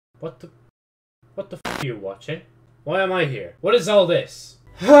What the f are you watching? Why am I here? What is all this?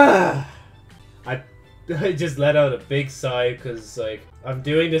 I just let out a big sigh because, like, I'm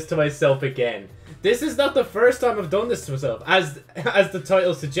doing this to myself again. This is not the first time I've done this to myself, as the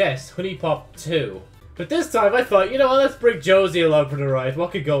title suggests, Huniepop 2. But this time I thought, you know what, let's bring Josie along for the ride.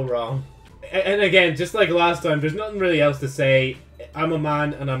 What could go wrong? And again, just like last time, there's nothing really else to say. I'm a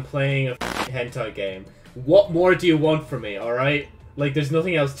man and I'm playing a hentai game. What more do you want from me, alright? Like, there's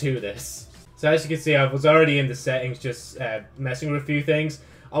nothing else to this. So as you can see, I was already in the settings just messing with a few things.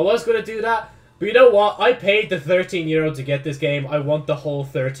 I was going to do that, but you know what? I paid the €13 to get this game. I want the whole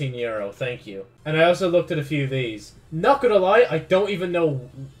 €13. Thank you. And I also looked at a few of these. Not gonna lie, I don't even know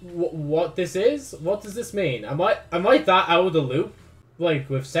what this is. What does this mean? Am I that out of the loop? Like,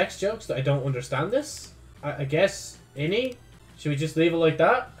 with sex jokes that I don't understand this? I guess, innie? Should we just leave it like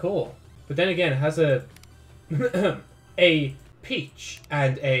that? Cool. But then again, it has a... a peach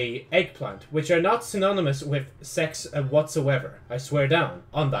and a eggplant, which are not synonymous with sex whatsoever. I swear down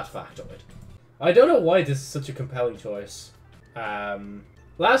on that factoid. I don't know why this is such a compelling choice.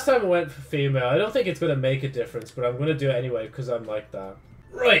 Last time I went for female, I don't think it's going to make a difference, but I'm going to do it anyway because I'm like that.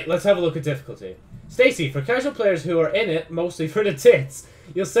 Right, let's have a look at difficulty. Stacy, for casual players who are in it, mostly for the tits,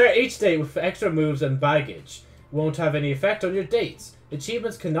 you'll start each date with extra moves and baggage. Won't have any effect on your dates.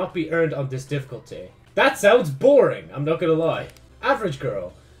 Achievements cannot be earned on this difficulty. That sounds boring, I'm not gonna lie. Average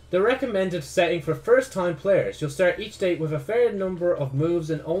girl. The recommended setting for first-time players. You'll start each date with a fair number of moves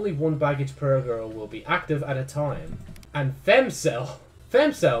and only one baggage per girl will be active at a time. And femcel.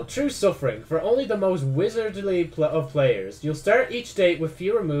 Femcel, true suffering. For only the most wizardly of players. You'll start each date with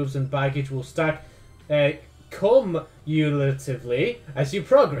fewer moves and baggage will stack cumulatively as you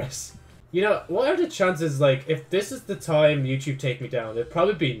progress. You know, what are the chances, like, if this is the time YouTube take me down, it'd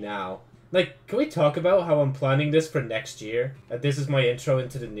probably be now. Like, can we talk about how I'm planning this for next year? And this is my intro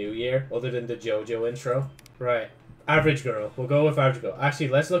into the new year, other than the JoJo intro. Right. Average girl. We'll go with average girl. Actually,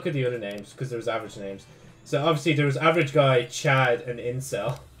 let's look at the other names, because there's average names. So, obviously, there was average guy, Chad, and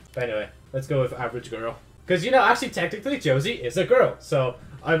Incel. But anyway, let's go with average girl. Because, you know, actually, technically, Josie is a girl. So,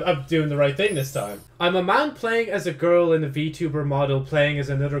 I'm doing the right thing this time. I'm a man playing as a girl in the VTuber model, playing as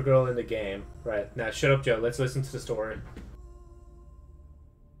another girl in the game. Right. Now, shut up, Joe. Let's listen to the story.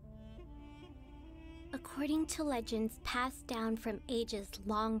 According to legends passed down from ages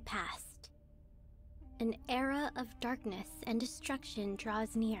long past, an era of darkness and destruction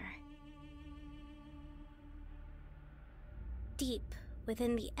draws near. Deep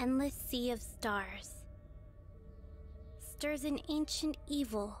within the endless sea of stars stirs an ancient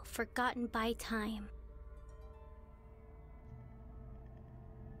evil forgotten by time.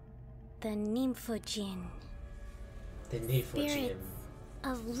 The Nymphojin. The Nymphojin. Spirits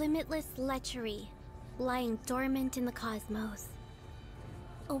of limitless lechery lying dormant in the cosmos.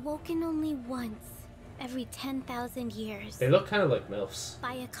 Awoken only once every 10,000 years. They look kind of like MILFs.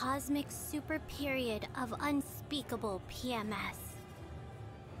 By a cosmic super period of unspeakable PMS.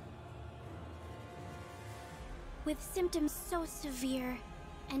 With symptoms so severe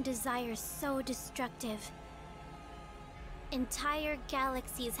and desires so destructive, entire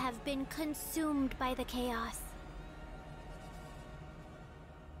galaxies have been consumed by the chaos.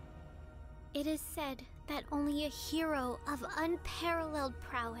 It is said that only a hero of unparalleled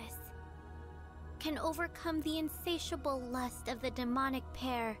prowess can overcome the insatiable lust of the demonic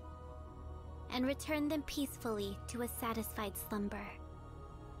pair and return them peacefully to a satisfied slumber.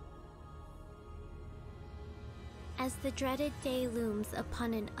 As the dreaded day looms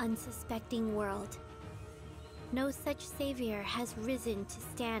upon an unsuspecting world, no such savior has risen to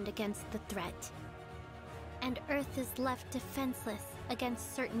stand against the threat, and Earth is left defenseless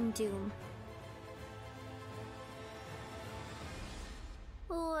against certain doom.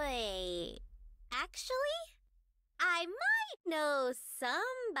 Wait, actually, I might know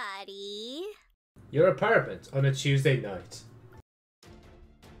somebody. Your apartment on a Tuesday night.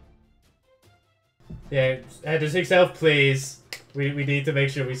 Yeah, head to 6 please. We need to make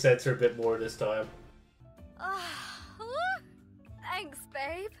sure we censor a bit more this time. Thanks,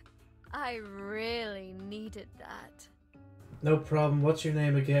 babe. I really needed that. No problem. What's your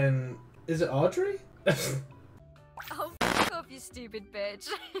name again? Is it Audrey? Oh, f off, you stupid bitch.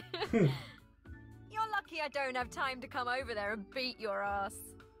 You're lucky I don't have time to come over there and beat your ass.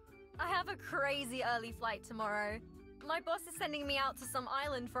 I have a crazy early flight tomorrow. My boss is sending me out to some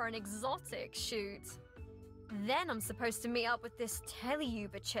island for an exotic shoot. Then I'm supposed to meet up with this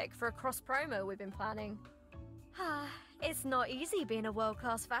tele-Uber chick for a cross-promo we've been planning. It's not easy being a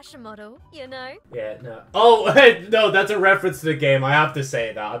world-class fashion model, you know? Yeah, no. Oh, no, that's a reference to the game. I have to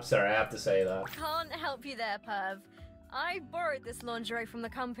say that. I'm sorry, I have to say that. Can't help you there, perv. I borrowed this lingerie from the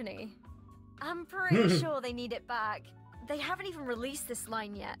company. I'm pretty sure they need it back. They haven't even released this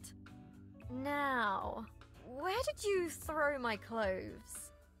line yet. Now, where did you throw my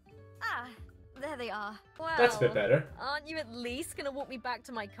clothes? Ah, there they are. Well, That's a bit better. Aren't you at least gonna walk me back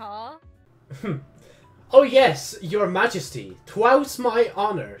to my car? Oh yes, your majesty. Twice my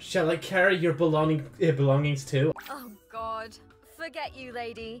honor. Shall I carry your belongings too? Oh god. Forget you,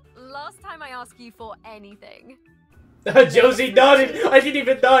 lady. Last time I asked you for anything. Josie nodded! I didn't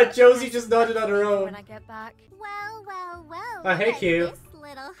even nod! Josie just nodded on her own. When I get back. Well, well, well. Oh, hey, Q. This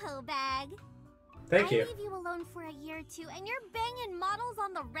little hoe bag. Thank you. I leave you alone for a year or two, and you're banging models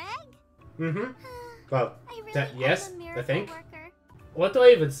on the reg? Mm-hmm. Well, I really yes, am a I miracle think. worker. What do I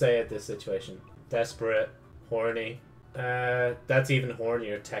even say at this situation? Desperate. Horny. That's even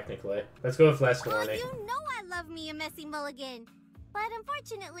hornier, technically. Let's go with less horny. You know I love me a messy mulligan. But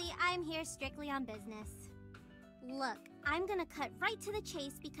unfortunately, I'm here strictly on business. Look, I'm gonna cut right to the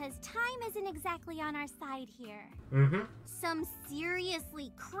chase because time isn't exactly on our side here. Mm-hmm. Some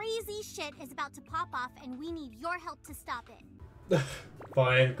seriously crazy shit is about to pop off and we need your help to stop it.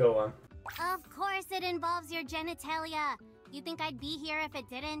 Fine, go on. Of course it involves your genitalia. You think I'd be here if it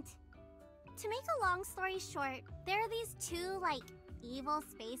didn't? To make a long story short, there are these two, like, evil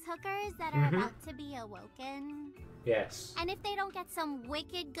space hookers that are about to be awoken. Yes. And if they don't get some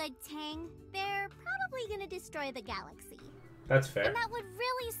wicked good tang, they're probably gonna destroy the galaxy. That's fair. And that would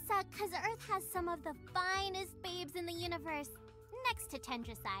really suck because Earth has some of the finest babes in the universe, next to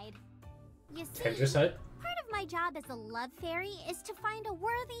Tendraside. You see, Tendraside? part of my job as a love fairy is to find a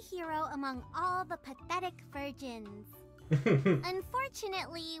worthy hero among all the pathetic virgins.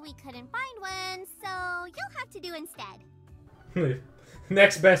 Unfortunately, we couldn't find one, so you'll have to do instead.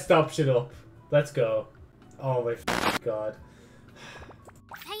 Next best option up. Let's go. Oh my god.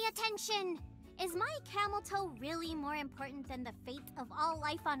 Pay attention! Is my camel toe really more important than the fate of all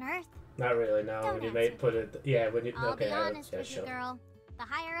life on Earth? Not really, no. Don't When you answer may put it... Yeah, when you... I'll okay, be honest yeah, with sure. you, girl. The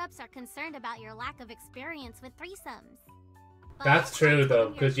higher-ups are concerned about your lack of experience with threesomes. But That's true, I'm though,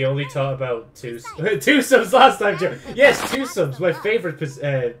 here because to you only play. taught about Besides, twosomes last time, Joe. that's the Yes, best twosomes, of my love. favorite I've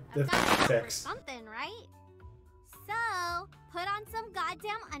got to offer sex. something, right? So, put on some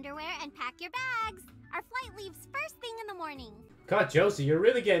goddamn underwear and pack your bags. Our flight leaves first thing in the morning. God, Josie, you're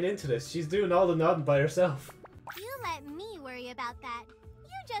really getting into this. She's doing all the nodding by herself. You let me worry about that.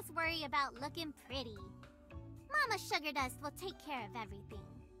 You just worry about looking pretty. Mama Sugar Dust will take care of everything.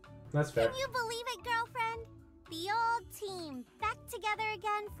 That's fair. Can you believe it, girlfriend? The old team back together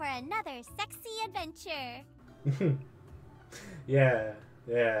again for another sexy adventure. Yeah,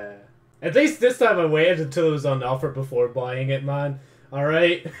 yeah. At least this time I waited until it was on offer before buying it, man.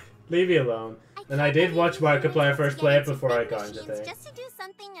 Alright? Leave me alone. And I can't did believe watch you Markiplier waited first to play get it before into I big got into machines it. just to do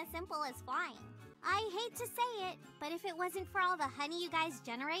something as simple as flying. I hate to say it, but if it wasn't for all the honey you guys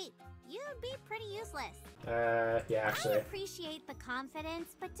generate, you'd be pretty useless. Yeah, I actually. appreciate the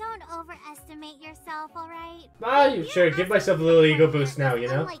confidence, but don't overestimate yourself, alright? Ah, you sure, give myself a little ego boost now, you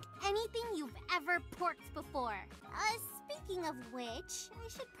know? Unlike anything you've ever porked before. Speaking of which, I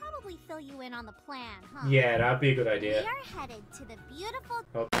should probably fill you in on the plan, huh? Yeah, that'd be a good We idea. are headed to the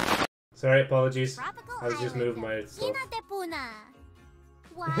beautiful Sorry, apologies. tropical I was just island moving my of stuff. Inatepuna.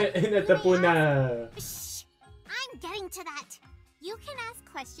 What? Inatepuna. Shh! I'm getting to that. You can ask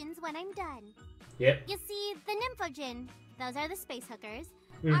questions when I'm done. Yep. You see, the Nymphogen, those are the space hookers,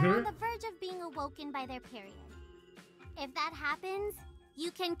 are Mm-hmm. on the verge of being awoken by their period. If that happens,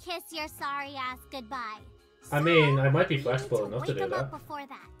 you can kiss your sorry ass goodbye. I mean, I might be you need flexible enough to wake do 'em up that. before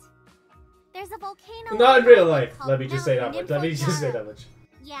that. There's a volcano. Not in on the real island life. called Let me just say that Mount much. Let me just say Nymphogen. that much.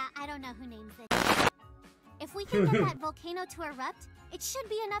 Yeah, I don't know who names it. If we can get that volcano to erupt, it should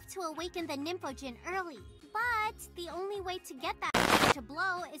be enough to awaken the Nymphogen early. But the only way to get that to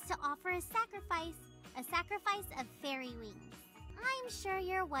blow is to offer a sacrifice of fairy wings. I'm sure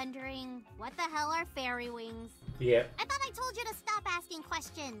you're wondering, what the hell are fairy wings? Yeah. I thought I told you to stop asking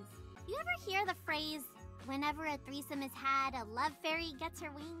questions. You ever hear the phrase, whenever a threesome is had, a love fairy gets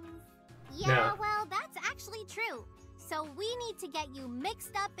her wings? Yeah, No. well, that's actually true. So we need to get you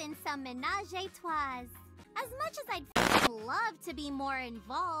mixed up in some menage a trois. As much as I'd love to be more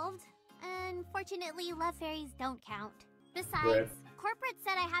involved, unfortunately, love fairies don't count. Besides, Right. corporate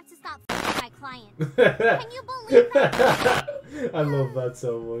said I have to stop my clients. Can you believe that? I love that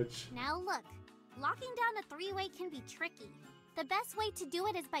so much. Now look, locking down a three-way can be tricky. The best way to do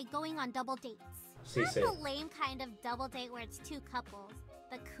it is by going on double dates. Not CC. the lame kind of double date where it's two couples.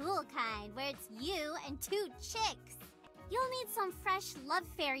 The cool kind where it's you and two chicks. You'll need some fresh love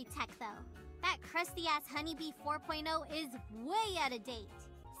fairy tech though. That crusty-ass Honeybee 4.0 is way out of date.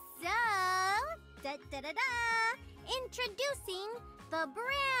 So, da-da-da-da! Introducing the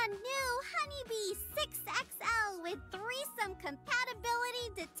brand new Honeybee 6XL with threesome compatibility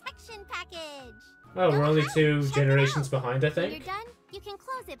detection package. Oh, we're only ahead, 2 check it generations out. behind, I When think. you're done, you can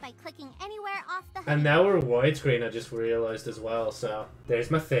close it by clicking anywhere off the hood. And now we're widescreen, I just realized as well, so there's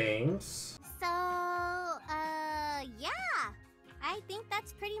my things. So, yeah. I think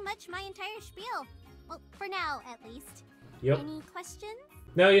that's pretty much my entire spiel. Well, for now, at least. Yep. Any questions?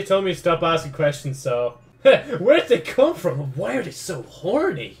 No, you told me to stop asking questions, so... Where'd they come from? Why are they so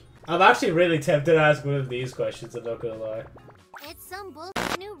horny? I'm actually really tempted to ask one of these questions, I'm not gonna lie. It's some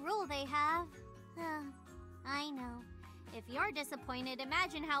bullshit new rule they have. I know. If you're disappointed,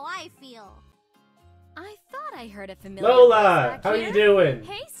 imagine how I feel. I thought I heard a familiar Lola! voice back How here. you doing?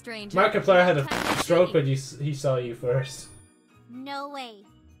 Hey, stranger. Markiplier had Long time a no stroke see. when he saw you first. No way.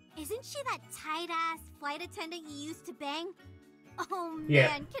 Isn't she that tight-ass flight attendant you used to bang? Oh man, Yeah.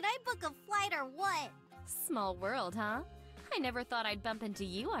 can I book a flight or what? Small world, huh? I never thought I'd bump into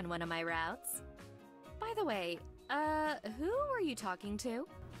you on one of my routes. By the way, who were you talking to?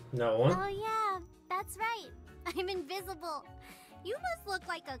 No one? Oh yeah, that's right. I'm invisible. You must look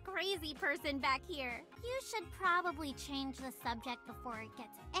like a crazy person back here. You should probably change the subject before it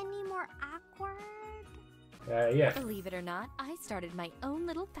gets any more awkward. Yeah. Believe it or not, I started my own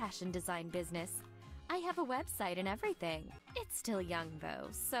little fashion design business. I have a website and everything. It's still young though,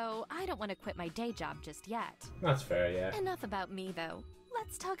 so I don't want to quit my day job just yet. That's fair, yeah. Enough about me though.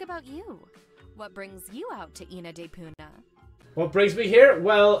 Let's talk about you. What brings you out to Ina de Puna? What brings me here?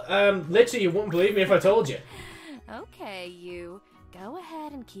 Well, literally you wouldn't believe me if I told you. Okay, you. Go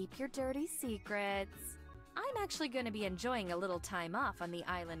ahead and keep your dirty secrets. I'm actually going to be enjoying a little time off on the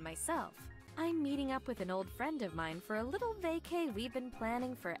island myself. I'm meeting up with an old friend of mine for a little vacay we've been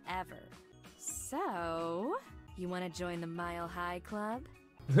planning forever. So, you want to join the Mile High Club?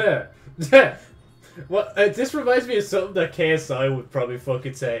 Well, this reminds me of something that KSI would probably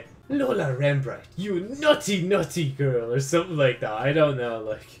fucking say. Lola Rembrandt, you naughty, naughty girl, or something like that. I don't know,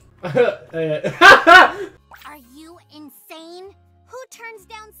 like... Are you insane? Who turns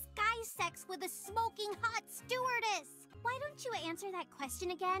down sky sex with a smoking hot stewardess? Why don't you answer that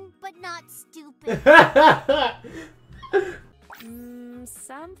question again, but not stupid?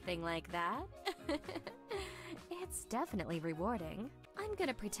 Something like that. It's definitely rewarding. I'm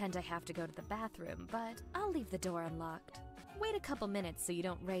gonna pretend I have to go to the bathroom, but I'll leave the door unlocked. Wait a couple minutes so you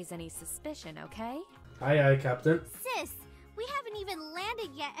don't raise any suspicion, okay? Aye, Captain. Sis, we haven't even landed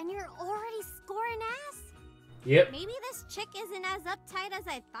yet and you're already scoring ass? Yep. Maybe this chick isn't as uptight as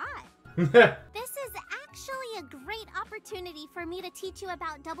I thought. Mm-hmm. This is actually a great opportunity for me to teach you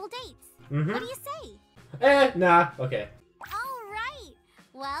about double dates. What do you say? Nah, okay. Alright.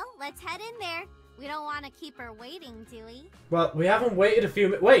 Well, let's head in there. We don't want to keep her waiting, do we? Well, we haven't waited a few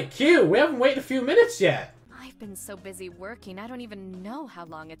minutes. Wait, Q, we haven't waited a few minutes yet. I've been so busy working, I don't even know how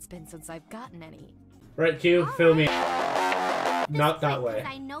long it's been since I've gotten any. Right, Q, fill me. This Not that quick, way.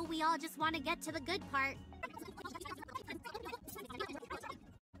 'cause I know we all just want to get to the good part.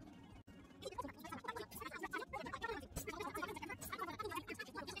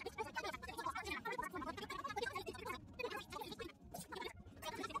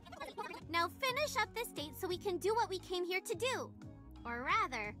 Now finish up this date so we can do what we came here to do. Or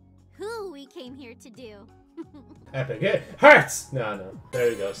rather, who we came here to do. Epic. It hurts! No. There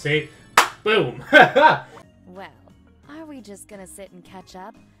we go. See? Boom. Well, are we just gonna sit and catch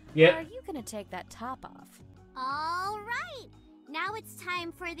up? Yeah. Or are you gonna take that top off? Alright, now it's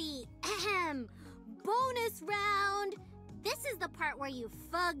time for the bonus round. This is the part where you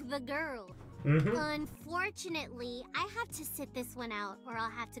fug the girl. Unfortunately, I have to sit this one out or I'll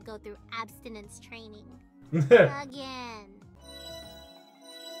have to go through abstinence training. Again.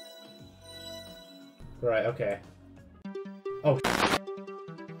 Right, okay. Oh.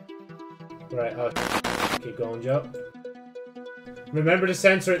 Right, keep going, Joe. Remember to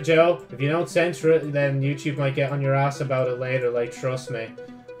censor it, Joe. If you don't censor it, then YouTube might get on your ass about it later, like, trust me.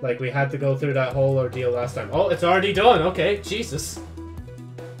 Like, we had to go through that whole ordeal last time. Oh, it's already done. Okay, Jesus.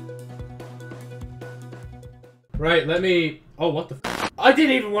 Right, let me... Oh, what the f... I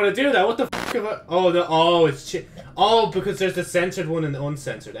didn't even want to do that. What the f... Have I... Oh, no. Oh, it's... Oh, because there's the censored one and the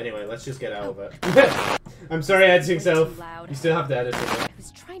uncensored. Anyway, let's just get out of it. I'm sorry, editing self. You still have to edit it. I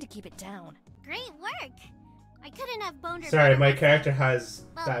was trying to keep it down. Great work. I couldn't have boned her Sorry, better my myself. character has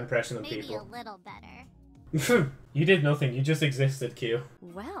Well, that impression of maybe people. a little better. You did nothing. You just existed, Q.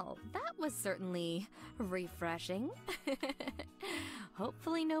 Well, that was certainly refreshing.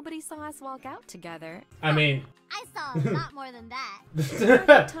 Hopefully nobody saw us walk out together. I mean... I saw a lot more than that.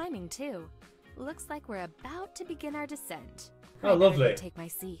 Perfect timing, too. Looks like we're about to begin our descent. Oh, I better go lovely. take my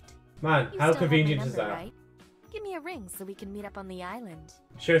seat. Man, You how still have my convenient is number, that? right? give me a ring so we can meet up on the island.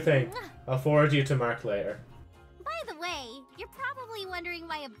 Sure thing. I'll forward you to Mark later. By the way, you're probably wondering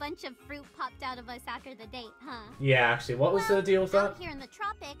why a bunch of fruit popped out of us after the date, huh? Yeah, actually, what was the deal with that? Out here in the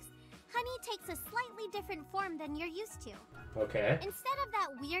tropics, honey takes a slightly different form than you're used to. Okay. Instead of that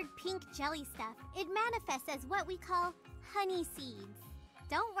weird pink jelly stuff, it manifests as what we call honey seeds.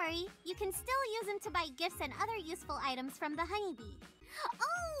 Don't worry, you can still use them to buy gifts and other useful items from the honeybee.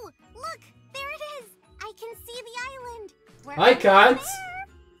 Oh, look, there it is. I can see the island. We're I can't. there.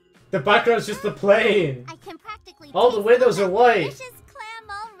 The background's just the plane. I can practically All the taste windows are that white. delicious clam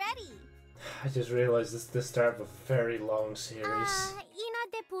already. I just realized this is the start of a very long series.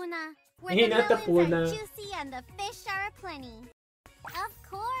 Ina de Puna, where Ina de the melons Puna. are juicy and the fish are aplenty. Of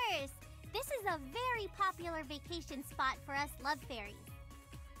course. This is a very popular vacation spot for us love fairies.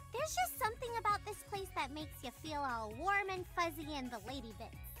 There's just something about this place that makes you feel all warm and fuzzy in the lady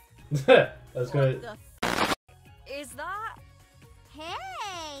bits. That's good. What the f is that?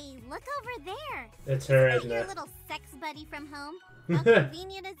 Hey, look over there. It's her, Isn't isn't that your it? little sex buddy from home? How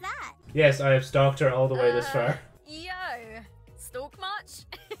convenient is that? Yes, I have stalked her all the way this far. Yo, stalk much?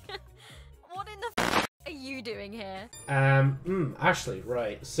 What in the f are you doing here? Actually,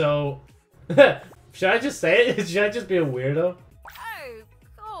 right. So, should I just say it? Should I just be a weirdo? Oh,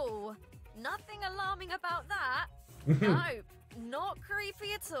 cool. Nothing alarming about that. Nope, not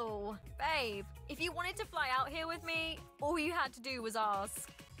creepy at all. Babe, if you wanted to fly out here with me, all you had to do was ask.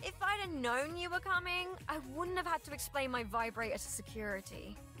 If I'd have known you were coming, I wouldn't have had to explain my vibrator to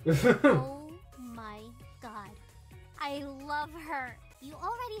security. Oh my god. I love her. You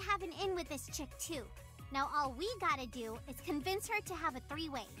already have an in with this chick too. Now all we gotta do is convince her to have a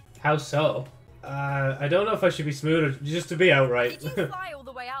three-way. How so? I don't know if I should be smooth or just to be outright. Did you fly all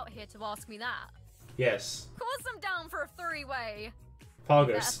the way out here to ask me that? Yes. Of course I'm down for a three-way. Poggers.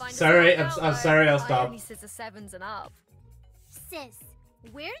 Better find a Sorry, sort I'm out, sorry, though. I'll I stop. only scissor sevens and up. Sis,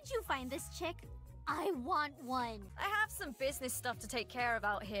 where did you find this chick? I want one. I have some business stuff to take care of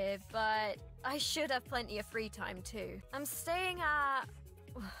out here, but I should have plenty of free time too. I'm staying at...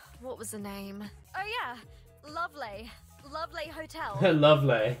 what was the name? Oh yeah, Lovely Hotel.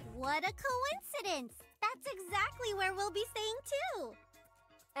 Lovely. What a coincidence. That's exactly where we'll be staying too.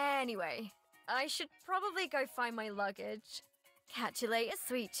 Anyway, I should probably go find my luggage. Catch you later,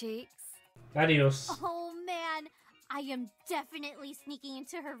 sweet cheeks. Adios. Oh man, I am definitely sneaking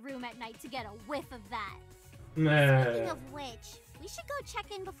into her room at night to get a whiff of that. Speaking Meh. of which, we should go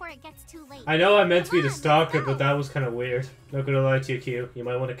check in before it gets too late. I know I meant to be Come the on, let's stalker, go. but that was kind of weird. Not gonna lie to you, Q. You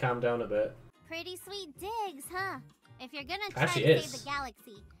might want to calm down a bit. Pretty sweet digs, huh? If you're gonna try Actually to is. save the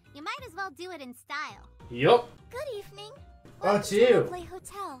galaxy, you might as well do it in style. Yup. Good evening. Oh, it's you. Lovely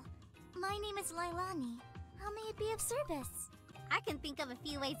Hotel. My name is Lailani. How may I be of service? I can think of a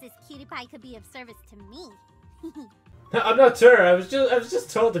few ways this cutie pie could be of service to me. I'm not sure. I was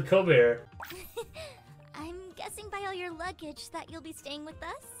just told to come here. I'm guessing by all your luggage that you'll be staying with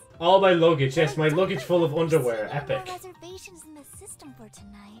us? All my luggage. Yes, my luggage full of underwear. Epic. Reservations in the system for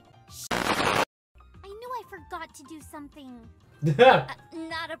tonight. I knew I forgot to do something.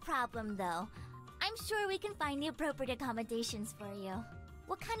 Not a problem, though. I'm sure we can find the appropriate accommodations for you.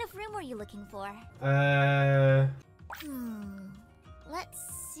 What kind of room were you looking for? Let's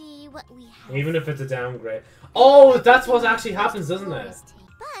see what we have. Even if it's a downgrade. Oh, that's what actually happens, doesn't it?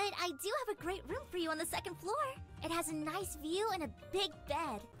 But I do have a great room for you on the second floor. It has a nice view and a big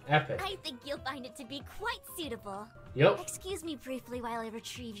bed. Epic. I think you'll find it to be quite suitable. Yup. Excuse me briefly while I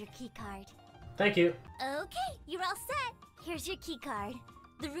retrieve your keycard. Thank you. Okay, you're all set. Here's your keycard.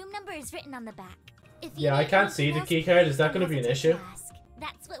 The room number is written on the back. If you Yeah, I need can't see anything the else, keycard. Is that don't going to be an hesitate issue? to ask.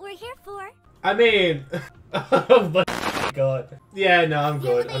 That's what we're here for. I mean, oh my god. Yeah, no, I'm The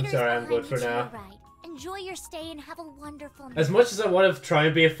good. I'm elevator's sorry, I'm behind good for you to now. your right. Enjoy your stay and have a wonderful night. As much as I want to try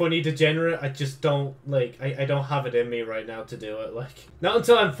and be a funny degenerate, I just don't, like, I don't have it in me right now to do it. Like, not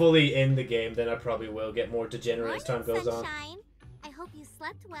until I'm fully in the game, then I probably will get more degenerate as time goes on. Sunshine. I hope you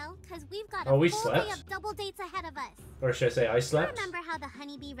slept well, because we've got Oh, a we full day slept? of double dates ahead of us. Or should I say I You slept? remember how the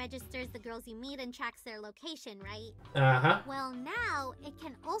honeybee registers the girls you meet and tracks their location, right? Uh-huh. Well, now it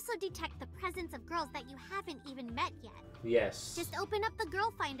can also detect the presence of girls that you haven't even met yet. Yes. Just open up the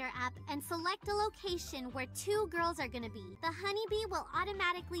Girl Finder app and select a location where 2 girls are gonna be. The honeybee will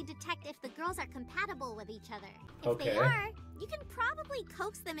automatically detect if the girls are compatible with each other. If Okay. they are, you can probably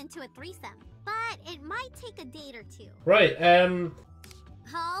coax them into a threesome. But it might take a date or 2. Right,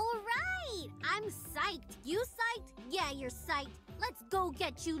 Alright! I'm psyched. You psyched? Yeah, you're psyched. Let's go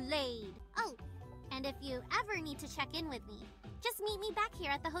get you laid. Oh, and if you ever need to check in with me, just meet me back here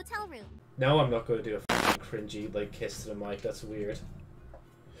at the hotel room. no, I'm not going to do a f***ing cringy, like, kiss to the mic. That's weird.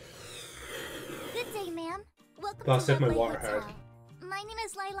 Good day, ma'am. Welcome welcome Gotta to sip my Lovely water Hotel. hard. My name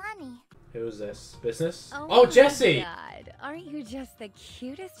is Lailani. Who's this? Business? Oh, Oh, my Jessie! God. Aren't you just the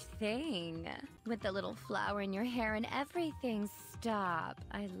cutest thing? With the little flower in your hair and everything. Stop.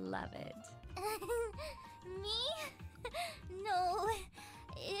 I love it. Me? No,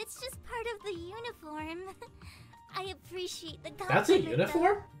 it's just part of the uniform. I appreciate the compliment. That's a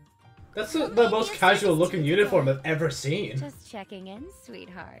uniform? That's Well, the maybe most it's casual just looking today. uniform I've ever seen. Just checking in,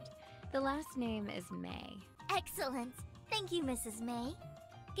 sweetheart. The last name is May. Excellent. Thank you, Mrs. May.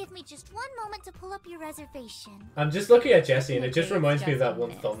 Give me just one moment to pull up your reservation. I'm just looking at Jessie and it just Technically, reminds it's me of that Jessie one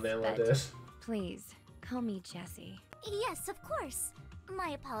Miss, thumbnail I but- did. Please, call me Jessie. Yes, of course.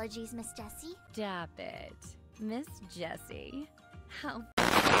 My apologies, Miss Jessie. Stop it. Miss Jessie. How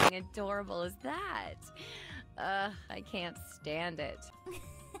f***ing adorable is that? I can't stand it.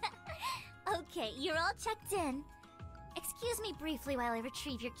 Okay, you're all checked in. Excuse me briefly while I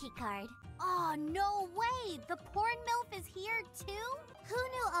retrieve your keycard. Oh, no way! The porn MILF is here too? Who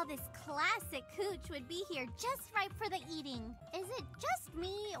knew all this classic cooch would be here just right for the eating? Is it just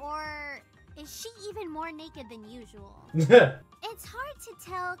me, or is she even more naked than usual? It's hard to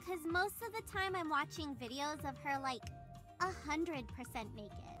tell because most of the time I'm watching videos of her like 100%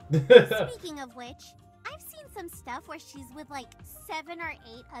 naked. Speaking of which, I've seen some stuff where she's with like 7 or 8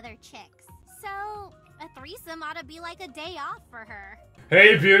 other chicks. So, a threesome ought to be like a day off for her.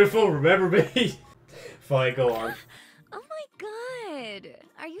 Hey, beautiful, remember me? Fine, go on. Oh my god!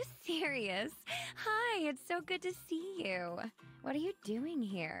 Are you serious? Hi, it's so good to see you. What are you doing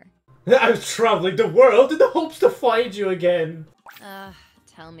here? I was traveling the world in the hopes to find you again.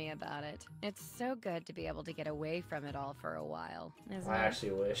 Tell me about it. It's so good to be able to get away from it all for a while, isn't I it?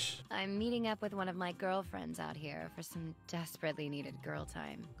 actually wish. I'm meeting up with one of my girlfriends out here for some desperately needed girl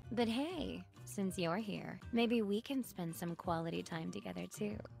time. But hey, since you're here, maybe we can spend some quality time together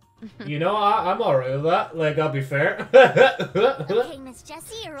too. You know, I'm alright with that. Like, I'll be fair. Okay, Miss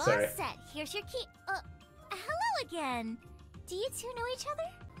Jessie, you're Sorry. all set. Here's your key. Hello again. Do you two know each other?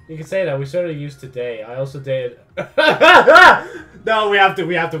 You can say that. We sort of used today. I also dated. No, we have to.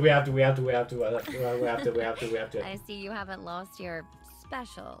 I see you haven't lost your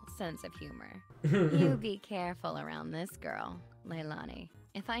special sense of humor. You be careful around this girl, Leilani.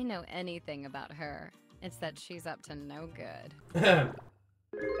 If I know anything about her, it's that she's up to no good.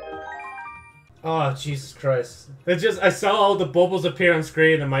 Oh, Jesus Christ. I saw all the bubbles appear on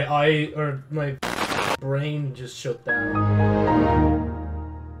screen and my brain just shut down.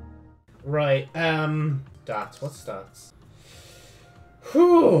 Right, stats. What stats?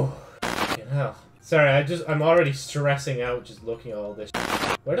 Whew. Fucking hell. Sorry, I'm already stressing out just looking at all this.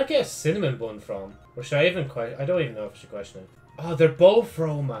 Where'd I get a cinnamon bun from? Or should I even I don't even know if I should question it. Oh, they're both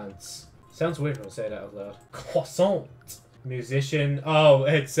romance. Sounds weird when I say that out loud. Croissant. Musician. Oh,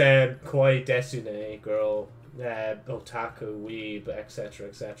 it's kawaii desune, girl, otaku, weeb, etc,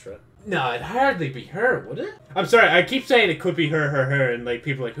 etc. No, it'd hardly be her, would it? I'm sorry, I keep saying it could be her, and like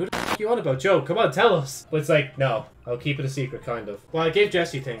people are like, who the f you on about, Joe? Come on, tell us. But it's like, no, I'll keep it a secret, kind of. Well, I gave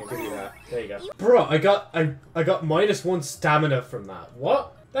Jessie thing, I'll give you that. There you go. Bro, I got -1 stamina from that.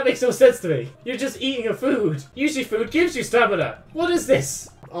 What? That makes no sense to me. You're just eating a food. Usually food gives you stamina. What is this?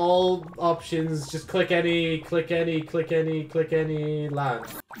 All options, just click any, land.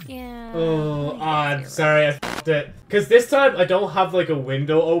 Yeah. Oh, I'm you're sorry, I f***ed it. Because this time I don't have like a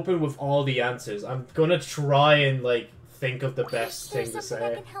window open with all the answers. I'm gonna try and like think of the best thing Here's to something I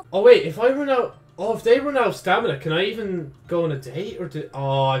say. can help. Oh wait, if I run out... Oh, if they run out of stamina, can I even go on a date? Or do...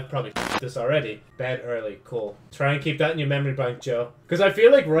 Oh, I've probably f***ed this already. Bed early, cool. Try and keep that in your memory bank, Joe. Because I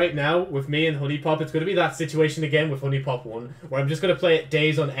feel like right now, with me and Huniepop, it's going to be that situation again with Huniepop 1, where I'm just going to play it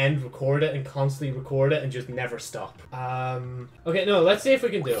days on end, record it, and constantly record it, and just never stop. Okay, no, let's see if we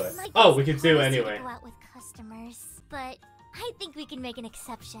can do it. Oh, we can do it anyway. Go out with customers, but I think we can make an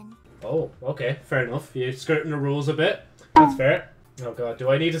exception. Oh, okay, fair enough. You're skirting the rules a bit. That's fair. Oh god,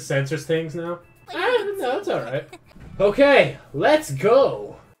 do I need to censor things now? No, it's alright. Okay, let's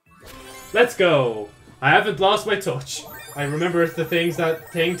go. Let's go. I haven't lost my touch. I remember the things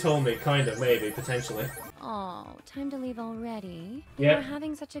that thing told me, kind of, maybe, potentially. Oh, time to leave already? Yeah. We're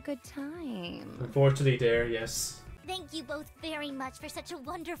having such a good time. Unfortunately, dear, yes. Thank you both very much for such a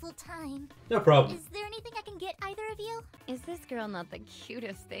wonderful time. No problem. Is there anything I can get either of you? Is this girl not the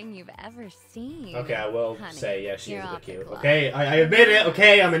cutest thing you've ever seen? Okay, I will Honey, say, yeah, she you're is a bit off the cute. clock. Okay, I admit it.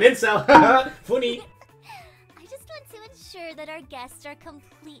 Okay, I'm an incel. Funny. I just want to ensure that our guests are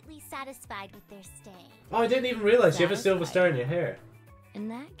completely satisfied with their stay. Oh, I didn't even realize you have a silver star in your hair. In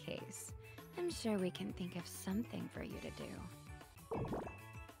that case, I'm sure we can think of something for you to do.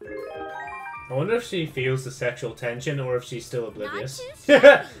 I wonder if she feels the sexual tension or if she's still oblivious. Not too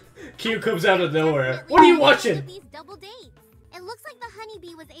shabby. Q comes out of nowhere. Definitely What are you made watching? of these double dates. It looks like the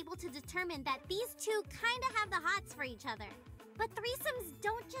honeybee was able to determine that these two kind of have the hots for each other. But threesomes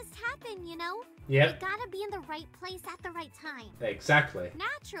don't just happen, you know? Yep. They gotta be in the right place at the right time. Exactly.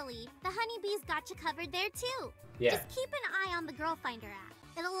 Naturally, the honeybee's got you covered there too. Yeah. Just keep an eye on the Girl Finder app.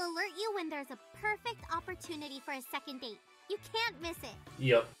 It'll alert you when there's a perfect opportunity for a second date. You can't miss it.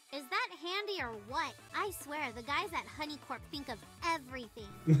 Yep. Is that handy or what? I swear, the guys at Huniepop think of everything.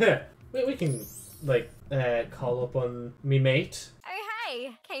 we can, like, call up on me mate. Oh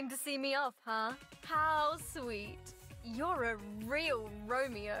hey, came to see me off, huh? How sweet. You're a real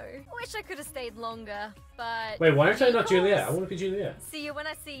Romeo. Wish I could have stayed longer, but... Wait, why aren't I not of Juliet? I course. want to be Juliet. See you when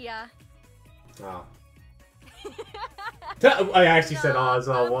I see ya. Oh. I actually said oh as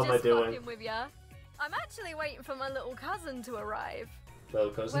well. I'm What am I just doing? fucking with ya. I'm actually waiting for my little cousin to arrive.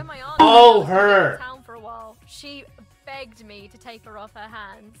 Little cousin? When my aunt Oh, was her! in town for a while, she begged me to take her off her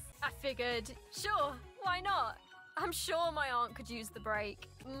hands. I figured, sure, why not? I'm sure my aunt could use the break.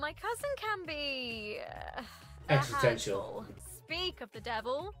 My cousin can be... a Existential. handful. Speak of the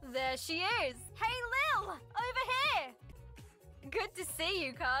devil, there she is. Hey Lil, over here. Good to see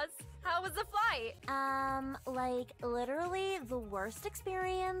you, cuz. How was the flight? Like literally the worst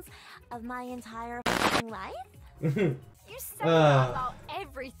experience of my entire f***ing life? You say that about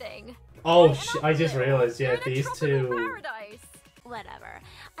everything. Oh, Right, and I just Lil, realized, yeah, you're in a these tropical two... Paradise. Whatever.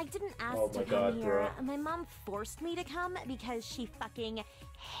 I didn't ask Oh to my come God, here. bro. My mom forced me to come because she fucking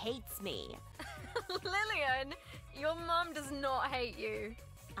hates me. Lillian, your mom does not hate you.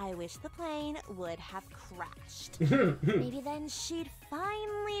 I wish the plane would have crashed. Maybe then she'd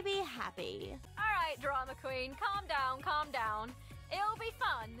finally be happy. Alright, drama queen, calm down, calm down. It'll be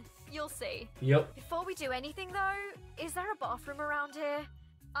fun. You'll see. Yep. Before we do anything though, is there a bathroom around here?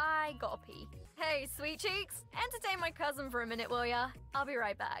 I gotta pee. Hey, sweet cheeks, entertain my cousin for a minute, will ya? I'll be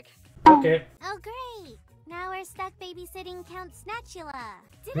right back. Okay. Oh, great. Now we're stuck babysitting Count Snatchula.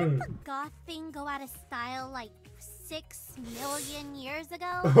 Didn't the goth thing go out of style like 6 million years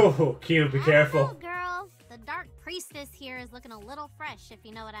ago? Oh, Q, be I careful. don't know, girl. The Dark Priestess here is looking a little fresh, if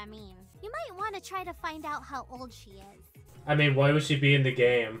you know what I mean. You might want to try to find out how old she is. I mean, why would she be in the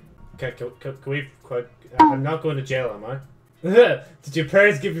game? Can we... I'm not going to jail, am I? Did your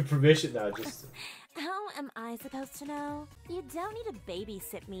parents give you permission? No, just... How am I supposed to know? You don't need to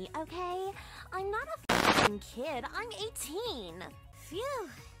babysit me, okay? I'm not a f***ing kid. I'm 18. Phew.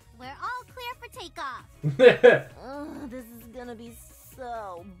 We're all clear for takeoff. Ugh, this is gonna be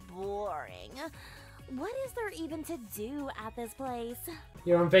so boring. What is there even to do at this place?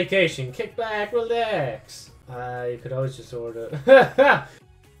 You're on vacation. Kick back, relax. You could always just order...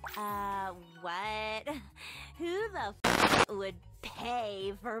 What? Who the f would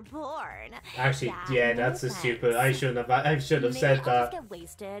pay for porn? Actually, yeah, that's a stupid... I shouldn't have said Maybe I'll just that. get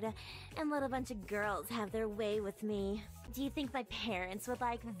wasted and let a bunch of girls have their way with me. Do you think my parents would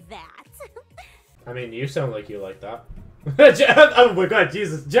like that? I mean, you sound like you like that. Oh my god,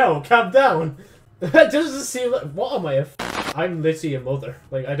 Jesus, Joe, calm down. Just to see, what am I? I'm literally a mother.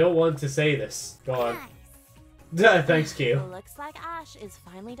 Like, I don't want to say this. Go on. Thanks, Q. Looks like Ash is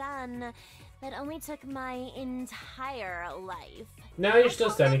finally done. That only took my entire life. Now you're still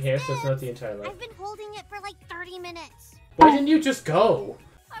standing here, so it's not the entire life. I've been holding it for like 30 minutes. Why didn't you just go?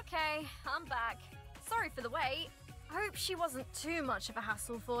 Okay, I'm back. Sorry for the wait. Hope she wasn't too much of a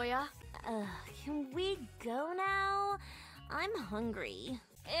hassle for ya. Can we go now? I'm hungry.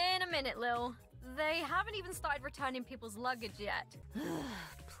 In a minute, Lil. They haven't even started returning people's luggage yet.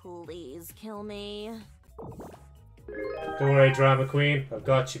 Please kill me. Don't worry, drama queen. I've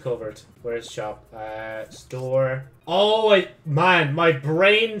got you covered. Where's shop? Store. Oh, man, my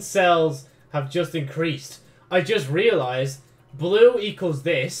brain cells have just increased. I just realized blue equals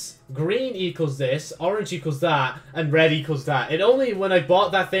this, green equals this, orange equals that, and red equals that. It only when I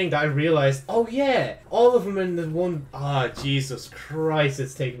bought that thing that I realized, oh yeah, all of them in the one. Ah, Jesus Christ,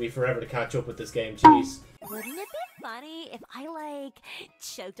 it's taken me forever to catch up with this game. Jeez. Wouldn't it be funny if I, like,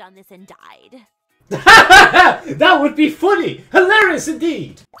 choked on this and died? That would be funny! Hilarious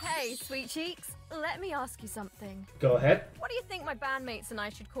indeed! Hey, sweet cheeks, let me ask you something. Go ahead. What do you think my bandmates and I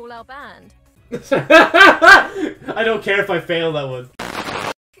should call our band? I don't care if I fail that one.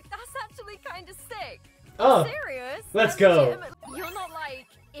 That's actually kind of sick. Oh, Serious? let's I'm go. legitimately- You're not, like,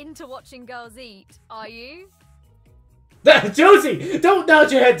 into watching girls eat, are you? Josie, don't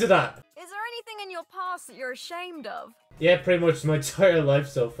nod your head to that! Is there anything in your past that you're ashamed of? Yeah, pretty much my entire life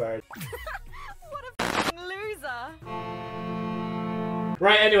so far. What a f***ing loser.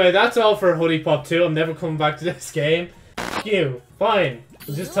 Right, anyway, that's all for Huniepop 2. I'm never coming back to this game. Fuck you. Fine.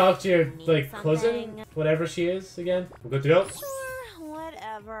 We'll just talk to your, like, cousin? Whatever she is, again. We're good to go? Sure,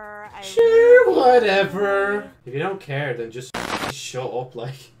 whatever. Sure, whatever. If you don't care, then just shut up,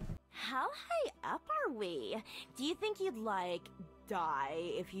 like. How high up are we? Do you think you'd, like, die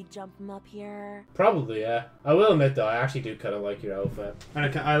if you jump from up here? Probably, yeah. I will admit, though, I actually do kind of like your outfit.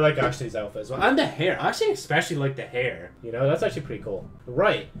 And I like Ashley's outfit as well. And the hair. I actually especially like the hair. You know, that's actually pretty cool.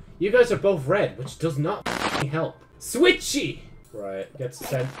 Right. You guys are both red, which does not help. Switchy! Right, gets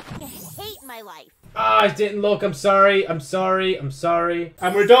sent. I hate my life. Ah, I didn't look. I'm sorry. I'm sorry. I'm sorry.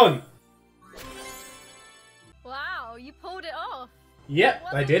 And we're done. Wow, you pulled it off. Yep,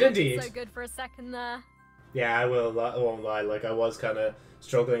 I did indeed. So good for a second there. Yeah, I won't lie. Like, I was kind of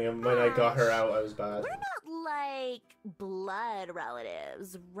struggling, and when I got her out, I was bad. We're not, like, blood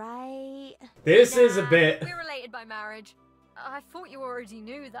relatives, right? This is a bit... We're related by marriage. I thought you already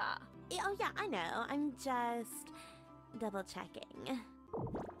knew that. Oh, yeah, I know. I'm just double checking.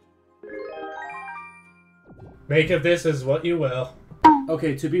 Make of this as what you will.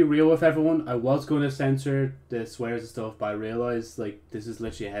 Okay, to be real with everyone, I was going to censor the swears and stuff, but I realised, like, this is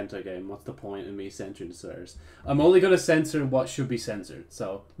literally a hentai game. What's the point in me censoring the swears? I'm only going to censor what should be censored.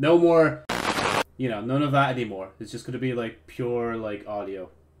 So, no more, you know, none of that anymore. It's just going to be, like, pure, like, audio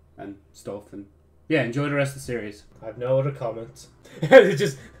and stuff. And, yeah, enjoy the rest of the series. I have no other comments. It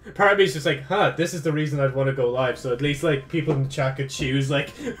just, part of me is just like, huh, this is the reason I'd want to go live. So at least, like, people in the chat could choose, like,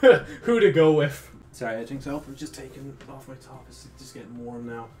 who to go with. Sorry, I think so. I'm just taking off my top. It's just getting warm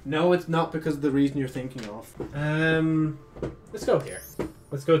now. No, it's not because of the reason you're thinking of. Let's go here.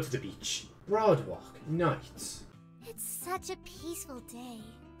 Let's go to the beach. Broadwalk, night. It's such a peaceful day,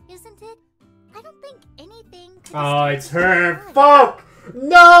 isn't it? I don't think anything could Oh, disturb it's the her. fun. Fuck!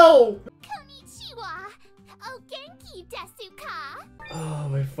 No! Konnichiwa! Oh, genki desu ka? Oh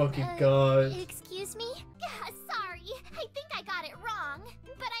my fucking god. Excuse me? Sorry, I think I got it wrong.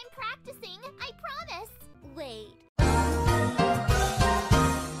 But I'm practicing, I promise. Wait.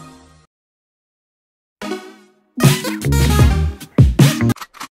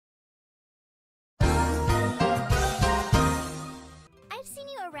 I've seen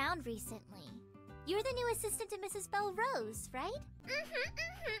you around recently. You're the new assistant to Mrs. Belrose, right?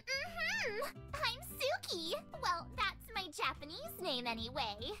 I'm Suki. Well, that's my Japanese name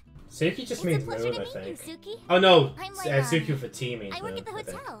anyway. Suki just means moon, I meet you, think. Suki. Oh no, I'm Leilani. Suki for T means I work moon, at the I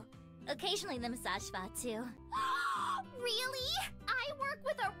think. hotel. Occasionally the massage spa too. Really? I work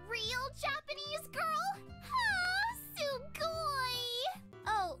with a real Japanese girl? Sugoi!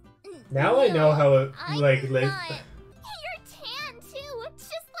 Oh, Now I know how it, I'm like, not. You're tan too,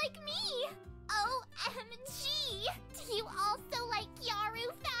 just like me. OMG! Do you also like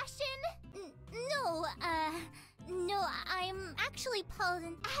Yaru fashion? No, I'm actually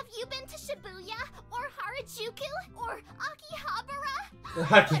Poland. Have you been to Shibuya or Harajuku or Akihabara?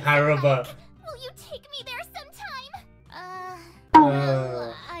 Akihabara. Will you take me there sometime?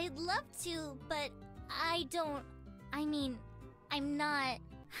 Well, I'd love to, but I don't. I mean, I'm not.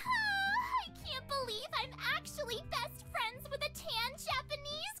 I can't believe I'm actually best friends with a tan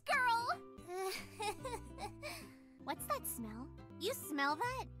Japanese girl. What's that smell? You smell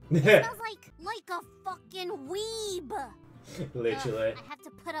that? It smells like a fucking weeb. Literally. I have to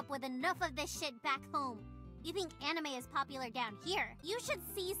put up with enough of this shit back home. You think anime is popular down here? You should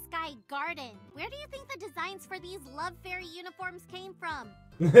see Sky Garden. Where do you think the designs for these Love Fairy uniforms came from?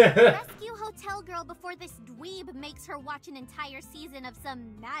 Rescue hotel girl before this dweeb makes her watch an entire season of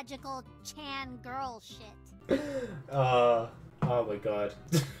some magical Chan girl shit. Oh my god.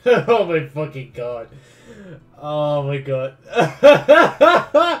 Oh my fucking god. Oh my god.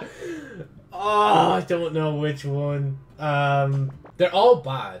 Oh, I don't know which one. They're all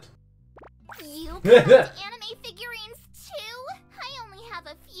bad. You collect anime figurines too? I only have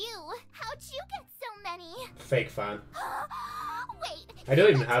a few. How'd you get so many? Fake fan. Wait. I don't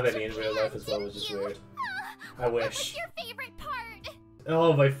you even went have to any in real Japan, life as well, which is didn't you? weird. I What was wish. your favorite part?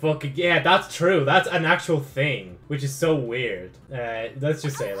 Oh my fucking yeah, that's true. That's an actual thing, which is so weird. Let's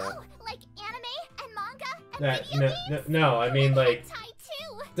just say that. Oh, like anime and manga and video No, games? no, I mean like. Hentai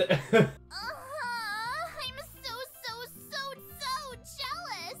too. I'm so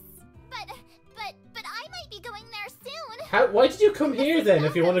jealous. But I might be going there soon. Why did you come here then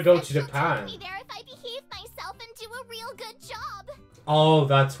if you want to go to She'll Japan? take me there if I behave myself and do a real good job. Oh,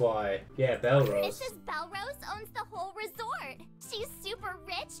 that's why. Yeah, Belrose. Mrs. Belrose owns the whole resort. She's super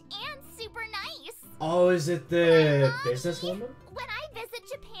rich and super nice. Oh, is it the Mommy, businesswoman? When I visit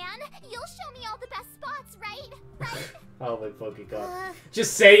Japan, you'll show me all the best spots, right? Right? Oh my fucking god.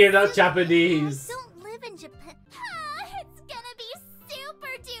 Just say you're not Japanese. I don't live in Japan. It's gonna be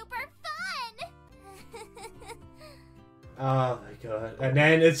super duper fun. Oh my god. And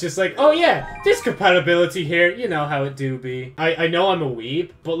then it's just like, oh yeah, there's compatibility here. You know how it do be. I know I'm a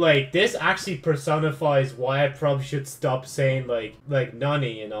weeb, but like this actually personifies why I probably should stop saying like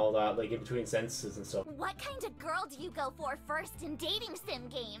nunny and all that, like in between sentences and stuff. What kind of girl do you go for first in dating sim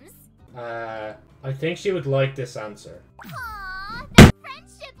games? I think she would like this answer. Aww, the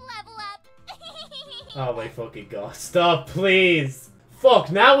friendship level up! Oh my fucking god. Stop, please!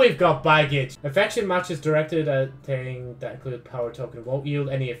 Fuck, now we've got baggage! Affection matches directed at thing that include power token won't yield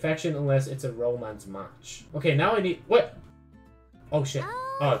any affection unless it's a romance match. Okay, now I need... What? Oh shit.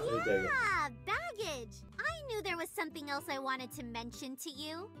 Oh, there you go. yeah, baggage. I knew there was something else I wanted to mention to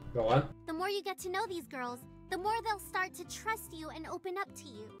you. Go on. The more you get to know these girls, the more they'll start to trust you and open up to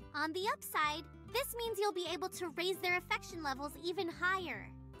you. On the upside, this means you'll be able to raise their affection levels even higher.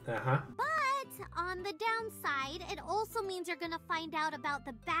 Uh-huh. But on the downside, it also means you're gonna find out about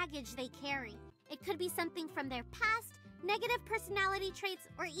the baggage they carry. It could be something from their past, negative personality traits,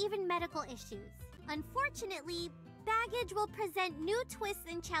 or even medical issues. Unfortunately, baggage will present new twists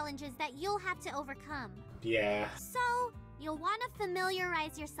and challenges that you'll have to overcome. Yeah. So, you'll want to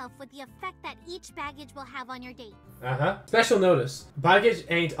familiarize yourself with the effect that each baggage will have on your date. Uh-huh. Special notice. Baggage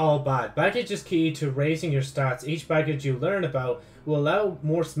ain't all bad. Baggage is key to raising your stats. Each baggage you learn about will allow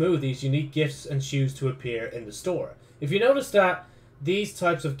more smoothies, unique gifts, and shoes to appear in the store. If you notice that these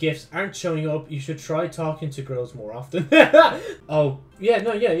types of gifts aren't showing up, you should try talking to girls more often. Oh, yeah,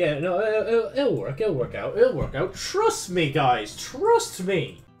 no, it'll work out. Trust me, guys, trust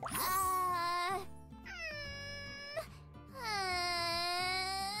me.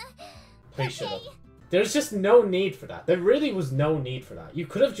 Please shut up. There's just no need for that. There really was no need for that. You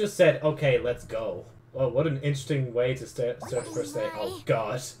could have just said, okay, let's go. Oh, what an interesting way to search for a stay. Oh,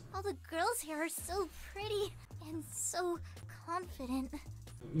 God. All the girls here are so pretty and so confident.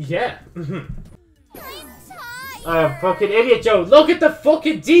 Yeah. I'm tired. Oh, fucking idiot, Joe. Look at the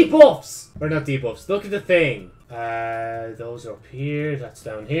fucking debuffs. Or not debuffs. Look at the thing. Those are up here. That's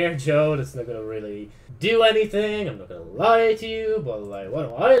down here, Joe. That's not gonna really do anything. I'm not gonna lie to you, but like, what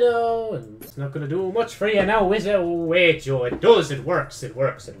do I know? And it's not gonna do much for you now, is it? Oh, wait, Joe. It does. It works. It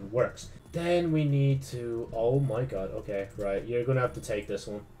works. It works. Then we need to... Oh my god. Okay, right. You're gonna have to take this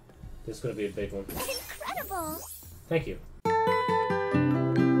one. This is gonna be a big one. Incredible. Thank you.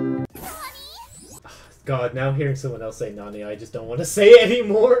 Honey? God, now hearing someone else say Nani, I just don't want to say it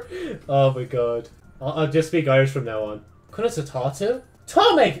anymore. Oh my god. I'll just speak Irish from now on. Couldn't it Tatu?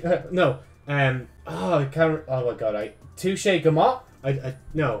 Tommy! No. Oh, I can't... Oh my god, Touche Gamot?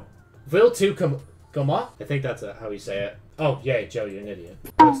 No. Will tu Gamot? I think that's how you say it. Oh, yeah, Joe, you're an idiot.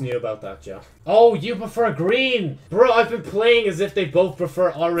 What's new about that, Joe? Oh, you prefer green! Bro, I've been playing as if they both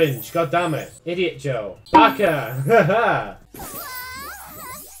prefer orange. God damn it. Idiot Joe. Baka! Haha!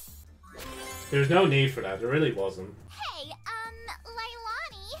 There's no need for that. There really wasn't. Hey,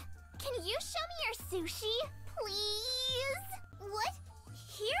 Leilani, can you show me your sushi, please? What?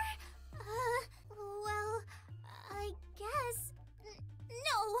 Here? Well, I guess.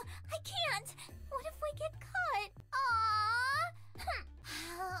 No, I can't. What if we get caught?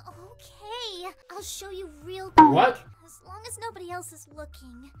 Okay, I'll show you real quick. What? As long as nobody else is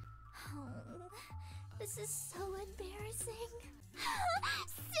looking. Oh, this is so embarrassing.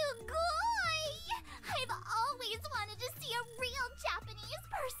 Sugoi! I've always wanted to see a real Japanese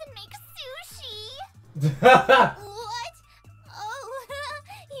person make sushi. What? Oh,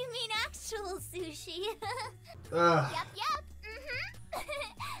 you mean actual sushi? Yep.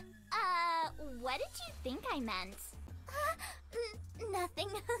 What did you think I meant? Nothing.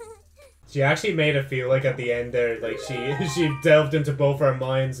 She actually made it feel like at the end there, like she delved into both our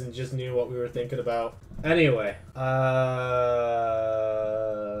minds and just knew what we were thinking about. Anyway,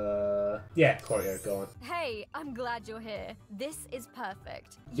 yeah, Courtyard, go on. Hey, I'm glad you're here. This is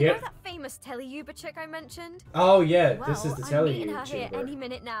perfect. You know that famous teleuber chick I mentioned? Oh yeah, Well, this is the I'm meeting her here teleuber. any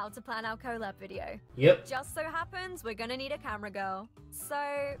minute now to plan our collab video. Yep. Just so happens we're gonna need a camera girl. So,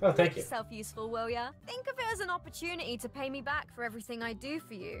 Oh, thank make you. yourself useful, will ya? Think of it as an opportunity to pay me back for everything I do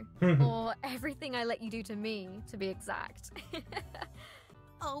for you. Or everything I let you do to me, to be exact.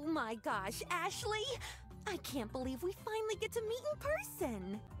 Oh my gosh, Ashley! I can't believe we finally get to meet in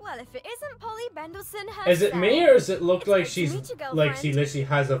person. Well, if it isn't Polly Bendelson herself. Is it me or does it look like It's great to she's meet you, like she girlfriend. literally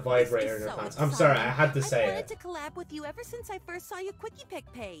has a vibrator in This her is so pants? I'm sorry, I exciting. had to say I've wanted it. to collab with you ever since I first saw your Quickie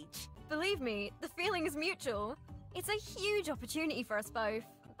Pick page. Believe me, the feeling is mutual. It's a huge opportunity for us both.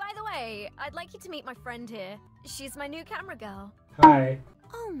 By the way, I'd like you to meet my friend here. She's my new camera girl. Hi.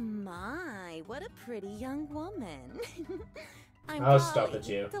 Oh my, what a pretty young woman. I'm I'll stop Polly. at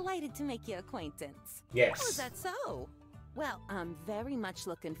you. Delighted to make your acquaintance. Yes. Oh, is that so? Well, I'm very much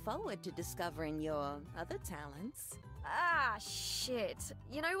looking forward to discovering your other talents. Ah, shit.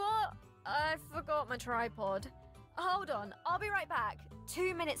 You know what? I forgot my tripod. Hold on, I'll be right back.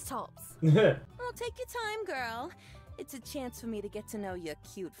 2 minutes tops. Well, take your time, girl. It's a chance for me to get to know your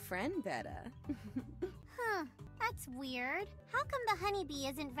cute friend better. Huh, that's weird. How come the honeybee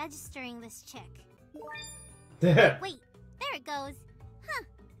isn't registering this chick? Wait, there it goes. Huh,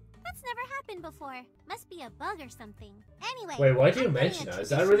 that's never happened before. Must be a bug or something. Anyway, Wait, why do you I'm getting mention a that? Is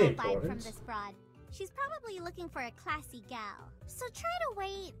that really traditional vibe important? from this broad. She's probably looking for a classy gal. So try to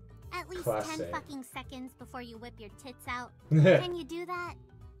wait at least Classy. 10 fucking seconds before you whip your tits out. Can you do that?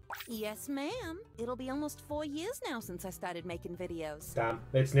 Yes, ma'am. It'll be almost 4 years now since I started making videos. Damn,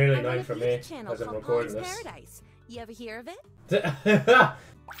 it's nearly I run 9 a for me beauty channel as I'm called recording Polly's this. Paradise. You ever hear of it? That's How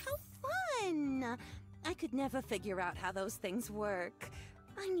fun! I could never figure out how those things work.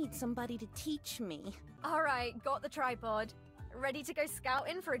 I need somebody to teach me. Alright, got the tripod. Ready to go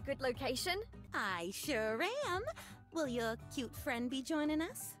scouting for a good location? I sure am. Will your cute friend be joining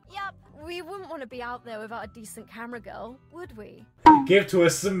us? Yep, we wouldn't want to be out there without a decent camera girl, would we? Give to a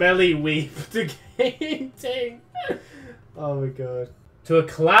smelly weep to gain ting. Oh my god. To a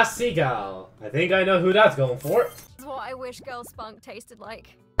classy gal. I think I know who that's going for. That's what I wish girl spunk tasted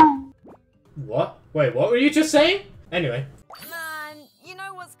like. What? Wait, what were you just saying? Anyway. Man, you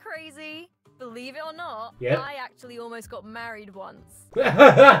know what's crazy? Believe it or not, Yeah. I actually almost got married once.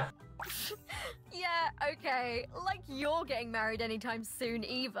 Yeah, okay. Like you're getting married anytime soon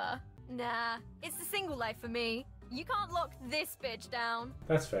either. Nah, it's the single life for me. You can't lock this bitch down.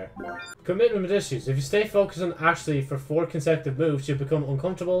 That's fair. Commitment issues. If you stay focused on Ashley for 4 consecutive moves, she'll become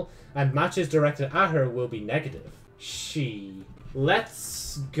uncomfortable and matches directed at her will be negative.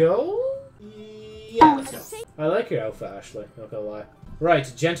 Let's go? Yeah, let's go. I like your outfit, Ashley. Not gonna lie. Right,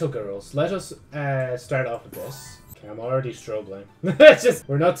 gentle girls. Let us start off with this. Okay, I'm already struggling. It's just,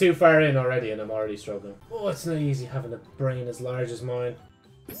 we're not too far in already and I'm already struggling. Oh, it's not easy having a brain as large as mine.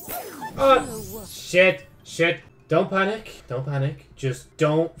 Oh, shit. Don't panic. Don't panic. Just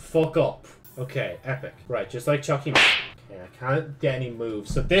don't fuck up. Okay, epic. Right, just like Chucky. Okay, I can't get any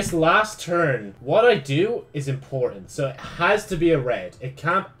moves. So this last turn, what I do is important. So it has to be a red. It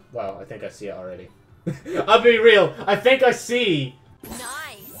can't... Well, I think I see it already. I'll be real. I think I see...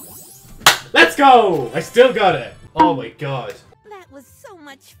 Nice. Let's go! I still got it. Oh my god. That was so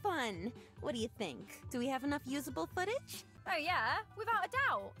much fun. What do you think? Do we have enough usable footage? Oh yeah, without a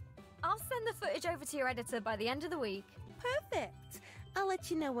doubt. I'll send the footage over to your editor by the end of the week. Perfect. I'll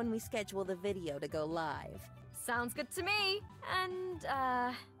let you know when we schedule the video to go live. Sounds good to me. And,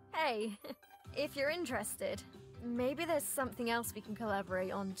 hey, if you're interested, maybe there's something else we can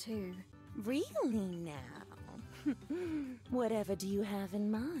collaborate on too. Really now? Whatever do you have in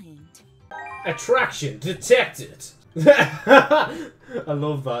mind? Attraction detected. I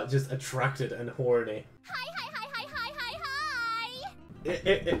love that. Just attracted and horny. Hi.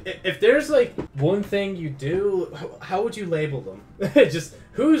 If there's like one thing you do, how would you label them? Just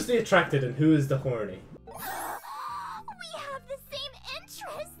who's the attracted and who is the horny? We have the same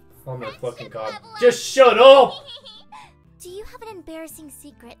interests. Oh my Friendship fucking god. level. Just shut up! Do you have an embarrassing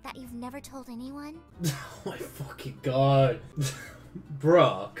secret that you've never told anyone? Oh my fucking god.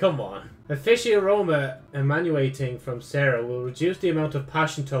 Bruh, come on. A fishy aroma emanating from Sarah will reduce the amount of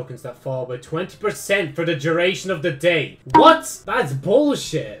passion tokens that fall by 20% for the duration of the day. What? That's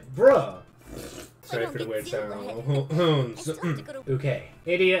bullshit, bruh. Sorry for the weird sound. Okay.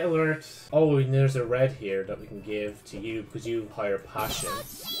 Idiot alert. Oh, and there's a red here that we can give to you because you have higher passion.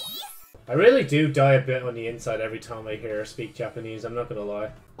 I really do die a bit on the inside every time I hear her speak Japanese, I'm not gonna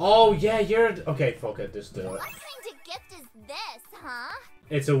lie. Oh yeah, you're... Okay, fuck it, just do it. What kind of gift is this, huh?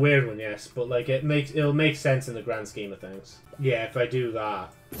 It's a weird one, yes, but like it'll make sense in the grand scheme of things. Yeah, if I do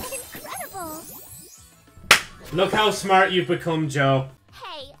that. Incredible! Look how smart you've become, Joe.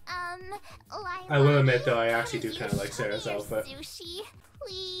 Hey, Lila, I will admit though, I actually do could kind of you like show me Sarah's your outfit. Sushi,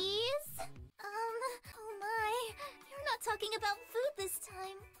 please? Oh my, you're not talking about food this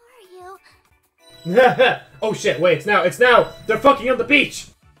time, are you? Oh shit, wait, it's now! They're fucking on the beach!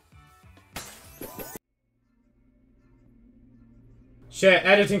 Shit,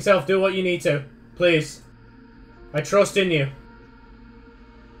 editing self, do what you need to. Please. I trust in you.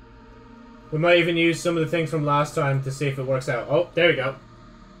 We might even use some of the things from last time to see if it works out. Oh, there we go.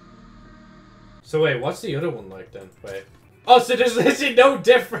 So wait, what's the other one like then? Wait. Oh, so there's literally no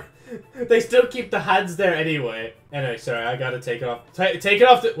difference. They still keep the hands there anyway. Anyway, sorry, I gotta take it off. Take it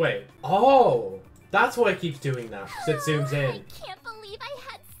off the... Wait. Oh! That's why it keeps doing that. Because it zooms in. I can't believe I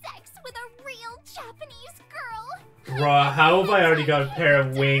had sex with a real Japanese girl. Bruh, how have I already got a pair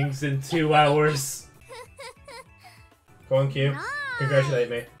of wings in 2 hours? Go on, Q. Nice. Congratulate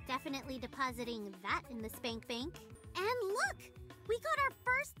me. Definitely depositing that in the spank bank. And look! We got our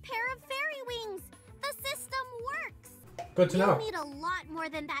first pair of fairy wings! The system works! Good to know. You'll need a lot more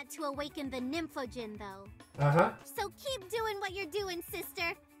than that to awaken the Nymphogen, though. Uh-huh. So keep doing what you're doing, sister.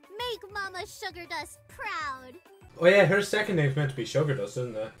 Make Mama Sugar Dust proud. Oh yeah, her second name's meant to be Sugar Dust,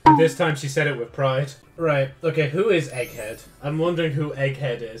 isn't it? This time she said it with pride. Right, okay, who is Egghead? I'm wondering who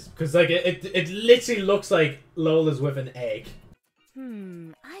Egghead is. Because, like, it literally looks like Lola's with an egg.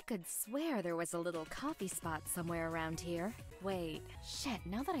 I could swear there was a little coffee spot somewhere around here. Wait, shit,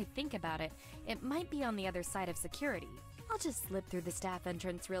 now that I think about it, it might be on the other side of security. I'll just slip through the staff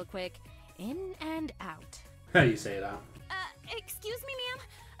entrance real quick. In and out. How do you say that? Excuse me, ma'am.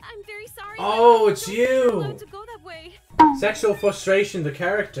 I'm very sorry. Oh, it's Don't you! allowed to go that way. Sexual frustration, the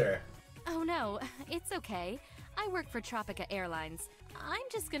character. Oh no, it's okay. I work for Tropica Airlines. I'm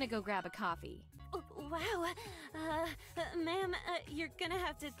just gonna go grab a coffee. Oh, wow. Ma'am, you're gonna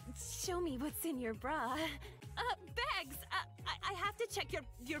have to show me what's in your bra. Bags! I have to check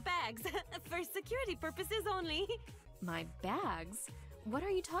your bags. For security purposes only. My bags? What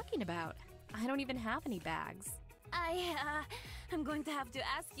are you talking about? I don't even have any bags. I'm going to have to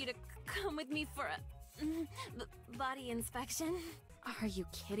ask you to come with me for a body inspection. Are you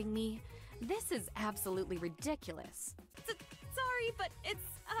kidding me? This is absolutely ridiculous. Sorry, but it's,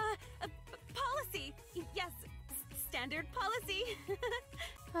 a policy. Yes, standard policy.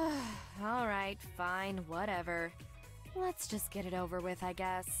 Alright, fine, whatever. Let's just get it over with, I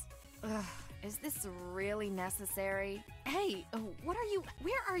guess. Ugh, is this really necessary? Hey, what are you-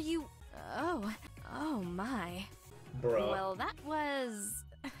 where are you- oh my. Bruh. Well, that was...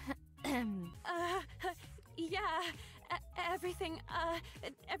 Yeah, everything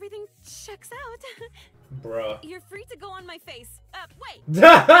checks out. Bruh. You're free to go on my face. Wait!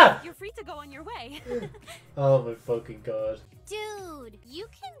 Oh You're free to go on your way. my fucking god. Dude, you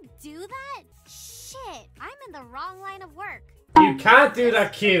can do that? Shit, I'm in the wrong line of work. You can't do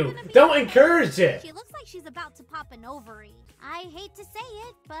that, Q! Don't encourage it! She looks like she's about to pop an ovary. I hate to say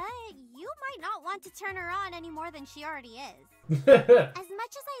it, but you might not want to turn her on any more than she already is. As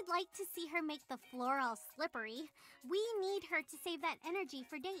much as I'd like to see her make the floor all slippery, we need her to save that energy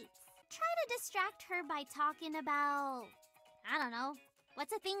for dates. Try to distract her by talking about, I don't know,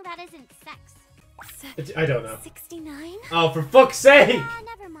 what's a thing that isn't sex? I don't know. 69? Oh, for fuck's sake! Ah,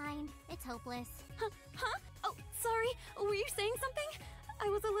 never mind. It's hopeless. Huh? Oh, sorry. Were you saying something? I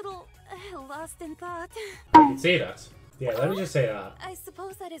was a little lost in thought. I can see that. Yeah, let me just say that. I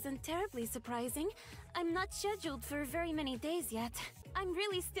suppose that isn't terribly surprising. I'm not scheduled for very many days yet. I'm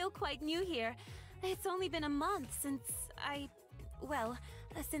really still quite new here. It's only been a month since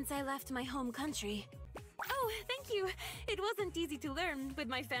since I left my home country. Oh, thank you. It wasn't easy to learn, with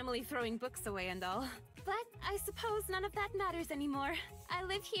my family throwing books away and all. But I suppose none of that matters anymore. I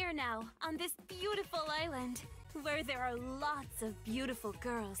live here now, on this beautiful island, where there are lots of beautiful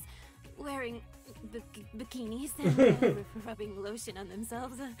girls wearing bikinis and rubbing lotion on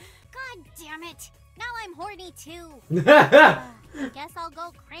themselves. God damn it! Now I'm horny too. Guess I'll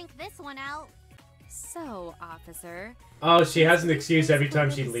go crank this one out. So, officer... Oh, she has an since excuse you every time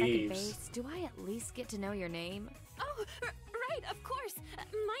put she me to second leaves. base, do I at least get to know your name? Oh, right, of course.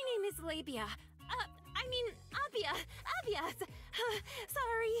 My name is Labia. Abia.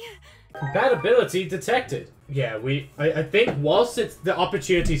 Sorry. Compatibility detected. Yeah, I think whilst it's the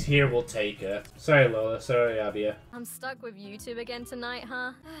opportunities here, we'll take it. Sorry, Lola. Sorry, Abia. I'm stuck with YouTube again tonight,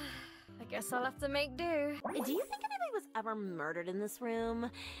 huh? I guess I'll have to make do. Do you think anybody was ever murdered in this room?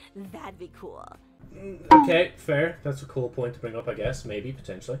 That'd be cool. Okay, fair. That's a cool point to bring up, I guess. Maybe,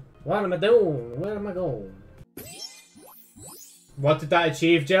 potentially. What am I doing? Where am I going? What did that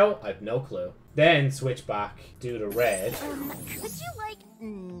achieve, Joe? I've no clue. Then switch back, do the red. Could you,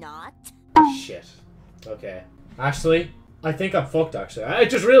 not? Shit. Okay. Actually, I think I'm fucked, actually. I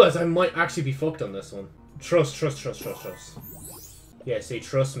just realized I might actually be fucked on this one. Trust. Yeah, see,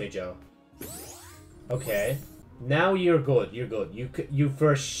 trust me, Joe. Okay. Now you're good. You're good. You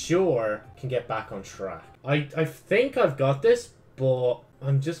for sure can get back on track. I think I've got this, but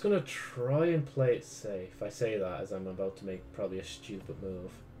I'm just gonna try and play it safe. I say that as I'm about to make probably a stupid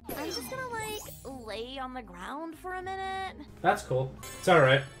move. I'm just gonna, lay on the ground for a minute. That's cool. It's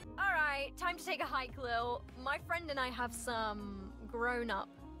alright. Alright, time to take a hike, Lil. My friend and I have some grown-up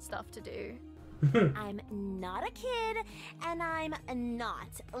stuff to do. I'm not a kid, and I'm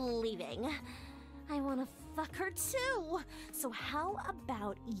not leaving. I wanna fuck her too. So how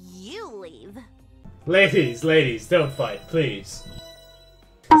about you leave? Ladies, don't fight, please.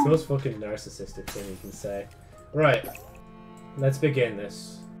 It's the most fucking narcissistic thing you can say. Right. Let's begin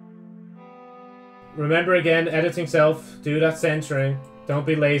this. Remember again, editing self. Do that centering. Don't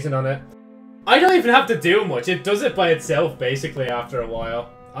be lazing on it. I don't even have to do much. It does it by itself, basically, after a while.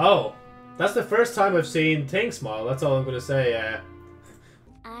 Oh. That's the first time I've seen Ting smile. That's all I'm going to say,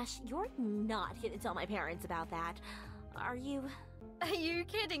 Ash, you're not gonna tell my parents about that. Are you? Are you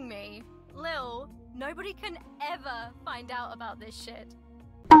kidding me? Lil, nobody can ever find out about this shit.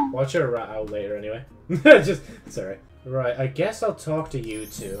 Watch her rat out later, anyway. Sorry. Right, I guess I'll talk to you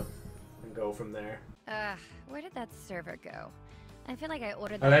two. And go from there. Where did that server go? I feel like I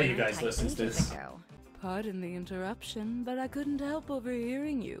ordered I'll that let you guys listen to this. ago. Pardon the interruption, but I couldn't help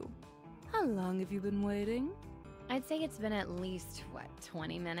overhearing you. How long have you been waiting? I'd say it's been at least, what,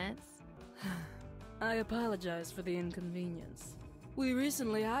 20 minutes? I apologize for the inconvenience. We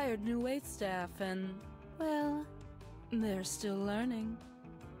recently hired new waitstaff and, well, they're still learning.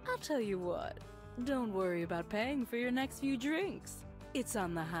 I'll tell you what, don't worry about paying for your next few drinks. It's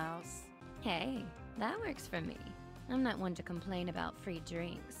on the house. Hey, that works for me. I'm not one to complain about free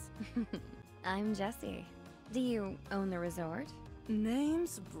drinks. I'm Jessie. Do you own the resort?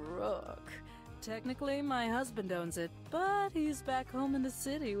 Name's Brooke. Technically, my husband owns it, but he's back home in the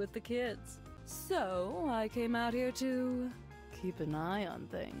city with the kids. So, I came out here to keep an eye on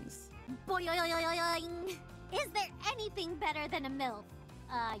things. Boing! Is there anything better than a MILF?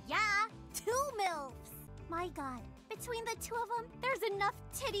 Yeah, 2 MILFs! My god, between the two of them, there's enough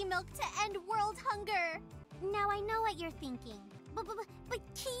titty milk to end world hunger! Now I know what you're thinking. But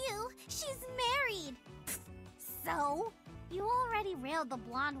Kiyu, she's married! So? You already railed the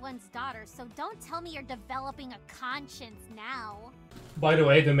blonde one's daughter, so don't tell me you're developing a conscience now. By the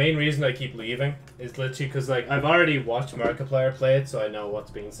way, the main reason I keep leaving is literally because, like, I've already watched Markiplier play it, so I know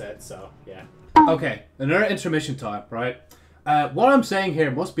what's being said, so, yeah. Okay, another intermission time, right? What I'm saying here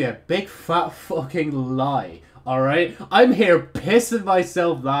must be a big fat fucking lie, alright? I'm here pissing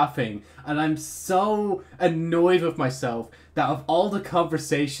myself laughing, and I'm so annoyed with myself that of all the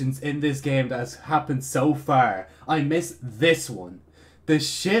conversations in this game that has happened so far, I missed this one. The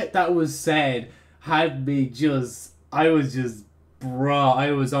shit that was said had me just... I was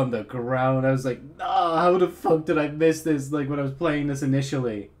on the ground. I was like, no, how the fuck did I miss this, like, when I was playing this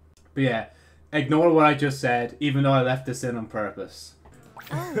initially? But yeah, ignore what I just said, even though I left this in on purpose.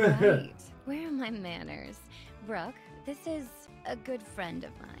 Oh, right. Where are my manners? Brooke, this is a good friend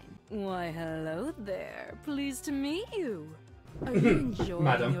of mine. Why, hello there. Pleased to meet you. Are you enjoying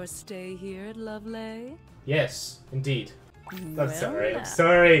Madam. your stay here at Lovelace? Yes, indeed. I'm Well, sorry, now, I'm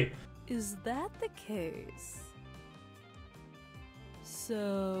sorry. Is that the case?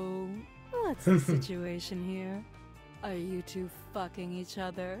 So, what's the situation here? Are you two fucking each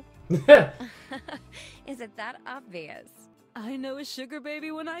other? Is it that obvious? I know a sugar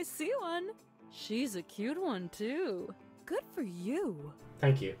baby when I see one. She's a cute one, too. Good for you.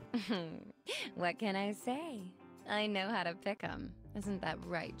 Thank you. What can I say? I know how to pick 'em. Isn't that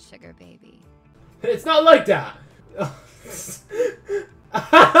right, sugar baby? It's not like that!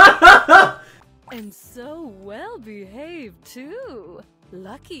 And so well behaved, too.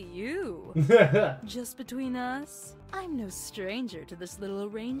 Lucky you. Just between us, I'm no stranger to this little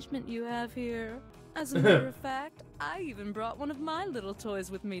arrangement you have here. As a matter of fact, I even brought one of my little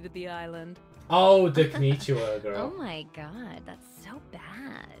toys with me to the island. Oh, the Konnichiwa girl. Oh my god, that's so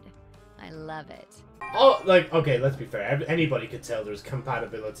bad. I love it. Oh, like, okay, let's be fair. Anybody could tell there's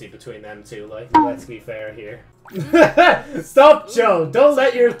compatibility between them two, like, let's be fair here. Stop, Joe! Don't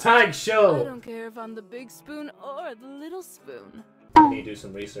let your tag I show! don't care if I'm the big spoon or the little spoon. I need to do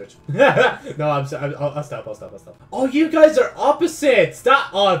some research. No, I'll stop. Oh, you guys are opposites!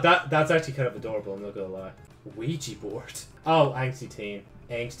 That's actually kind of adorable, I'm not gonna lie. Ouija board. Oh, angsty teen.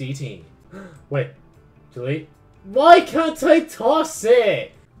 Angsty teen. Wait, delete? Why can't I toss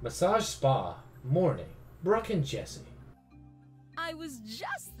it? Massage spa. Morning. Brooke and Jessie. I was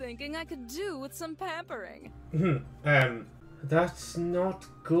just thinking I could do with some pampering. That's not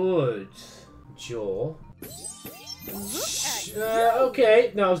good, Joel.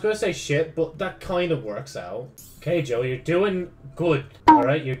 Okay, no, I was gonna say shit, but that kind of works out. Okay, Joe, you're doing good.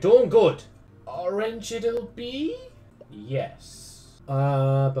 Alright, you're doing good. Orange it'll be? Yes.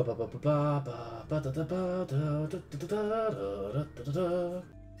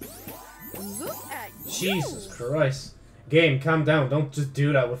 Jesus Christ. Game, calm down. Don't just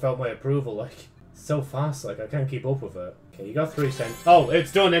do that without my approval, like, so fast, like, I can't keep up with it. Okay, you got 3 cents. Oh,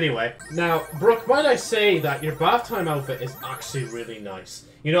 it's done anyway. Now, Brooke, might I say that your bath time outfit is actually really nice.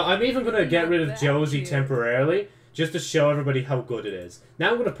 You know, I'm even gonna get rid of Josie temporarily, just to show everybody how good it is.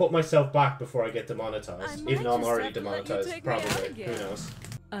 Now I'm gonna put myself back before I get demonetized, even though I'm already demonetized, probably. Who knows?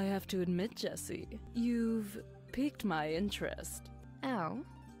 I have to admit, Jessie, you've piqued my interest. Oh,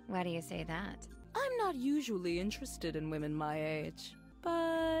 why do you say that? I'm not usually interested in women my age,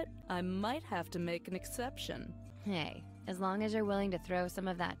 but I might have to make an exception. Hey, as long as you're willing to throw some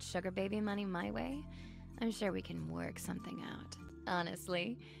of that sugar baby money my way, I'm sure we can work something out.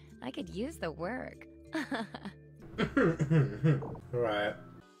 Honestly, I could use the work. Right.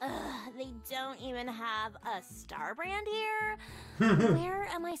 Ugh, they don't even have a star brand here? Where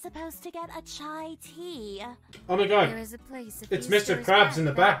am I supposed to get a chai tea? Oh my god. There is a place a It's few Mr. stores Krabs in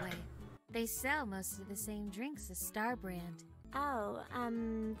the that back. way. They sell most of the same drinks as Star Brand. Oh,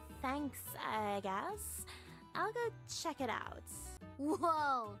 thanks, I guess. I'll go check it out.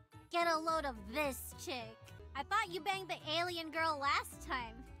 Whoa! Get a load of this chick. I thought you banged the alien girl last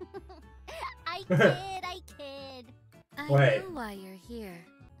time. I kid. I Wait. know why you're here.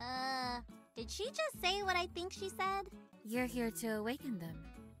 Did she just say what I think she said? You're here to awaken them,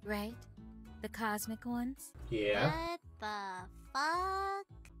 right? The cosmic ones? Yeah. What the fuck?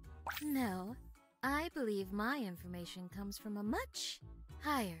 No, I believe my information comes from a much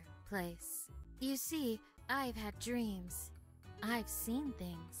higher place. You see, I've had dreams. I've seen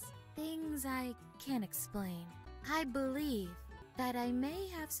things I can't explain. I believe that I may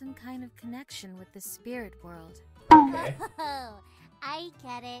have some kind of connection with the spirit world. Okay. Oh, I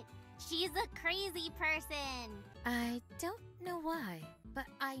get it. She's a crazy person. I don't know why, but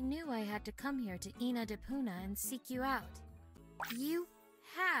I knew I had to come here to Ina Depuna and seek you out. You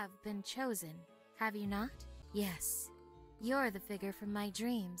have been chosen, have you not? Yes, you're the figure from my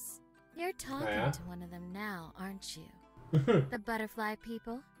dreams. You're talking Yeah. to one of them now, aren't you? The butterfly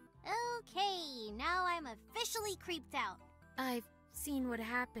people? Okay, now I'm officially creeped out. I've seen what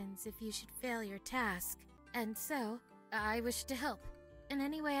happens if you should fail your task, and so I wish to help in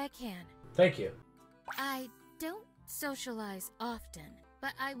any way I can. Thank you. I don't socialize often,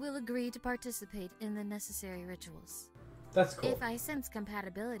 but I will agree to participate in the necessary rituals. That's cool. If I sense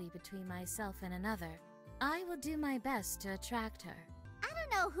compatibility between myself and another, I will do my best to attract her. I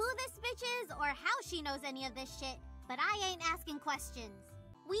don't know who this bitch is or how she knows any of this shit, but I ain't asking questions.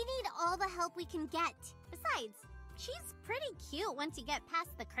 We need all the help we can get. Besides, she's pretty cute once you get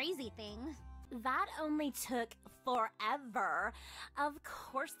past the crazy thing. That only took forever. Of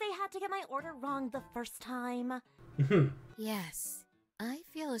course they had to get my order wrong the first time. Yes, I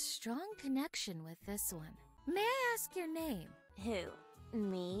feel a strong connection with this one. May I ask your name? Who?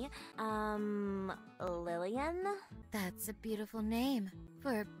 Me? Lillian? That's a beautiful name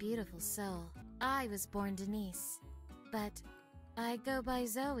for a beautiful soul. I was born Denise, but I go by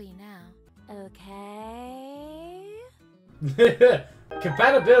Zoe now. Okay.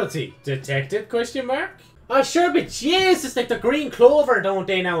 Compatibility detected? Question mark. Oh sure, but jeez, it's like the green clover, don't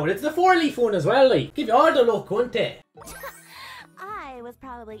they now? It's the 4-leaf one as well, like. Give you all the look, wouldn't they? I was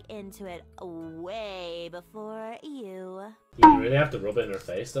probably into it way before you. You really have to rub it in her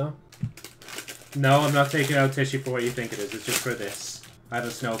face, though? No, I'm not taking out tissue for what you think it is. It's just for this. I have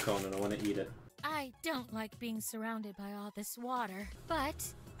a snow cone and I want to eat it. I don't like being surrounded by all this water, but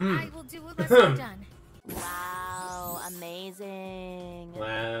I will do what must be done. Wow, amazing.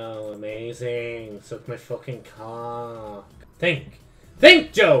 Wow, amazing. Suck my fucking cock. Think!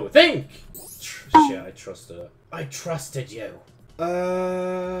 Think, Joe! Think! Shit, I trusted it. I trusted you.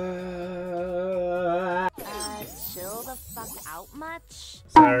 Chill the fuck out much?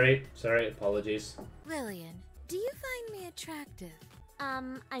 Sorry, apologies. Lillian, do you find me attractive?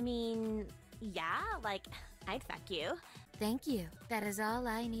 I mean, yeah, like, I'd fuck you. Thank you. That is all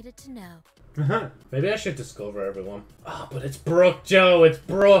I needed to know. Maybe I should discover everyone. Oh, but it's Brooke, Joe, it's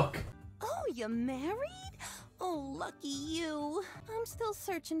Brooke! Oh, you married? Oh, lucky you. I'm still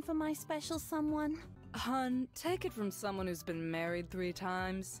searching for my special someone. Hun, take it from someone who's been married 3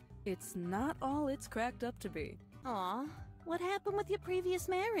 times. It's not all it's cracked up to be. Aw, what happened with your previous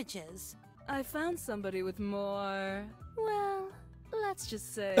marriages? I found somebody with more, well, let's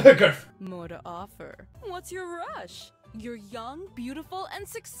just say, Garf. more to offer. What's your rush? You're young, beautiful, and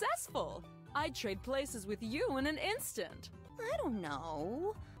successful. I'd trade places with you in an instant. I don't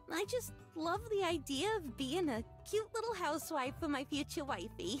know. I just love the idea of being a cute little housewife for my future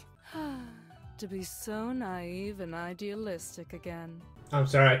wifey. To be so naive and idealistic again. I'm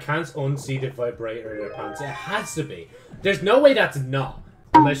sorry, I can't unsee the vibrator in her pants. It has to be. There's no way that's not.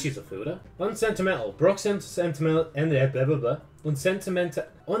 Unless she's a Fuda. Unsentimental. Brooke's sentimental and blah blah blah.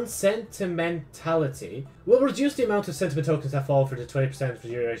 Unsentimentality will reduce the amount of sentiment tokens that fall for the 20% for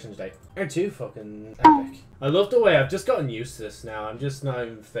duration today. Are too fucking epic. I love the way I've just gotten used to this now. I'm just not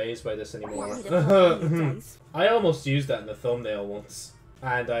even phased by this anymore. I almost used that in the thumbnail once.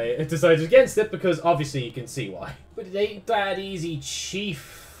 And I decided against it because obviously you can see why. But it ain't that easy,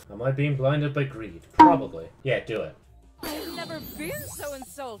 chief. Am I being blinded by greed? Probably. Yeah, do it. I've never been so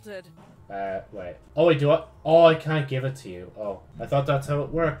insulted. Wait. Oh, wait, do I? Oh, I can't give it to you. Oh, I thought that's how it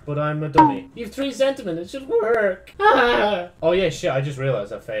worked, but I'm a dummy. You have 3 sentiment, it should work. Oh, yeah, shit, I just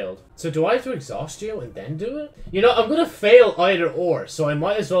realized I failed. So do I have to exhaust you and then do it? You know, I'm gonna fail either or, so I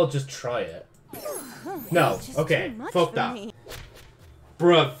might as well just try it. No, okay, fuck that.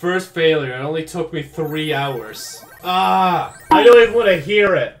 Bruh, first failure, it only took me 3 hours. Ah! I don't even want to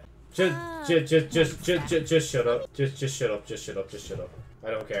hear it. Just shut up. Just shut up, just shut up, just shut up. I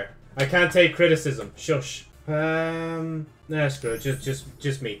don't care. I can't take criticism. Shush. Nah, screw it.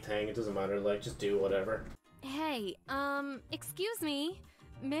 Just meet Tang. It doesn't matter. Like, just do whatever. Hey, excuse me,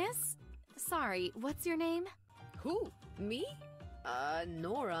 miss? Sorry, what's your name? Who? Me?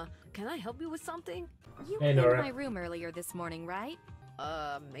 Nora. Can I help you with something? You Hey, cleaned Nora. my room earlier this morning, right?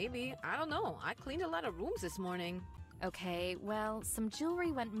 Maybe. I don't know. I cleaned a lot of rooms this morning. Okay, well, some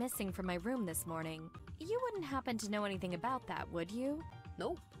jewelry went missing from my room this morning. You wouldn't happen to know anything about that, would you?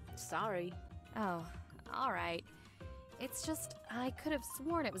 Nope. Sorry. Oh, alright. It's just, I could have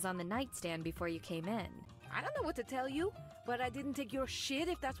sworn it was on the nightstand before you came in. I don't know what to tell you, but I didn't take your shit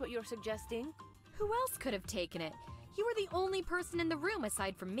if that's what you're suggesting. Who else could have taken it? You were the only person in the room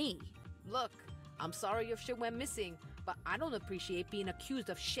aside from me. Look, I'm sorry your shit went missing, but I don't appreciate being accused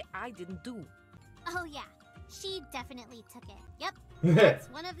of shit I didn't do. Oh yeah, she definitely took it. Yep, that's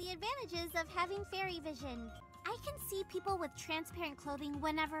one of the advantages of having fairy vision. I can see people with transparent clothing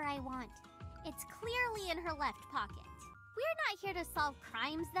whenever I want. It's clearly in her left pocket. We're not here to solve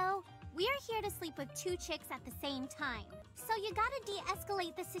crimes though. We're here to sleep with 2 chicks at the same time. So you gotta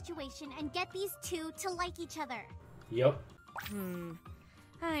de-escalate the situation and get these 2 to like each other. Yup.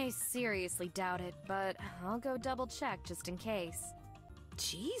 I seriously doubt it, but I'll go double check just in case.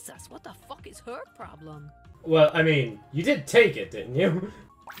 Jesus, what the fuck is her problem? Well, I mean, you did take it, didn't you?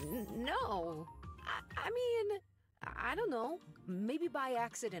 No. I mean, I don't know. Maybe by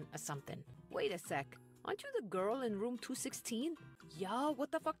accident or something. Wait a sec. Aren't you the girl in room 216? Yo,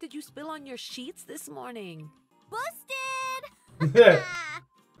 what the fuck did you spill on your sheets this morning? Busted!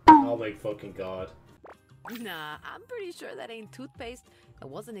 Oh my fucking god. Nah, I'm pretty sure that ain't toothpaste. It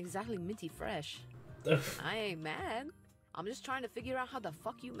wasn't exactly minty fresh. I ain't mad. I'm just trying to figure out how the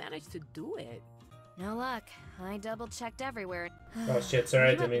fuck you managed to do it. No luck. I double checked everywhere. Oh shit, sorry,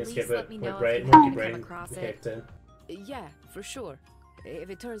 I You didn't mean at to skip least let it. me My know if brain, you monkey happen to come brain across it. kicked in. Yeah, for sure. If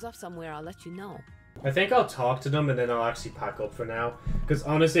it turns up somewhere, I'll let you know. I think I'll talk to them and then I'll actually pack up for now. Because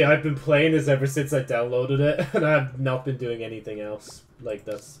honestly, I've been playing this ever since I downloaded it, and I've not been doing anything else. Like,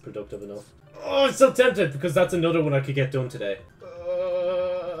 that's productive enough. Oh, I'm so tempted, because that's another one I could get done today.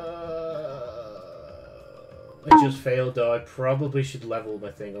 I just failed, though. I probably should level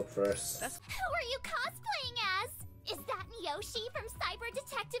my thing up first. Who are you cosplaying as? Is that Miyoshi from Cyber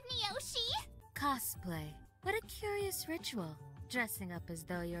Detective Miyoshi? Cosplay. What a curious ritual. Dressing up as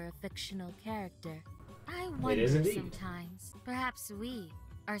though you're a fictional character. I wonder is indeed. sometimes. Perhaps we,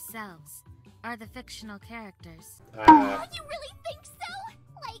 ourselves, are the fictional characters. Oh, you really think so?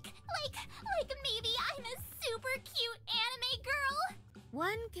 Like maybe I'm a super cute anime girl?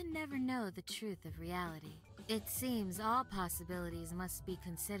 One can never know the truth of reality. It seems all possibilities must be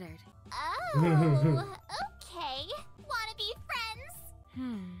considered. Oh, okay. Wanna be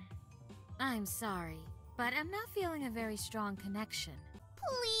friends? I'm sorry, but I'm not feeling a very strong connection.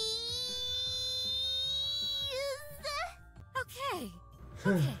 Please? Okay.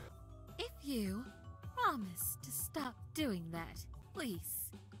 If you promise to stop doing that, please.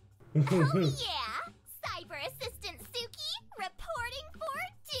 Oh yeah! Cyber Assistant Suki, reporting for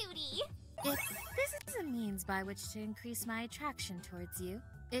duty! If this is a means by which to increase my attraction towards you,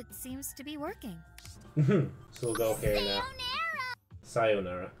 it seems to be working. So we'll go here now.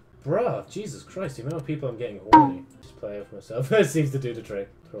 Sayonara. Bruh, Jesus Christ, the amount of people I'm getting horny. Just play it for myself. It seems to do the trick.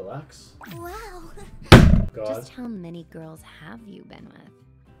 Relax. Wow. God. Just how many girls have you been with?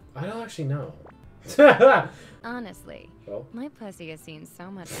 I don't actually know. Honestly, Well. my pussy has seen so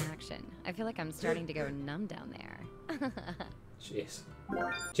much action. I feel like I'm starting to go numb down there. Jeez.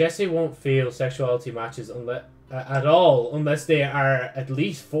 Jesse won't feel sexuality matches unless at all unless they are at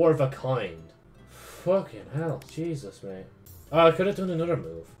least 4 of a kind. Fucking hell, Jesus, mate. Oh, I could have done another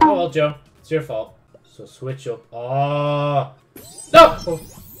move. Oh well, Joe, it's your fault. So switch up. Oh no!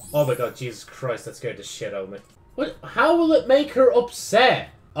 Oh my God, Jesus Christ, that scared the shit out of me. What? How will it make her upset?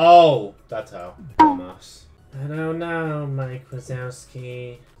 Oh, that's how. Dumbass. I don't know, Mike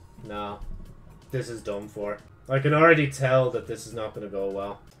Wazowski. No, this is done for. I can already tell that this is not going to go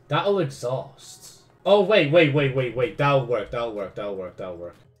well. That'll exhaust. Oh, wait. That'll work.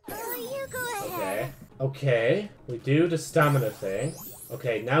 Oh, you go ahead. Okay. We do the stamina thing.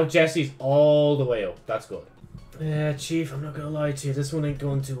 Okay, now Jesse's all the way up. That's good. Yeah, Chief, I'm not gonna lie to you. This one ain't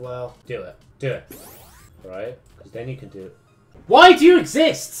going too well. Do it. Do it. Right? Because then you can do it. Why do you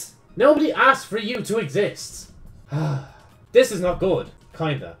exist? Nobody asked for you to exist. This is not good.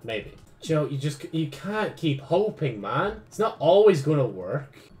 Kinda, maybe. Joe, you can't keep hoping, man. It's not always gonna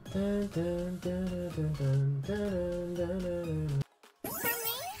work.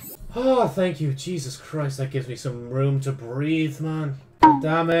 Oh, thank you. Jesus Christ, that gives me some room to breathe, man. God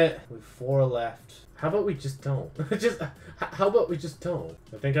damn it. We've 4 left. How about we just don't? How about we just don't?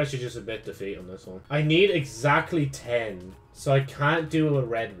 I think I should just admit defeat on this one. I need exactly 10, so I can't do a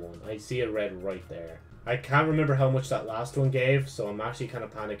red one. I see a red right there. I can't remember how much that last one gave, so I'm actually kind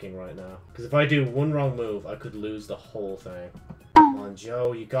of panicking right now. Because if I do one wrong move, I could lose the whole thing. Come on,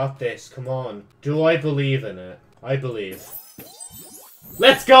 Joe, you got this. Come on. Do I believe in it? I believe.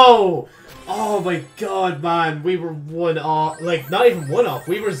 Let's go! Oh my god, man. We were 1 off. Like, not even 1 off.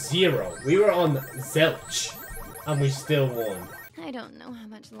 We were 0. We were on zilch. And we still won. I don't know how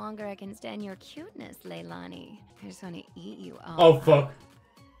much longer I can stand your cuteness, Leilani. I just want to eat you all. Oh, fuck.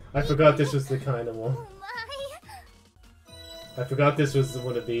 I forgot this was the kind of one. I forgot this was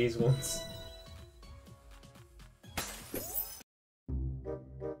one of these ones.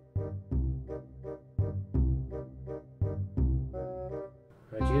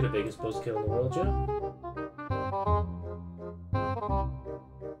 Aren't you the biggest buzzkill in the world, Joe?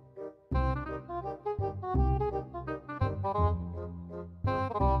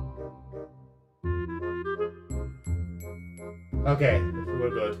 Okay, we're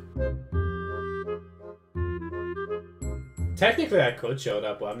good. Technically, I could show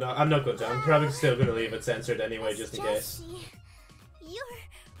that, but I'm not going to. I'm probably still going to leave it censored anyway, just in case. You're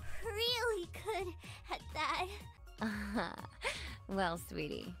really good at that. Well,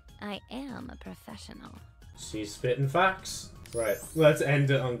 sweetie, I am a professional. She's spitting facts. Right, let's end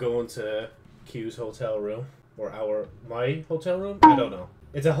it on going to Q's hotel room. Or my hotel room? I don't know.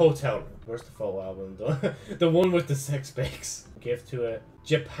 It's a hotel room. Where's the full album though? The one with the sex pics. Give to a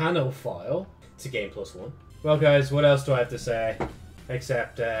Japanophile. It's a game +1. Well guys, what else do I have to say?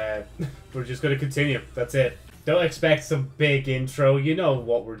 Except, we're just gonna continue. That's it. Don't expect some big intro. You know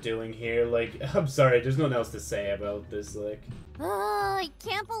what we're doing here. Like, I'm sorry, there's nothing else to say about this, like. Oh, I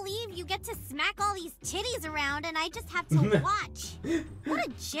can't believe you get to smack all these titties around and I just have to watch. What a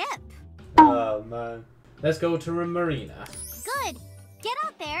jip. Oh, man. Let's go to a marina. Good. Get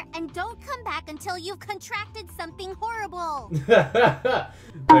out there and don't come back until you've contracted something horrible.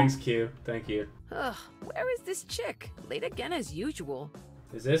 Thanks, Q. Thank you. Ugh, where is this chick? Late again as usual.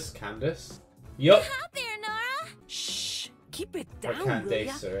 Is this Candace? Yup. Out there, Nora. Shh, keep it Or down, can't will they,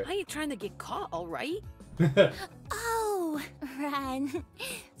 ya? sir? I ain't trying to get caught, all right? Oh, Ren.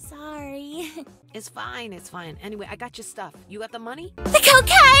 Sorry. It's fine, it's fine. Anyway, I got your stuff. You got the money? The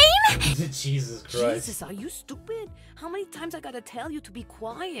cocaine? Jesus Christ. Jesus, are you stupid? How many times I gotta tell you to be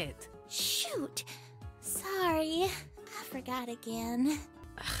quiet? Shoot. Sorry. I forgot again.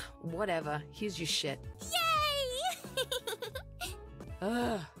 Whatever. Here's your shit. Yay!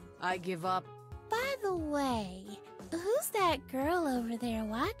 Ugh, I give up. By the way, who's that girl over there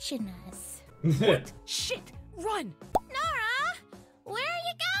watching us? What? Shit! Run! Nora! Where are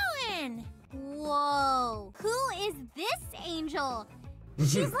you going? Whoa. Who is this angel?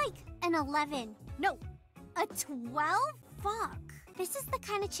 She's like an 11. No, a 12? Fuck. This is the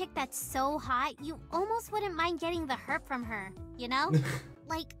kind of chick that's so hot, you almost wouldn't mind getting the herp from her, you know?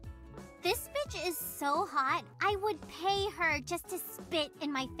 Like, this bitch is so hot, I would pay her just to spit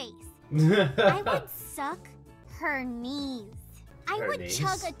in my face. I would suck her knees. I Her would knees?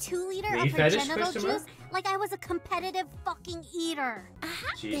 chug a 2-liter Knee of her fetish, genital question juice mark? like I was a competitive fucking eater.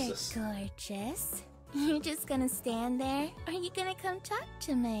 Jesus. They're gorgeous. You're just gonna stand there? Or are you gonna come talk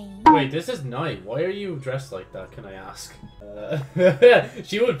to me? Wait, this is night. Why are you dressed like that, can I ask?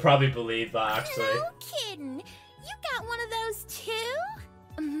 She would probably believe that, actually. No kidding. You got one of those too?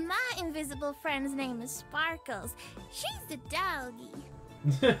 My invisible friend's name is Sparkles. She's the doggy.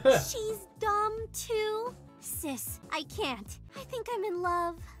 She's dumb too. Sis, I can't. I think I'm in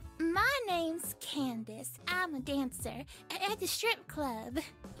love. My name's Candace. I'm a dancer at the strip club.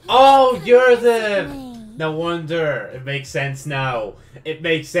 Oh, you're the... me. No wonder. It makes sense now. It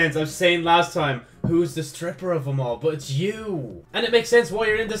makes sense. I was saying last time, who's the stripper of them all? But it's you. And it makes sense why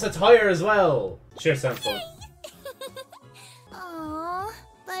you're in this attire as well. Sure, sounds fun. Aw,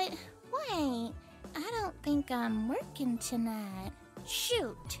 but wait. I don't think I'm working tonight.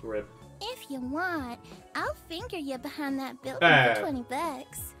 Shoot. Rip. If you want, I'll finger you behind that building for $20.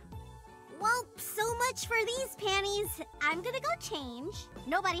 Well, so much for these panties. I'm gonna go change.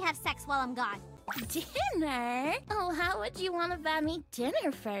 Nobody have sex while I'm gone. Dinner? Oh, how would you want to buy me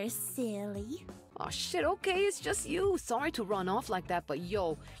dinner first, silly? Oh shit, okay, it's just you. Sorry to run off like that, but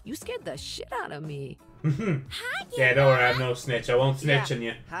yo, you scared the shit out of me. Yeah, don't worry, I'm no snitch. I won't snitch on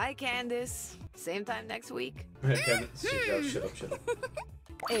you. Hi, Candace. Same time next week. Shut up.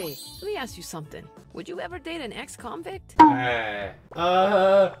 Hey, let me ask you something. Would you ever date an ex-convict? Yeah,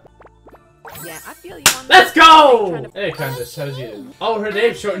 I feel you on let's that. go! Hey, Candace, how's you? Oh, her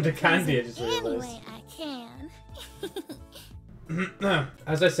name's shortened to Candy, I just realized. Anyway, I can.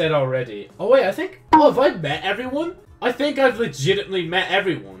 As I said already. Oh, wait, I think... Oh, have I met everyone? I think I've legitimately met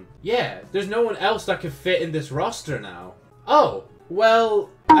everyone. Yeah, there's no one else that could fit in this roster now. Oh, well...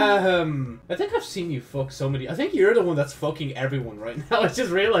 I think I've seen you fuck so many... I think you're the one that's fucking everyone right now. I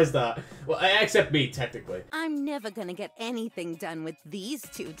just realized that. Well, except me, technically. I'm never gonna get anything done with these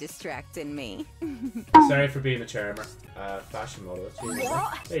two distracting me. Sorry for being a charmer. Fashion model. That's really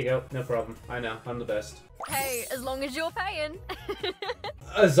What? There you go. No problem. I know. I'm the best. Hey, as long as you're paying.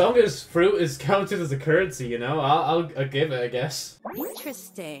 As long as fruit is counted as a currency, you know, I'll give it, I guess.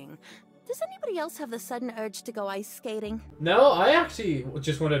 Interesting. Does anybody else have the sudden urge to go ice skating? No, I actually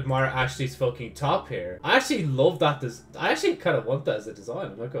just want to admire Ashley's fucking top here. I actually love that. I actually kind of want that as a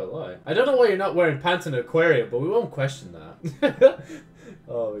design, I'm not gonna lie. I don't know why you're not wearing pants in an aquarium, but we won't question that.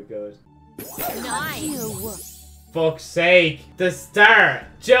 Oh my god. Nice. Fuck's sake. The start.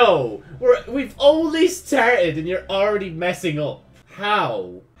 Joe, we've only started and you're already messing up.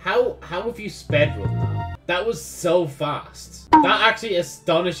 How? How have you spedrun that? That was so fast. That actually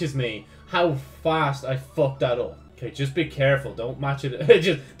astonishes me how fast I fucked that up. Okay, just be careful. Don't match it.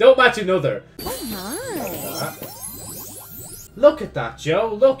 Just don't match another. Oh my. Look at that,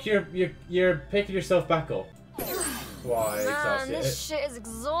 Joe. Look, you're picking yourself back up. Why? Man, Exhausted. this shit is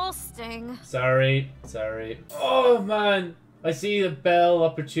exhausting. Sorry. Oh man, I see the bell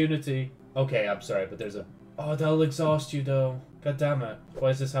opportunity. Okay, I'm sorry, but there's a. Oh, that'll exhaust you though. God damn it. Why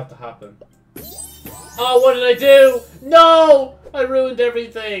does this have to happen? Oh, what did I do? No! I ruined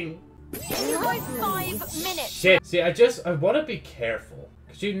everything. Like 5 minutes. Shit. See, I want to be careful.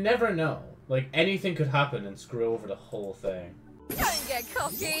 Because you never know. Like, anything could happen and screw over the whole thing. Don't get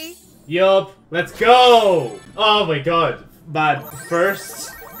cocky. Yup. Let's go! Oh my god. Man,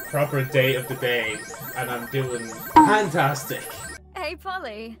 first proper date of the day. And I'm doing fantastic. Hey,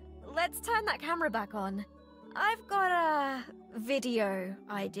 Polly. Let's turn that camera back on. I've got a video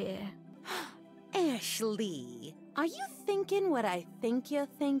idea. Ashley, are you thinking what I think you're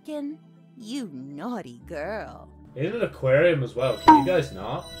thinking? You naughty girl. In an aquarium as well. Can you guys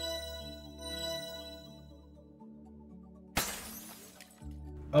not?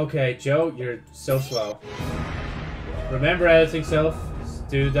 Okay, Joe, you're so slow. Remember editing self.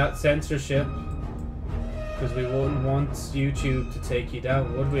 Do that censorship. Because we wouldn't want YouTube to take you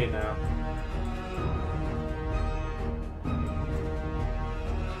down, would we now?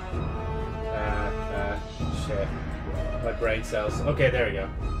 Shit. My brain cells. Okay, there we go.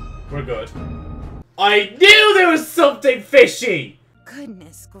 We're good. I knew there was something fishy!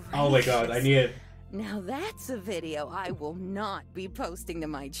 Goodness gracious. Oh my god, I need it. Now that's a video I will not be posting to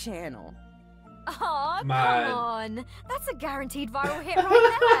my channel. Aw, Man. come on. That's a guaranteed viral hit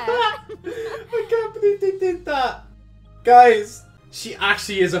right there. I can't believe they did that. Guys, she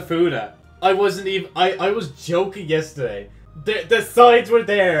actually is a Fuda. I wasn't even... I was joking yesterday. The sides were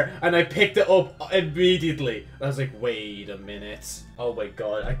there, and I picked it up immediately. I was like, wait a minute. Oh my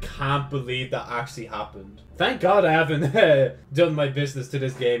god, I can't believe that actually happened. Thank god I haven't done my business to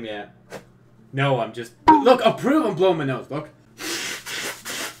this game yet. No, I'm just... Look, I'll prove I'm blowing my nose, look.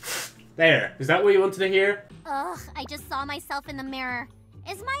 There. Is that what you wanted to hear? Ugh, I just saw myself in the mirror.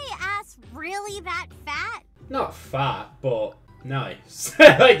 Is my ass really that fat? Not fat, but nice.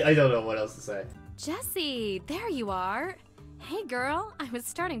 I don't know what else to say. Jessie, there you are. Hey girl, I was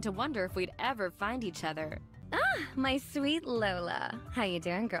starting to wonder if we'd ever find each other. Ah, my sweet Lola. How you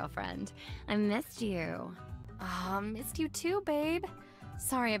doing, girlfriend? I missed you. Missed you too, babe.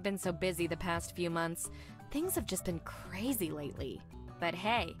 Sorry I've been so busy the past few months. Things have just been crazy lately. But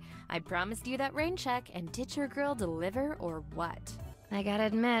hey, I promised you that rain check, and did your girl deliver or what? I gotta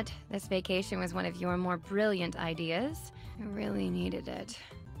admit, this vacation was one of your more brilliant ideas. I really needed it.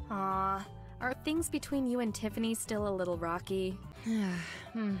 Aw, are things between you and Tiffany still a little rocky?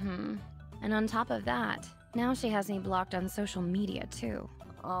 Mm-hmm. And on top of that, now she has me blocked on social media too.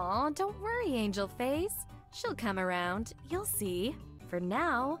 Aw, don't worry, Angel Face. She'll come around, you'll see. For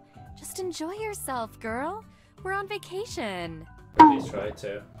now, just enjoy yourself, girl. We're on vacation. Please try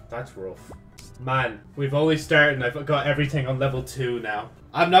to. That's rough. Man, we've only started and I've got everything on level 2 now.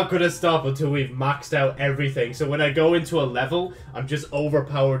 I'm not gonna stop until we've maxed out everything, so when I go into a level, I'm just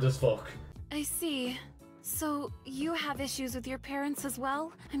overpowered as fuck. I see. So, you have issues with your parents as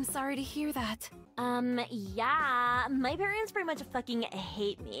well? I'm sorry to hear that. Yeah, my parents pretty much fucking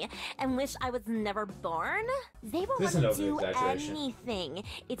hate me and wish I was never born. They won't This let me is an do over-exaggeration. anything.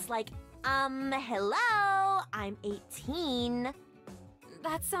 It's like, hello, I'm 18.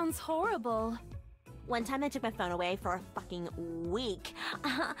 That sounds horrible. One time they took my phone away for a fucking week.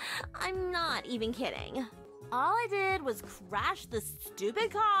 I'm not even kidding. All I did was crash the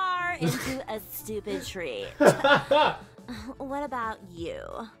stupid car into a stupid tree. What about you?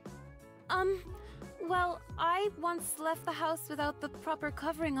 Well, I once left the house without the proper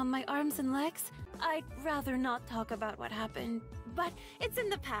covering on my arms and legs. I'd rather not talk about what happened, but it's in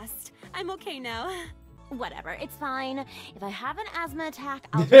the past. I'm okay now. Whatever, it's fine. If I have an asthma attack,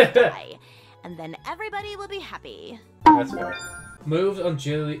 I'll just die. And then everybody will be happy. That's fair. Moves on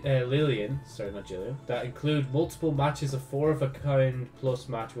Lillian, sorry, not Jillian, that include multiple matches of 4 of a kind plus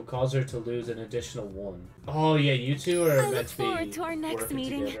match will cause her to lose an additional 1. Oh yeah, you two are meant to be forward to our next working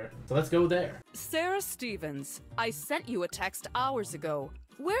meeting. together. So let's go there. Sarah Stevens, I sent you a text hours ago.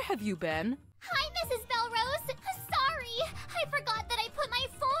 Where have you been? Hi, Mrs. Belrose. Sorry, I forgot that I put my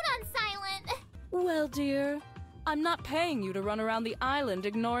phone on silent. Well, dear, I'm not paying you to run around the island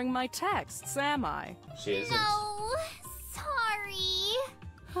ignoring my texts, am I? She isn't. No, sorry.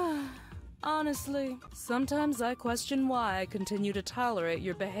 Honestly, sometimes I question why I continue to tolerate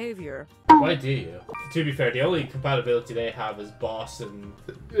your behavior. Why do you? To be fair, the only compatibility they have is boss and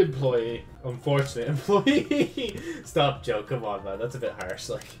employee. Unfortunate employee. Stop, Joe. Come on, man. That's a bit harsh.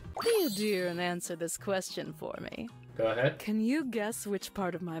 Like. Be a dear and answer this question for me. Go ahead. Can you guess which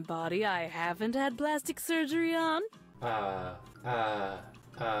part of my body I haven't had plastic surgery on?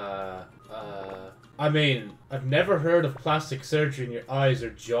 I mean, I've never heard of plastic surgery in your eyes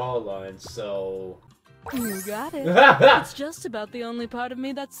or jawline, so... You got it. It's just about the only part of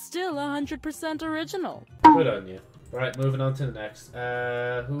me that's still 100% original. Good on you. Right, moving on to the next.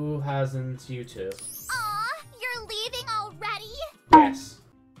 Who hasn't? You two. Aw, you're leaving already? Yes.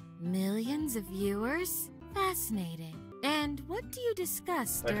 Millions of viewers? Fascinating. And what do you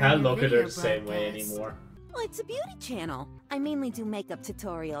discuss I during can't your look at her video the same way broadcasts? anymore. Well, it's a beauty channel. I mainly do makeup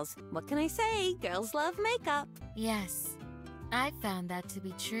tutorials. What can I say? Girls love makeup. Yes, I found that to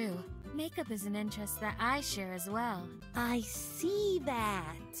be true. Makeup is an interest that I share as well. I see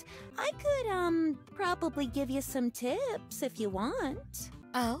that. I could, probably give you some tips if you want.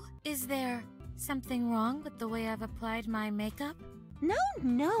 Oh, is there something wrong with the way I've applied my makeup?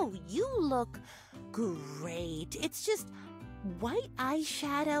 No, you look great. It's just white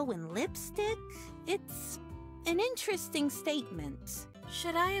eyeshadow and lipstick. It's an interesting statement.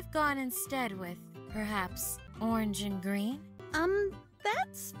 Should I have gone instead with, perhaps, orange and green?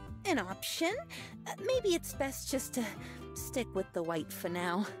 That's an option. Maybe it's best just to stick with the white for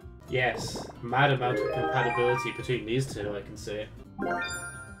now. Yes, mad amount of compatibility between these two, I can say.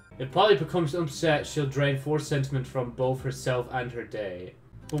 If Polly becomes upset, she'll drain force sentiment from both herself and her day.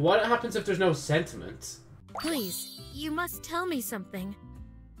 But what happens if there's no sentiment? Please, you must tell me something.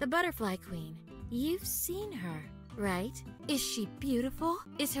 The Butterfly Queen. You've seen her, right? Is she beautiful?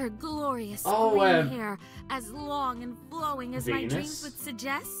 Is her glorious green hair as long and flowing as my dreams would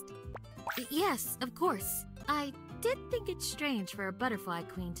suggest? Yes, of course. I did think it strange for a Butterfly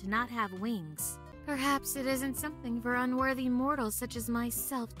Queen to not have wings. Perhaps it isn't something for unworthy mortals such as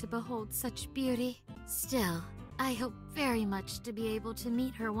myself to behold such beauty. Still, I hope very much to be able to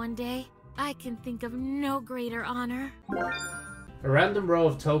meet her one day. I can think of no greater honor. A random row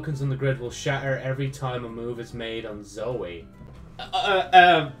of tokens on the grid will shatter every time a move is made on Zoe.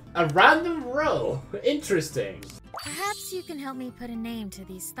 A random row? Interesting. Perhaps you can help me put a name to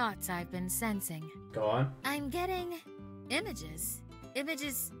these thoughts I've been sensing. Go on. I'm getting images.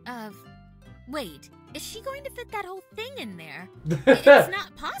 Images of... Wait, is she going to fit that whole thing in there? It's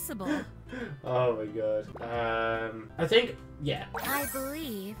not possible. Oh my god. I think, yeah. I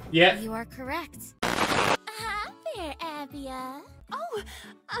believe you are correct. Hi there, Abia. Oh,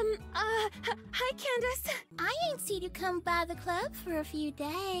 hi, Candace. I ain't seen you come by the club for a few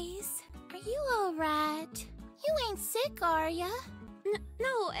days. Are you alright? You ain't sick, are ya?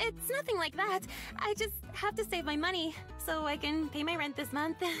 No, it's nothing like that. I just have to save my money so I can pay my rent this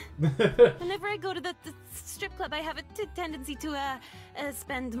month. Whenever I go to the strip club, I have a tendency to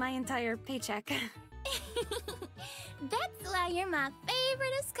spend my entire paycheck. That's why you're my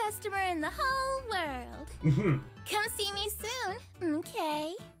favoriteest customer in the whole world. Come see me soon,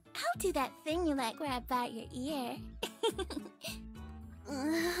 okay? I'll do that thing you like where I bite your ear.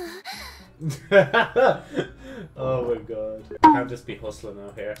 Oh my god. Can't just be hustling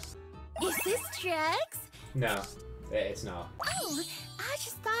out here. Is this drugs? No, it's not. Oh, I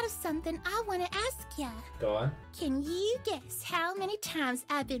just thought of something I want to ask ya. Go on. Can you guess how many times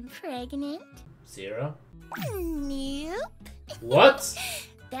I've been pregnant? 0. Nope. What?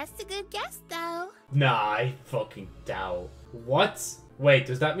 That's a good guess, though. Nah, I fucking doubt. What? Wait,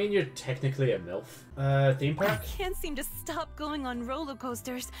 does that mean you're technically a MILF? Theme I park? can't seem to stop going on roller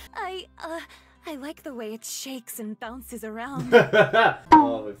coasters. I like the way it shakes and bounces around.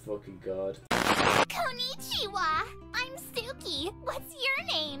 Oh my fucking god. Konnichiwa! I'm Suki. What's your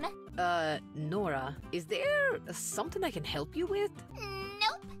name? Nora, is there something I can help you with?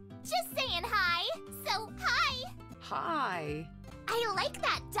 Nope. Just saying hi. So, hi. Hi. I like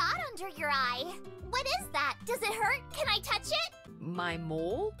that dot under your eye. What is that? Does it hurt? Can I touch it? My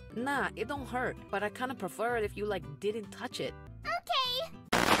mole? Nah, it don't hurt, but I kinda prefer it if you, like, didn't touch it. Okay.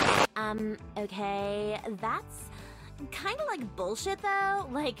 Okay, that's kind of like bullshit though.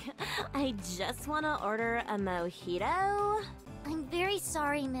 Like, I just want to order a mojito. I'm very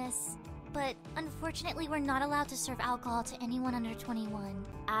sorry, miss. But unfortunately, we're not allowed to serve alcohol to anyone under 21.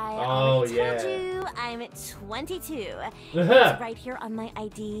 I already told you I'm 22. It's right here on my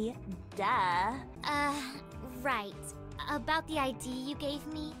ID. Duh. Right. About the ID you gave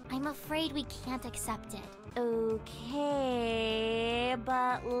me, I'm afraid we can't accept it. Okay,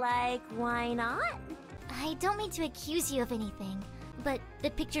 but like, why not? I don't mean to accuse you of anything, but the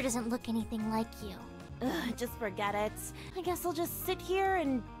picture doesn't look anything like you. Ugh, just forget it. I guess I'll just sit here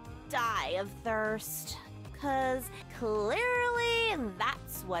and die of thirst. 'Cause clearly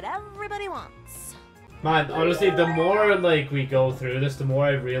that's what everybody wants. Man, honestly, the more like we go through this, the more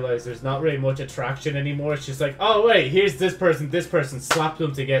I realize there's not really much attraction anymore. It's just like, oh wait, here's this person, slap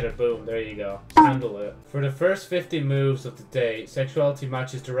them together, boom, there you go. Handle it. For the first 50 moves of the day, sexuality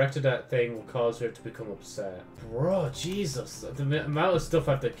matches directed at thing will cause her to become upset. Bro, Jesus, the amount of stuff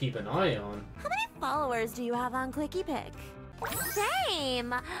I have to keep an eye on. How many followers do you have on Quickie Pick?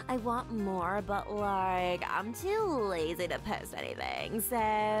 Same! I want more, but like, I'm too lazy to post anything, so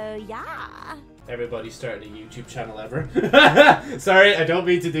yeah. Everybody's starting a YouTube channel ever. Sorry, I don't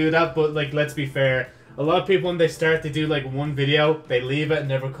mean to do that, but like, let's be fair. A lot of people, when they start to do like one video, they leave it and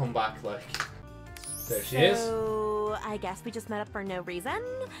never come back. Like, there she is. So I guess we just met up for no reason?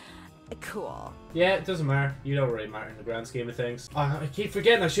 Cool. Yeah, it doesn't matter. You don't really matter in the grand scheme of things. I keep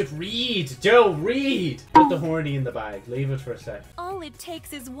forgetting I should read. Joe, read! Put the horny in the bag. Leave it for a sec. All it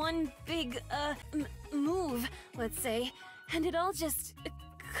takes is one big, move, let's say, and it all just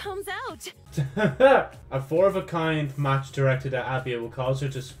comes out. A 4-of-a-kind match directed at Abby will cause her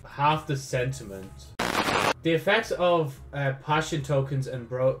just half the sentiment. The effects of passion tokens and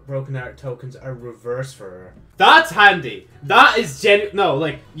broken heart tokens are reversed for her. That's handy. That is no,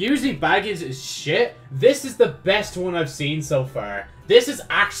 like, usually baggage is shit. This is the best one I've seen so far. This is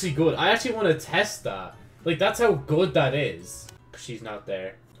actually good. I actually want to test that. Like, that's how good that is. She's not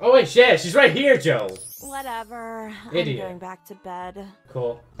there. Oh wait, shit, she's right here, Joe. Whatever. Idiot. I'm going back to bed.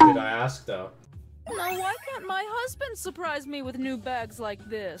 Cool. Did I ask though? Now why can't my husband surprise me with new bags like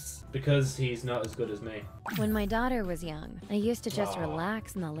this? Because he's not as good as me. When my daughter was young, I used to just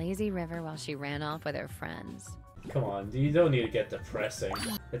relax in the lazy river while she ran off with her friends. Come on, you don't need to get depressing.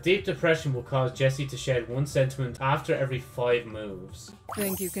 A deep depression will cause Jessie to shed one sentiment after every 5 moves.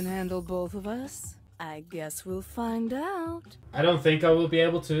 Think you can handle both of us? I guess we'll find out. I don't think I will be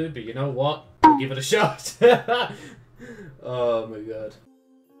able to, but you know what? I'll give it a shot. Oh my god.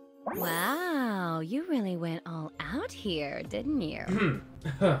 Wow, you really went all out here, didn't you?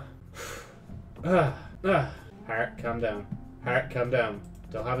 Heart, calm down. Heart, calm down.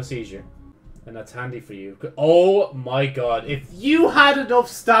 Don't have a seizure. And that's handy for you. Oh my god, if you had enough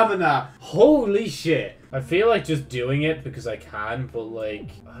stamina! Holy shit! I feel like just doing it because I can, but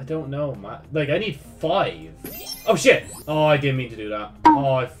like, I don't know, man. Like, I need 5. Oh shit! Oh, I didn't mean to do that.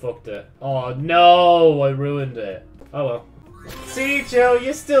 Oh, I fucked it. Oh no, I ruined it. Oh well. See, Joe,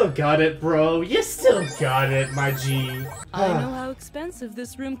 you still got it, bro. You still got it, my G. I know how expensive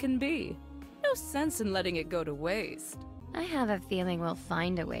this room can be. No sense in letting it go to waste. I have a feeling we'll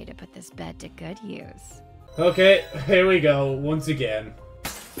find a way to put this bed to good use. Okay, here we go, once again.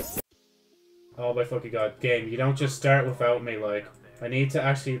 Oh my fucking god, game, you don't just start without me, like, I need to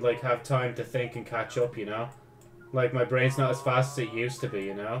actually, like, have time to think and catch up, you know? Like, my brain's not as fast as it used to be,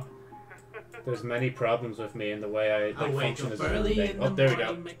 you know? There's many problems with me in the way I like, function as a human being. Oh, there we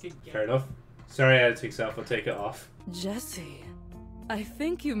go. Fair enough. Sorry, editing self, I'll take it off. Jesse, I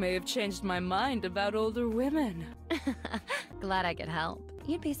think you may have changed my mind about older women. Glad I could help.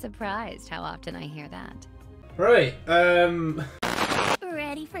 You'd be surprised how often I hear that. Right,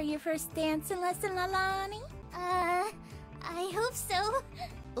 Ready for your first dancing lesson, Lalani? I hope so.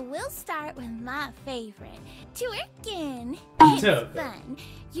 We'll start with my favorite, twerking. It's fun.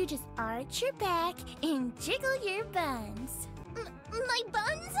 You just arch your back and jiggle your buns. My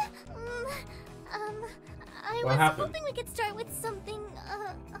buns? I What was happened? hoping we could start with something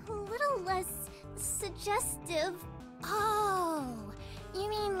a little less suggestive. Oh, you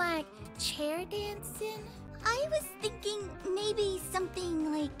mean like chair dancing? I was thinking maybe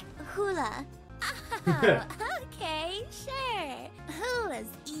something like hula. Oh, okay, sure. Hula's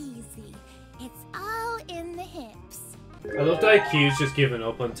easy. It's all in the hips. I love that IQ's just giving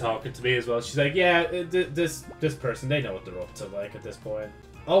up on talking to me as well. She's like, yeah, this person, they know what they're up to, like, at this point.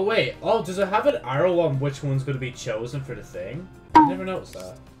 Oh, wait. Oh, does it have an arrow on which one's going to be chosen for the thing? I never noticed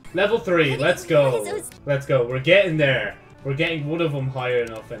that. Level 3, let's go. Let's go. We're getting there. We're getting one of them higher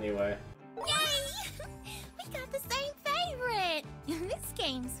enough anyway. Yay! We got the same favorite. This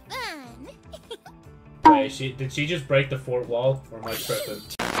game's fun. Wait, did she just break the fort wall? Or am I tripping?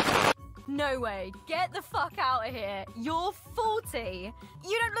 No way. Get the fuck out of here. You're 40.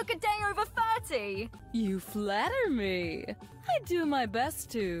 You don't look a day over 30. You flatter me. I do my best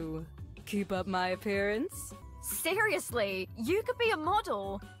to keep up my appearance. Seriously, you could be a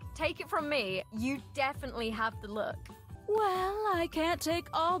model. Take it from me, you definitely have the look. Well, I can't take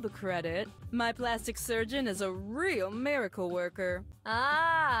all the credit. My plastic surgeon is a real miracle worker.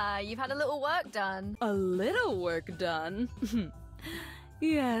 Ah, you've had a little work done. A little work done?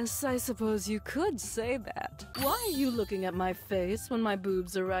 Yes, I suppose you could say that. Why are you looking at my face when my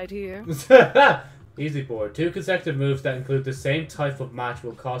boobs are right here? Easy board. 2 consecutive moves that include the same type of match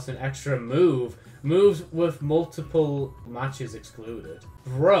will cost an extra move. Moves with multiple matches excluded.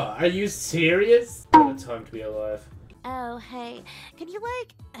 Bruh, are you serious? What a time to be alive. Oh, hey. Could you,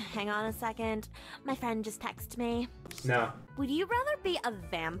 hang on a second? My friend just texted me. No. Would you rather be a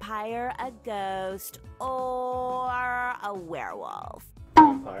vampire, a ghost, or a werewolf?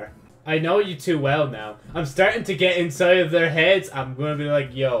 Vampire. I know you too well now. I'm starting to get inside of their heads. I'm gonna be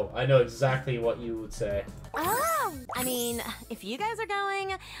like, yo, I know exactly what you would say. Oh, I mean, if you guys are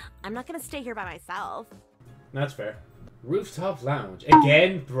going, I'm not gonna stay here by myself. That's fair. Rooftop lounge.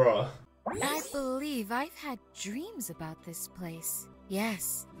 Again, bruh. I believe I've had dreams about this place.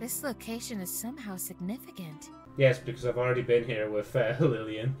 Yes, this location is somehow significant. Yes, because I've already been here with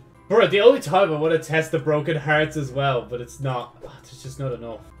Lillian. Bruh, the only time I want to test the broken hearts as well, but it's not. It's just not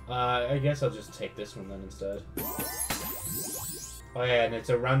enough. I guess I'll just take this one then instead. Oh yeah, and it's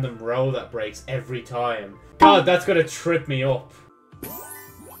a random row that breaks every time. God, that's gonna trip me up.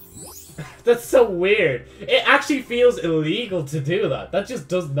 That's so weird. It actually feels illegal to do that. That just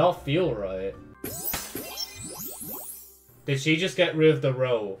does not feel right. Did she just get rid of the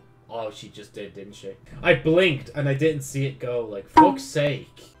row? Oh, she just did, didn't she? I blinked and I didn't see it go. Like, fuck's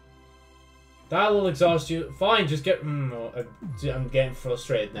sake. That'll exhaust you. Fine, just get... I'm getting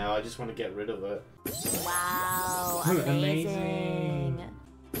frustrated now. I just want to get rid of it. Wow, amazing.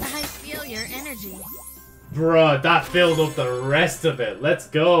 I feel your energy. Bruh, that filled up the rest of it. Let's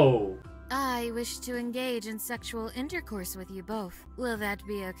go. I wish to engage in sexual intercourse with you both. Will that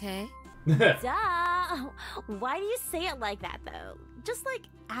be okay? Duh! Why do you say it like that, though? Just,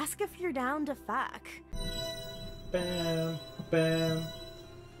 ask if you're down to fuck. Bam, bam.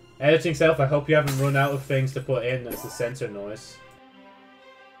 Editing self, I hope you haven't run out of things to put in as the sensor noise.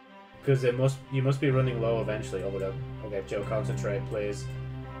 Because you must be running low eventually. Oh, no. Okay, Joe, concentrate, please.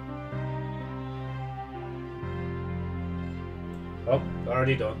 Oh,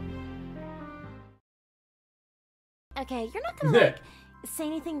 already done. Okay, you're not gonna, say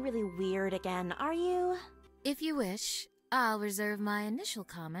anything really weird again, are you? If you wish, I'll reserve my initial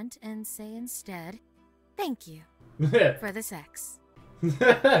comment and say instead, thank you for the sex.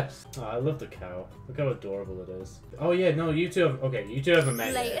 Oh, I love the cow. Look how adorable it is. Oh yeah, no, you two have... Okay, you two haven't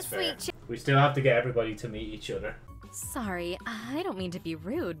met yet, it's fair. We still have to get everybody to meet each other. Sorry, I don't mean to be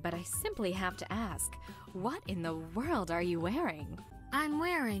rude, but I simply have to ask, what in the world are you wearing? I'm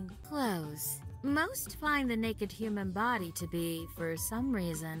wearing clothes. Most find the naked human body to be, for some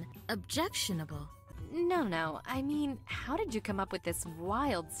reason, objectionable. No, I mean, how did you come up with this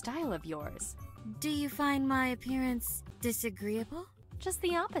wild style of yours? Do you find my appearance disagreeable? Just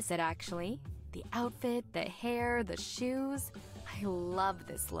the opposite, actually. The outfit, the hair, the shoes. I love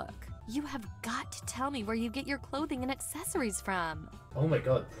this look. You have got to tell me where you get your clothing and accessories from. Oh my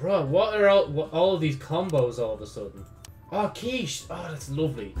god, bro, what are all of these combos all of a sudden? Oh, quiche! Oh, that's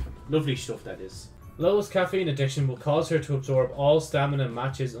lovely. Lovely stuff, that is. Lola's caffeine addiction will cause her to absorb all stamina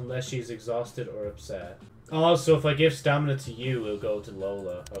matches unless she is exhausted or upset. Oh, so if I give stamina to you, it'll go to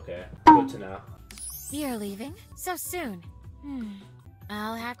Lola. Okay, good to know. You're leaving? So soon?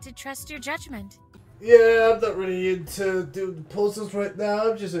 I'll have to trust your judgment. Yeah, I'm not really into doing puzzles right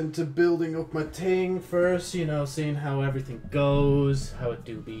now. I'm just into building up my thing first, you know, seeing how everything goes, how it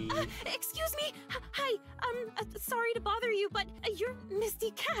do be. Excuse me. Hi. Sorry to bother you, but you're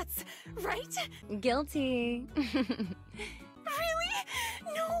Misty Katz, right? Guilty. Really?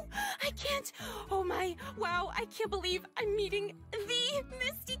 No, I can't. Oh my, wow, I can't believe I'm meeting the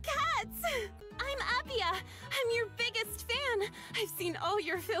Misty Katz. I'm Appia. I'm your biggest fan. I've seen all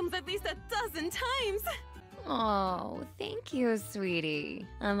your films at least 12 times. Oh, thank you, sweetie.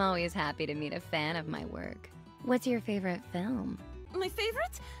 I'm always happy to meet a fan of my work. What's your favorite film? My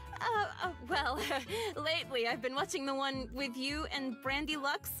favorite? Well, lately I've been watching the one with you and Brandy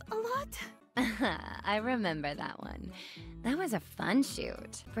Lux a lot. I remember that one. That was a fun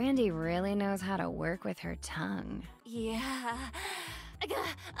shoot. Brandy really knows how to work with her tongue. Yeah.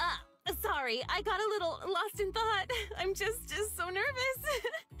 Sorry, I got a little lost in thought. I'm just so nervous.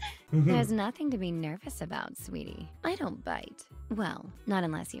 There's nothing to be nervous about, sweetie. I don't bite. Well, not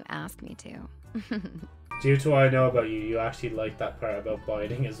unless you ask me to. Due to what I know about you, you actually like that part about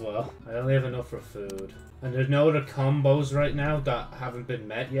biting as well. I only have enough for food. And there's no other combos right now that haven't been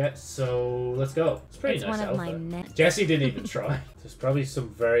met yet, so let's go. It's pretty nice outfit. Jesse didn't even try. There's probably some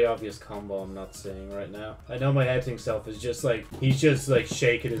very obvious combo I'm not seeing right now. I know my editing self is just like, he's just like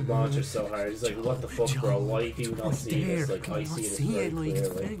shaking his monitor so hard. He's like, what the fuck, bro? Why do you not see this? Like, I see this very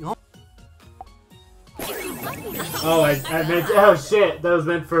clearly. Oh, I meant, oh shit, that was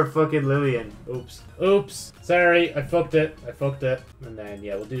meant for fucking Lillian. Oops. Sorry, I fucked it. And then,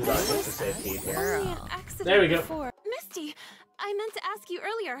 yeah, we'll do that just to save Keith here. There we go. Misty, I meant to ask you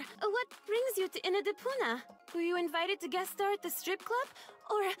earlier, what brings you to Inadipuna? Were you invited to guest star at the strip club?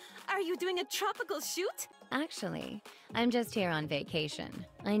 Or are you doing a tropical shoot? Actually, I'm just here on vacation.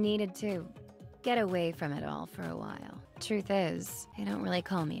 I needed to get away from it all for a while. Truth is, they don't really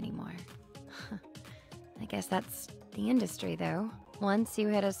call me anymore. I guess that's the industry, though. Once you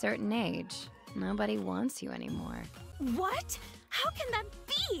hit a certain age, nobody wants you anymore. What? How can that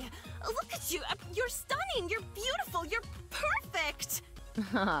be? Look at you. You're stunning. You're beautiful. You're perfect.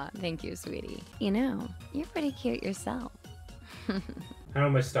 Thank you, sweetie. You know, you're pretty cute yourself. How are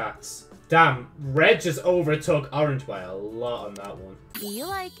my stats? Damn, red just overtook orange by a lot on that one. Do you,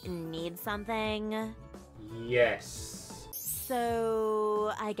 like, need something? Yes.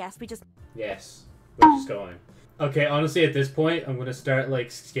 So, I guess we just... Yes. We're just going. Okay, honestly, at this point, I'm gonna start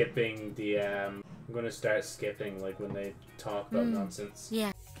like skipping the. I'm gonna start skipping like when they talk about nonsense.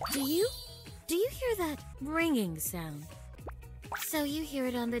 Yeah. Do you hear that ringing sound? So you hear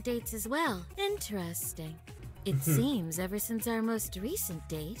it on the dates as well. Interesting. It seems ever since our most recent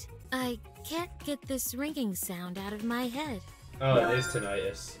date, I can't get this ringing sound out of my head. Oh, it is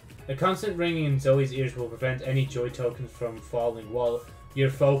tinnitus. A constant ringing in Zoe's ears will prevent any joy tokens from falling while your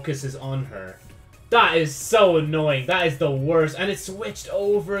focus is on her. That is so annoying. That is the worst. And it switched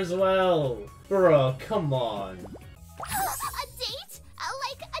over as well. Bro, come on. A date?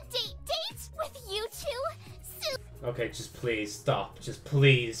 Like a date with you two? Okay, just please stop. Just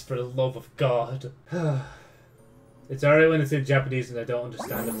please, for the love of God. It's alright when it's in Japanese and I don't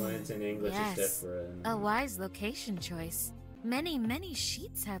understand it when it's in English. Yes, it's different. a wise location choice. Many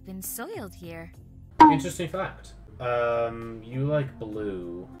sheets have been soiled here. Interesting fact. You like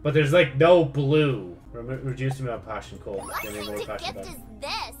blue, but there's like no blue. Reducing my passion, Cole. What kind of gift is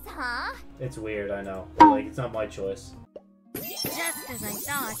this, huh? It's weird, I know. But, like, it's not my choice. Just as I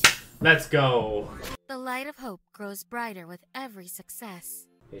thought. Let's go. The light of hope grows brighter with every success.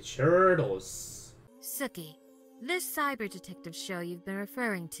 It sure does. Suki, this cyber detective show you've been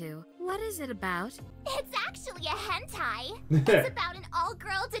referring to, what is it about? It's actually a hentai. It's about an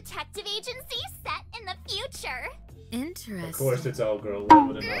all-girl detective agency set in the future. Interesting. Of course it's all girl, why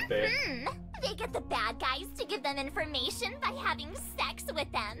would it not be? They get the bad guys to give them information by having sex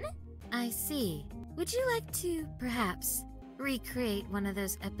with them. I see. Would you like to, perhaps, recreate one of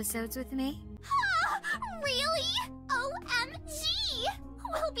those episodes with me? Really? OMG!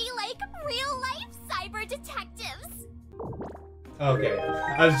 We'll be like real-life cyber detectives. Okay.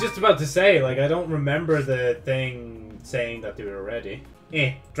 I was just about to say, like, I don't remember the thing saying that they were ready.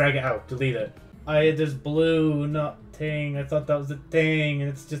 Drag it out, delete it. There's blue, not thing. I thought that was a thing, and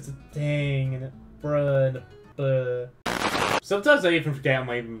it's just a thing, and it, bruh. Sometimes I even forget I'm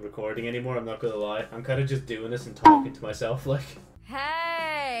not even recording anymore, I'm not gonna lie. I'm kind of just doing this and talking to myself, like.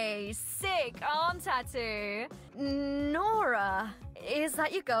 Hey, sick arm tattoo. Nora, is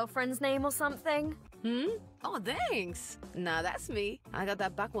that your girlfriend's name or something? Oh, thanks. Nah, that's me. I got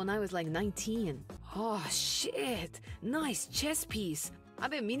that back when I was like 19. Oh, shit. Nice chest piece. I've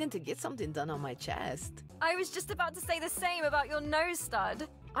been meaning to get something done on my chest. I was just about to say the same about your nose stud.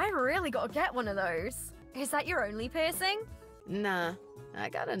 I really gotta get one of those. Is that your only piercing? Nah, I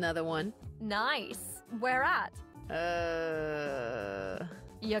got another one. Nice. Where at?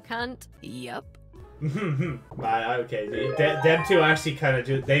 You can't. Yup. Okay, them two actually kind of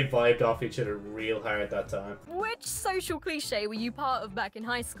they vibed off each other real hard that time. Which social cliche were you part of back in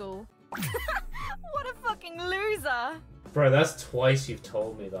high school? What a fucking loser! Bro, that's twice you've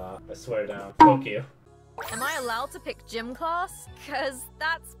told me that. I swear down. Fuck you. Am I allowed to pick gym class? Cause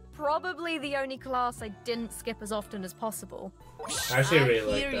that's probably the only class I didn't skip as often as possible. I actually really I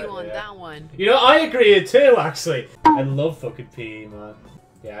like hear that, you on yeah. that one. You know, I agree too, actually. I love fucking PE, man.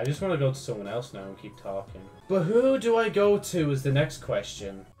 Yeah, I just want to go to someone else now and keep talking. But who do I go to is the next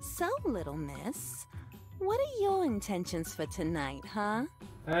question. So, little miss, what are your intentions for tonight, huh?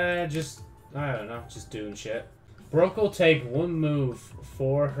 I don't know, just doing shit. Brooke will take one move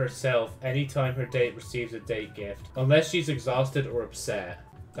for herself anytime her date receives a date gift, unless she's exhausted or upset.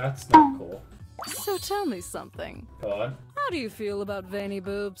 That's not cool. So tell me something. Go on. How do you feel about veiny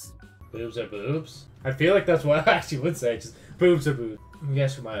boobs? Boobs are boobs? I feel like that's what I actually would say, just boobs are boobs. I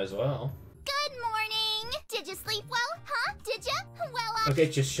guess we might as well. Good morning! Did you sleep well, huh? Did you? Well, Okay,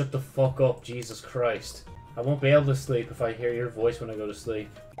 just shut the fuck up, Jesus Christ. I won't be able to sleep if I hear your voice when I go to sleep.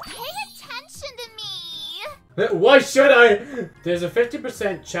 pay attention to me! Why should I? There's a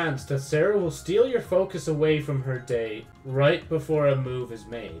 50% chance that Sarah will steal your focus away from her date right before a move is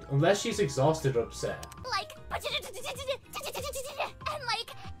made, unless she's exhausted or upset. Like, and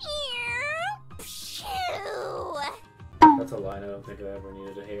like, phew! That's a line I don't think I ever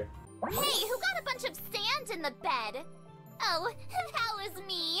needed to hear. Hey, who got a bunch of sand in the bed? Oh, that was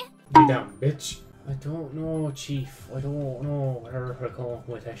me. Be down, bitch. I don't know, Chief. I don't know where we're going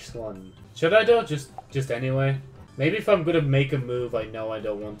with this one. Should I though? Just anyway? Maybe if I'm gonna make a move, I know I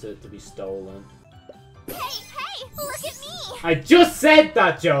don't want it to be stolen. Hey, look at me! I just said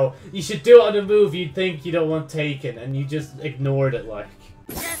that, Joe! You should do it on a move you'd think you don't want taken, and you just ignored it like.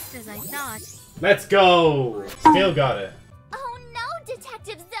 Just as I thought. Let's go! Still got it. Oh no,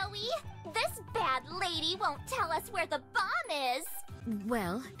 Detective Zoe! This bad lady won't tell us where the bomb is!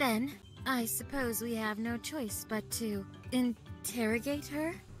 Well, then, I suppose we have no choice but to interrogate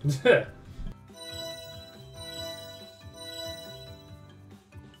her?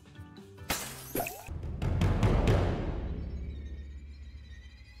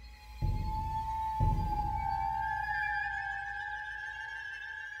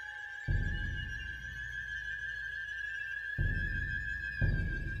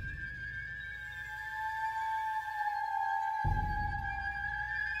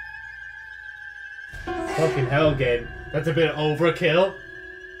 Fucking hell, game. That's a bit overkill.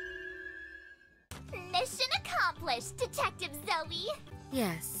 Mission accomplished, Detective Zoe!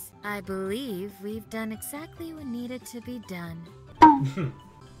 Yes, I believe we've done exactly what needed to be done.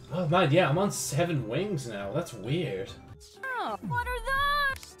 Oh man, yeah, I'm on 7 wings now. That's weird. Oh, what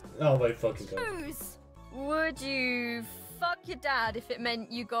are those? Oh my fucking god. Would you fuck your dad if it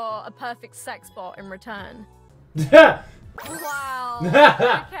meant you got a perfect sex bot in return? Wow.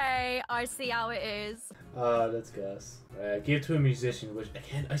 Okay, I see how it is. Let's guess. Give to a musician, which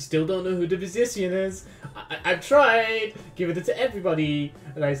again, I still don't know who the musician is. I've tried giving it to everybody,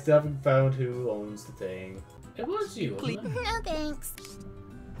 and I still haven't found who owns the thing. It was you, wasn't it? No thanks.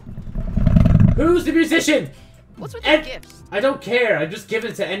 Who's the musician? What's with the gifts? I don't care. I'm just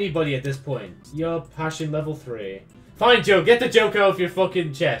giving it to anybody at this point. Your passion level 3. Fine, Joe. Get the joke out of your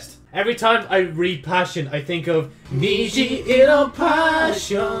fucking chest. Every time I read passion, I think of Niji iro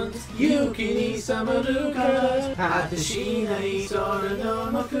passions, Yuki samarukas, Hatashina isora no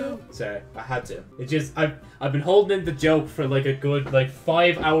moku. Sorry, I had to. It just I've been holding in the joke for like a good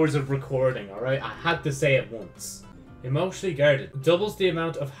 5 hours of recording, alright? I had to say it once. Emotionally guarded. Doubles the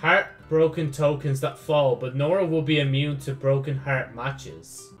amount of heartbroken tokens that fall, but Nora will be immune to broken heart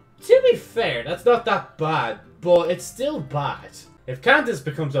matches. To be fair, that's not that bad, but it's still bad. If Candace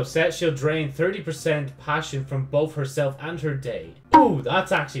becomes upset, she'll drain 30% passion from both herself and her date. Ooh,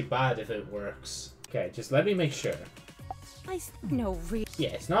 that's actually bad if it works. Okay, just let me make sure. Yeah,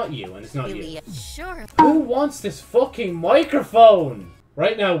 it's not you, and it's not you. Sure. Who wants this fucking microphone?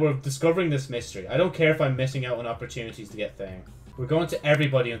 Right now, we're discovering this mystery. I don't care if I'm missing out on opportunities to get things. We're going to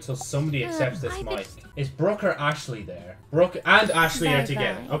everybody until somebody accepts this mic. Is Brooke or Ashley there? Brooke and Ashley are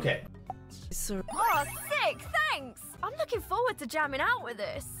together. Okay. Oh, sick! Thanks! I'm looking forward to jamming out with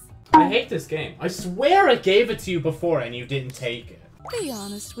this. I hate this game. I swear I gave it to you before and you didn't take it. Be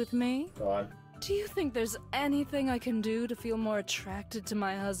honest with me. Go on. Do you think there's anything I can do to feel more attracted to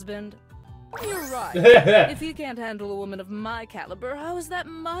my husband? You're right. If he can't handle a woman of my caliber, how is that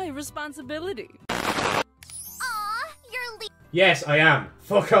my responsibility? Aw, you're Yes, I am.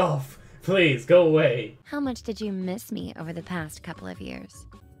 Fuck off. Please, go away. How much did you miss me over the past couple of years?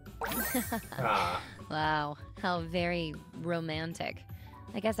 Ah. Wow, how very romantic.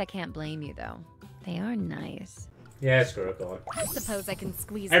 I guess I can't blame you, though. They are nice. Yeah, screw it, go on. I suppose I can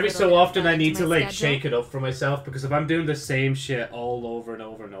squeeze Every a so little often I into need to, my like, schedule. shake it up for myself, because if I'm doing the same shit all over and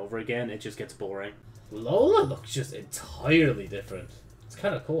over and over again, it just gets boring. Lola looks just entirely different. It's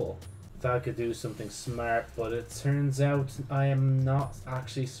kind of cool. Thought I could do something smart, but it turns out I am not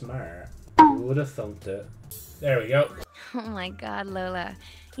actually smart. Who would have thunked it? There we go. Oh my god, Lola.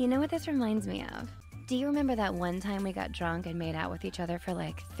 You know what this reminds me of? Do you remember that one time we got drunk and made out with each other for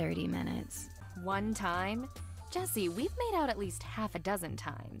like 30 minutes? One time? Jesse, we've made out at least half a dozen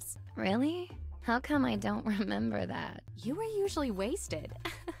times. Really? How come I don't remember that? You were usually wasted.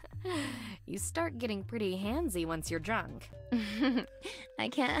 You start getting pretty handsy once you're drunk. I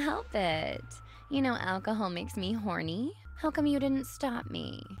can't help it. You know, alcohol makes me horny. How come you didn't stop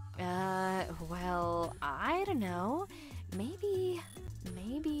me? Well, I don't know. Maybe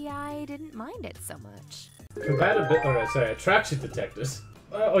I didn't mind it so much. Attraction detectors.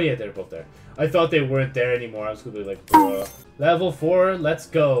 Oh yeah, they're both there. I thought they weren't there anymore. I was gonna be like, bruh. Level 4, let's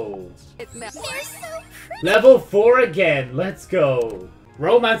go. They're so pretty. Level 4 again, let's go.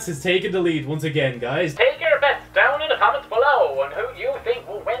 Romance is taking the lead once again, guys. Take your bets down in the comments below on who you think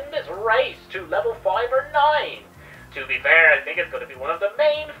will win this race to level 5 or 9. To be fair, I think it's going to be one of the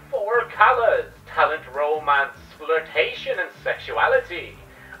main 4 colours. Talent, romance, flirtation and sexuality.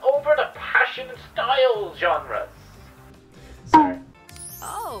 Over the passion and style genres. Sorry.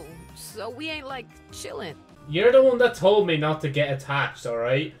 Oh, so we ain't like chilling. You're the one that told me not to get attached,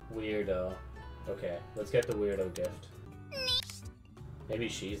 alright? Weirdo. Okay, let's get the weirdo gift. Maybe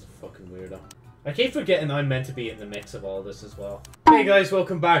she's a fucking weirdo. I keep forgetting I'm meant to be in the mix of all this as well. Hey guys,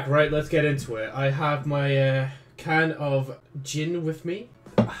 welcome back. Right, let's get into it. I have my can of gin with me.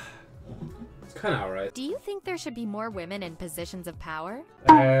 It's kind of alright. Do you think there should be more women in positions of power?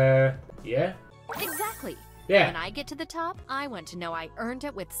 Yeah? Exactly. Yeah. When I get to the top, I want to know I earned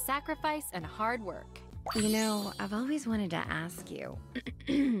it with sacrifice and hard work. You know, I've always wanted to ask you.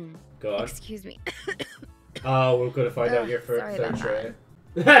 Go on. Excuse me. Oh, we're gonna find out your sorry third about trait.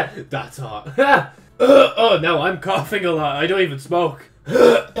 That's hot. Oh no, I'm coughing a lot. I don't even smoke.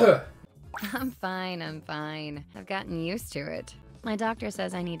 I'm fine. I've gotten used to it. My doctor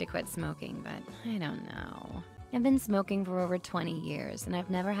says I need to quit smoking, but I don't know. I've been smoking for over 20 years, and I've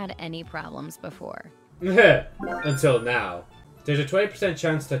never had any problems before. Until now. There's a 20%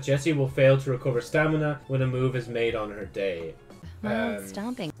 chance that Jessie will fail to recover stamina when a move is made on her day. Well, it's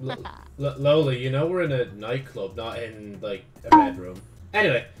stomping. Lola, you know we're in a nightclub, not in, like, a bedroom.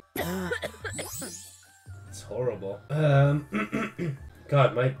 Anyway. It's horrible.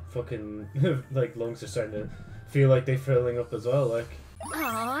 God, my fucking, like, lungs are starting to feel like they're filling up as well, like.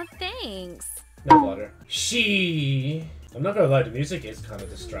 Aw, thanks. No bother. I'm not gonna lie, the music is kind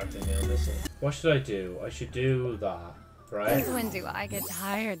of distracting me on this one. What should I do? I should do that, right? When do I get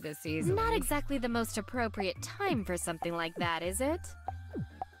tired this season? Not exactly the most appropriate time for something like that, is it?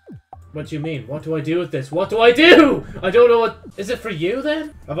 What do you mean? What do I do with this? What do I do? I don't know what... Is it for you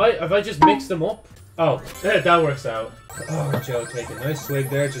then? Have I just mixed them up? Oh, that works out. Oh, Joe, take a nice swig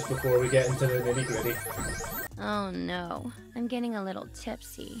there just before we get into the nitty gritty. Oh no, I'm getting a little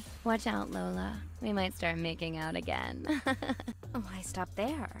tipsy. Watch out, Lola. We might start making out again. Why stop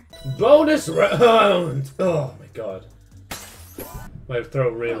there? Bonus round! Oh my god. My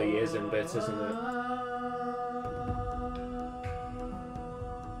throat really is in bits, isn't it?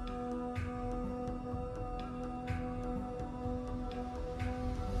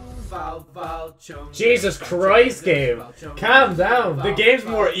 Jesus Christ, game! Calm down! The game's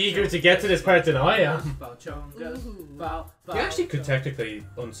more eager to get to this part than I am. You actually could technically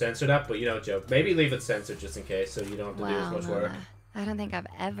uncensor that, but you know, Joe, maybe leave it censored just in case so you don't have to do as much work. I don't think I've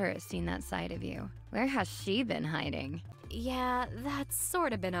ever seen that side of you. Where has she been hiding? Yeah, that's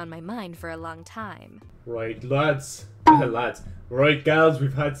sort of been on my mind for a long time. Right, lads. Lads. Right, gals,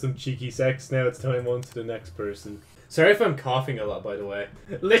 we've had some cheeky sex, now it's time on to the next person. Sorry if I'm coughing a lot, by the way.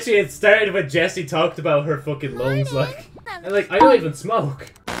 Literally, it started when Jessie talked about her fucking lungs, like... And, like, I don't even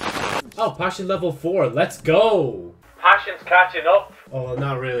smoke. Oh, passion level 4, let's go! Passion's catching up. Oh, well,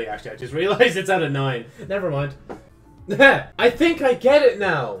 not really, actually. I just realized it's at a 9. Never mind. I think I get it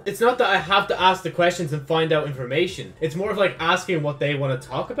now. It's not that I have to ask the questions and find out information. It's more of like asking what they want to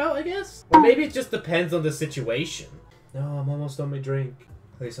talk about, I guess? Or maybe it just depends on the situation. No, I'm almost on my drink.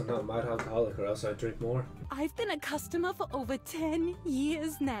 At least I'm not a mad alcoholic, or else I'd drink more. I've been a customer for over 10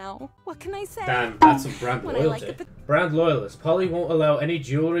 years now. What can I say? Damn, that's some brand When loyalty. Brand loyalist. Polly won't allow any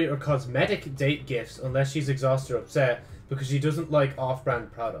jewelry or cosmetic date gifts unless she's exhausted or upset. because she doesn't like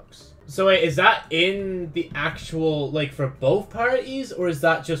off-brand products. So wait, is that in the actual, like, for both parties, or is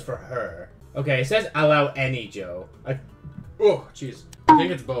that just for her? Okay, it says allow any Joe. Oh, jeez. I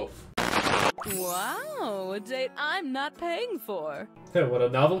think it's both. Wow, a date I'm not paying for. What a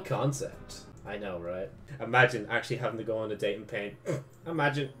novel concept. I know, right? Imagine actually having to go on a date and paying.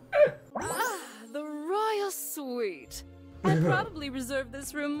 Imagine. The royal suite. I probably reserve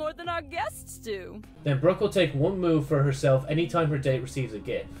this room more than our guests do. Then Brooke will take one move for herself anytime her date receives a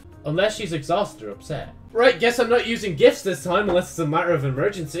gift. Unless she's exhausted or upset. Right, guess I'm not using gifts this time unless it's a matter of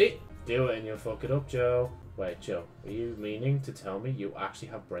emergency. Do it and you'll fuck it up, Joe. Wait, Joe, are you meaning to tell me you actually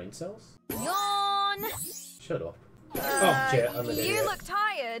have brain cells? Yawn! Shut up. Oh, shit, I'm an You idiot. look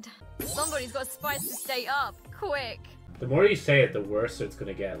tired. Somebody's got to spice the stay up. Quick. The more you say it, the worse it's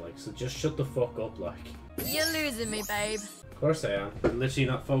gonna get, like, so just shut the fuck up, like. You're losing me, babe. Of course I am. I'm literally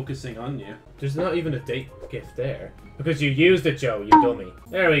not focusing on you. There's not even a date gift there. Because you used it, Joe, you dummy.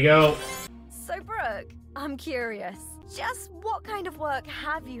 There we go. So, Brooke, I'm curious. Just what kind of work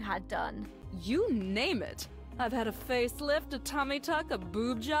have you had done? You name it. I've had a facelift, a tummy tuck, a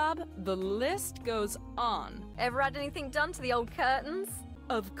boob job. The list goes on. Ever had anything done to the old curtains?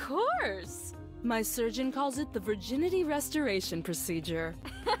 Of course. My surgeon calls it the virginity restoration procedure.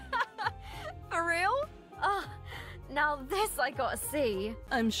 For real? Oh, now this I gotta see.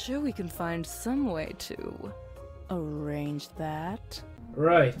 I'm sure we can find some way to arrange that.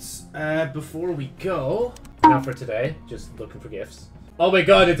 Right, before we go, not for today, just looking for gifts. Oh my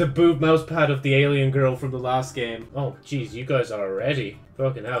god, it's a boob mouse pad of the alien girl from the last game. Oh, jeez, you guys are ready.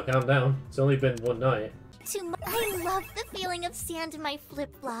 Fucking hell, calm down. It's only been one night. I love the feeling of sand in my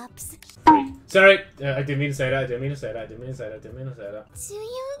flip-flops. Sorry, I didn't mean to say that, I didn't mean to say that, I didn't mean to say that, I didn't mean to say that. Do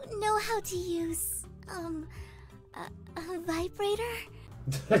you know how to use, a vibrator?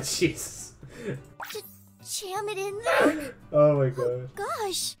 Jesus. Jam it in there? Oh my god.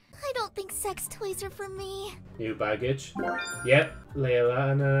 Gosh, I don't think sex toys are for me. New baggage. Yep,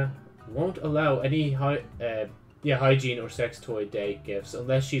 Leilana won't allow any hygiene or sex toy date gifts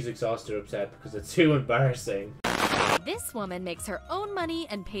unless she's exhausted or upset because it's too embarrassing. This woman makes her own money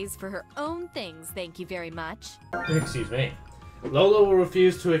and pays for her own things, thank you very much. Excuse me. Lola will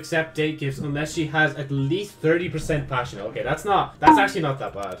refuse to accept date gifts unless she has at least 30% passion. Okay, that's actually not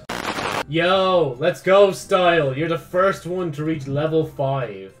that bad. Yo, let's go, Style. You're the first one to reach level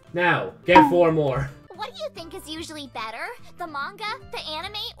 5. Now, get 4 more. What do you think is usually better? The manga, the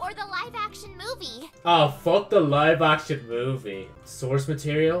anime, or the live-action movie? Oh, fuck the live-action movie. Source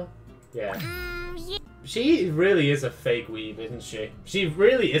material? Yeah. Yeah. She really is a fake weeb, isn't she? She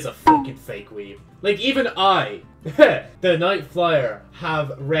really is a fucking fake weeb. Like, even I, the Night Flyer,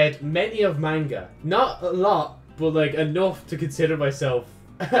 have read many of manga. Not a lot, but like enough to consider myself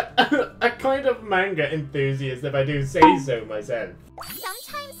a kind of manga enthusiast, if I do say so myself.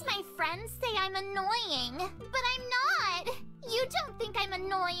 Sometimes my friends say I'm annoying, but I'm not. You don't think I'm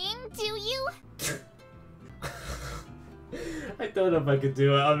annoying, do you? I don't know if I could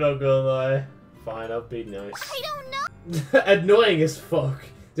do it, I'm not gonna lie. Fine, I'll be nice. I don't know. Annoying as fuck.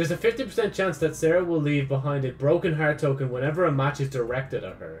 There's a 50% chance that Sarah will leave behind a broken heart token whenever a match is directed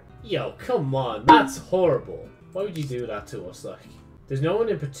at her. Yo, come on, that's horrible. Why would you do that to us, like? There's no one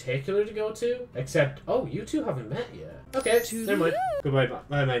in particular to go to, except, oh, you two haven't met yet. Okay, never mind. Goodbye,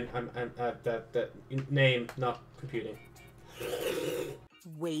 name, not computing.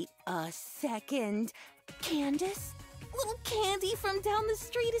 Wait a second. Candace? Little Candy from down the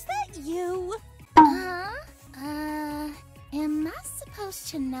street, is that you? Am I supposed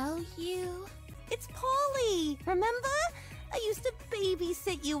to know you? It's Polly, remember? I used to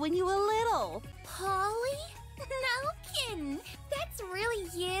babysit you when you were little. Polly? No kidding. That's really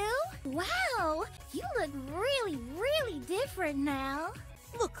you? Wow, you look really, really different now.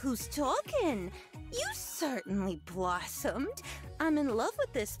 Look who's talking. You certainly blossomed. I'm in love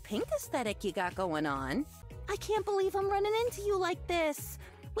with this pink aesthetic you got going on. I can't believe I'm running into you like this.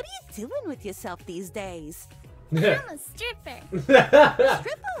 What are you doing with yourself these days? I'm a stripper.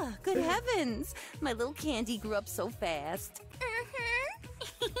 Stripper? Good heavens. My little Candy grew up so fast.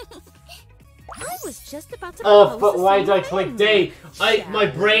 I was just about to Oh, but why did I click date? My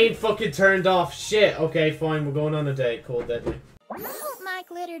brain fucking turned off. Shit. Okay, fine. We're going on a date. Cool, deadly. I hope my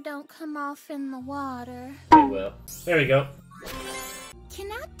glitter don't come off in the water. It will. There we go.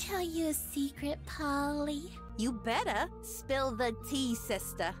 Can I tell you a secret, Polly? You better spill the tea,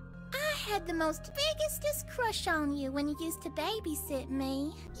 sister. I had the most biggest crush on you when you used to babysit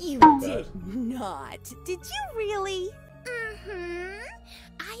me. You did not. Did you really?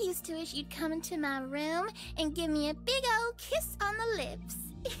 I used to wish you'd come into my room and give me a big old kiss on the lips.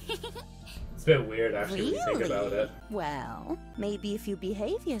 It's a bit weird, actually, when you think about it. Well, maybe if you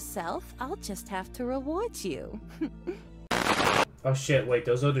behave yourself, I'll just have to reward you. Oh shit, wait,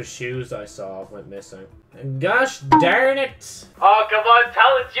 those other shoes I saw went missing. And gosh darn it! Oh, come on,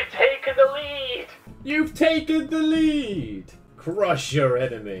 Talent, you've taken the lead! You've taken the lead! Crush your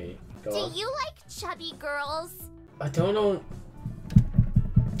enemy. Go on. Do you like chubby girls? I don't know...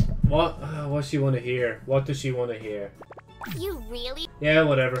 What she want to hear? What does she want to hear? You really? Yeah,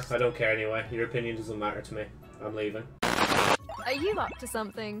 whatever. I don't care anyway. Your opinion doesn't matter to me. I'm leaving. Are you up to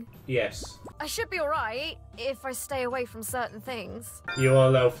something? Yes. I should be alright if I stay away from certain things. You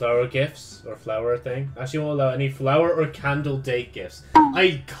won't allow flower gifts? Or flower thing? Actually, you won't allow any flower or candle date gifts.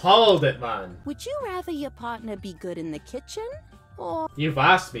 I called it, man! Would you rather your partner be good in the kitchen? Or... You've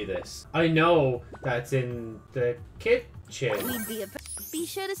asked me this. I know that's in the kitchen. Be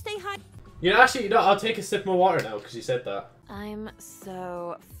sure to stay high. You know, actually, I'll take a sip more water now, because you said that. I'm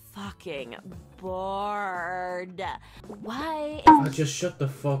so fucking bored. Why Just shut the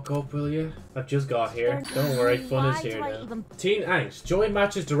fuck up, will you? I've just got here. Don't worry, fun is here now. Teen Angst. Joy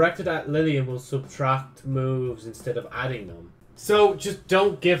matches directed at Lillian will subtract moves instead of adding them. So, just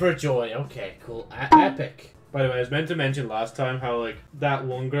don't give her joy. Okay, cool. Epic. By the way, I was meant to mention last time how, like, that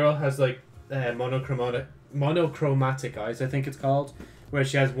one girl has, like, monochromatic eyes, I think it's called. Where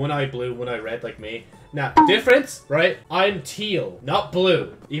she has one eye blue, one eye red, like me. Now, difference, right? I'm teal, not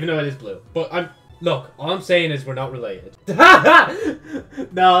blue. Even though it is blue. But look, all I'm saying is we're not related.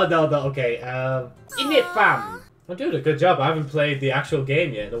 No, okay. In it, fam. I'm doing a good job. I haven't played the actual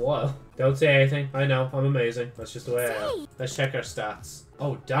game yet in a while. Don't say anything. I know, I'm amazing. That's just the way I am. Let's check our stats.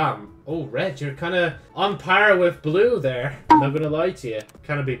 Oh, damn. Oh, red, you're kind of on par with blue there. I'm not gonna lie to you.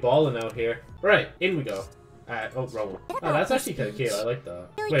 Kind of be balling out here. Right, in we go. Oh, wrong one. Oh, that's actually kind of cute. I like that.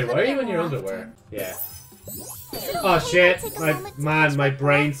 Wait, why are you in your underwear? Yeah. Oh, shit. My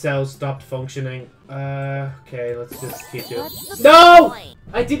brain cells stopped functioning. Okay, let's just keep doing it. No!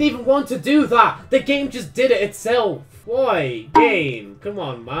 I didn't even want to do that! The game just did it itself! Why? Game! Come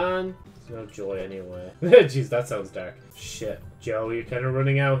on, man. There's no joy anyway. Jeez, that sounds dark. Shit. Joe, you're kind of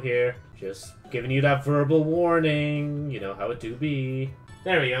running out here. Just giving you that verbal warning. You know how it do be.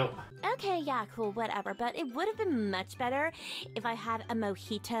 There we go. Okay, yeah, cool, whatever. But it would have been much better if I had a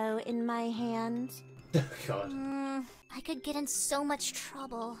mojito in my hand. God. I could get in so much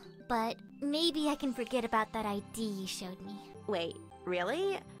trouble. But maybe I can forget about that ID you showed me. Wait,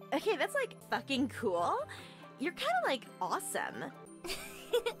 really? Okay, that's like fucking cool. You're kind of like awesome.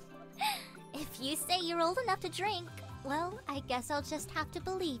 If you say you're old enough to drink, well, I guess I'll just have to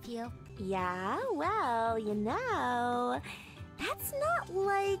believe you. Yeah, well, you know, that's not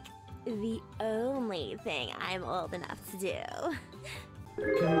like the only thing I'm old enough to do.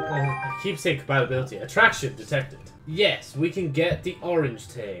 I keep saying compatibility. Attraction detected. Yes, we can get the orange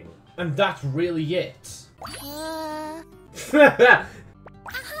thing. And that's really it. Oh,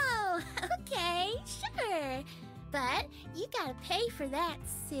 okay, sure. But you gotta pay for that,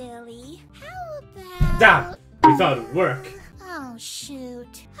 silly. How about... Damn! We thought it would work. Oh,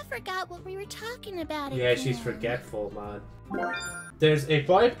 shoot. I forgot what we were talking about Yeah, again. she's forgetful, man. There's a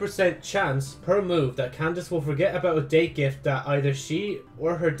 5% chance per move that Candace will forget about a date gift that either she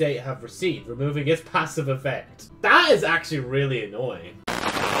or her date have received, removing its passive effect. That is actually really annoying.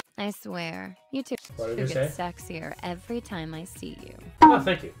 I swear, you two What did you get say? sexier every time I see you. Oh,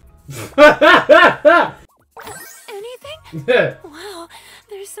 thank you. Anything? Wow,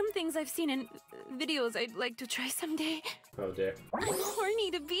 there's some things I've seen in videos I'd like to try someday. Oh dear. I'm horny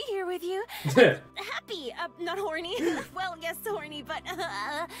to be here with you. Happy, not horny. Well, yes, horny, but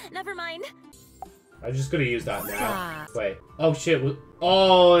never mind. I'm just gonna use that now. Stop. Wait. Oh shit.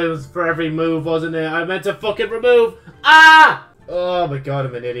 Oh, it was for every move, wasn't it? I meant to fucking remove. Ah! Oh my god,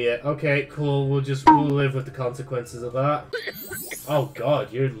 I'm an idiot. Okay, cool. We'll live with the consequences of that. Oh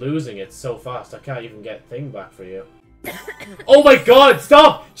god, you're losing it so fast. I can't even get thing back for you. Oh my god,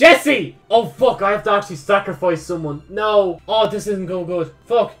 stop! Jesse! Oh fuck, I have to actually sacrifice someone. No. Oh, this isn't going good.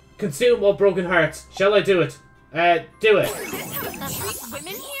 Fuck. Consume all broken hearts. Shall I do it? Do it. Women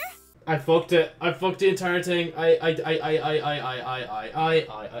here? I fucked it. I fucked the entire thing. I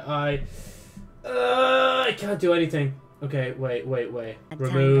can't do anything. Okay, wait.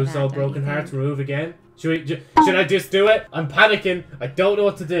 Removes all broken hearts. Remove again. Should I just do it? I'm panicking. I don't know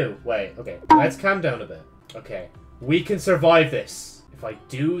what to do. Wait, okay. Let's calm down a bit. Okay. We can survive this if I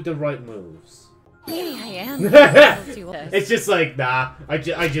do the right moves. Maybe I am. It's just like, nah. I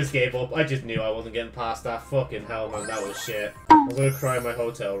just gave up. I just knew I wasn't getting past that. Fucking hell, man. That was shit. I'm gonna cry in my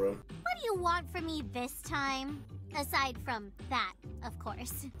hotel room. What do you want from me this time? Aside from that, of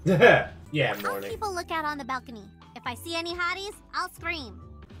course. Yeah, I'll morning. keep a lookout on the balcony. If I see any hotties, I'll scream.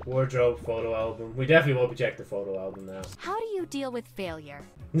 Wardrobe, photo album. We definitely won't be checking the photo album now. How do you deal with failure?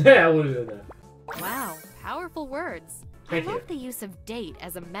 Yeah, I would have done that. Wow, powerful words. Thank I you. love the use of date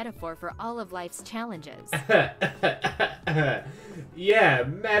as a metaphor for all of life's challenges. Yeah,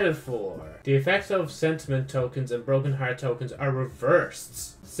 metaphor. The effects of sentiment tokens and broken heart tokens are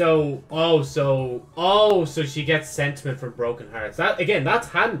reversed. So she gets sentiment from broken hearts. That again, that's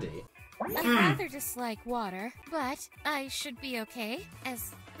handy. I rather dislike water, but I should be okay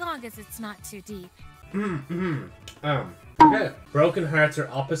as long as it's not too deep. Yeah. Broken hearts are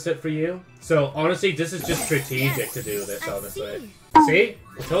opposite for you. So honestly, this is just strategic to do this. Honestly, see,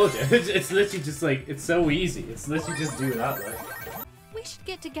 I told you. It's literally just like it's so easy. It's literally just do that like. We should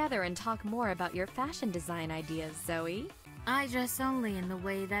get together and talk more about your fashion design ideas, Zoe. I dress only in the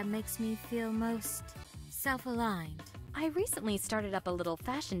way that makes me feel most self-aligned. I recently started up a little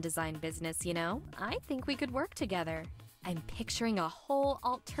fashion design business, you know? I think we could work together. I'm picturing a whole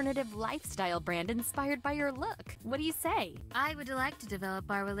alternative lifestyle brand inspired by your look. What do you say? I would like to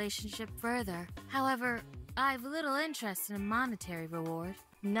develop our relationship further. However, I've little interest in a monetary reward.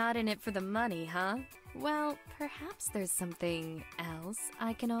 Not in it for the money, huh? Well, perhaps there's something else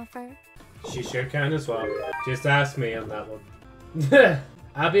I can offer. She sure can as well. Just ask me on that one.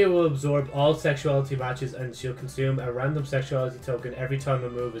 Abby will absorb all sexuality matches and she'll consume a random sexuality token every time a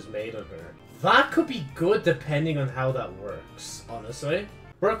move is made on her. That could be good depending on how that works, honestly.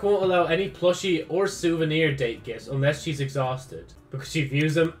 Brooke won't allow any plushie or souvenir date gifts unless she's exhausted, because she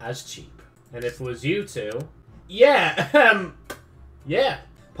views them as cheap. And if it was you two... Yeah, yeah.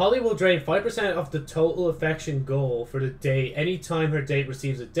 Polly will drain 5% of the total affection goal for the day anytime her date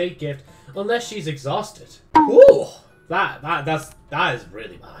receives a date gift, unless she's exhausted. Ooh! That is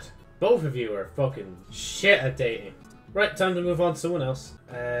really bad. Both of you are fucking shit at dating. Right, time to move on to someone else.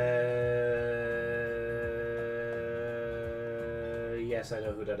 Yes, I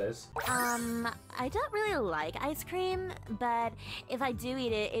know who that is. I don't really like ice cream, but if I do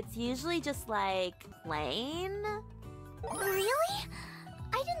eat it, it's usually just like plain. Really?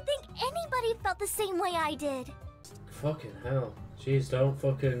 I didn't think anybody felt the same way I did. Fucking hell. Jeez, don't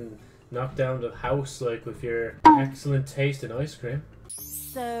fucking knock down the house like with your excellent taste in ice cream.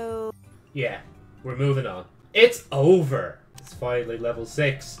 So... Yeah, we're moving on. It's over! It's finally level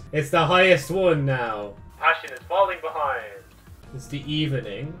 6. It's the highest one now. Passion is falling behind. It's the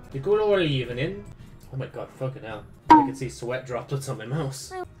evening. The good old evening. Oh my god, fucking hell. I can see sweat droplets on my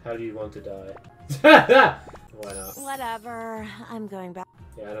mouse. How do you want to die? Why not? Whatever. I'm going back.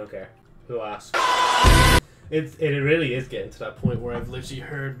 Yeah, I don't care. Who asked? It really is getting to that point where I've literally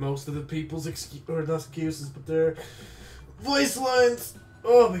heard most of the people's excuses, but their voice lines.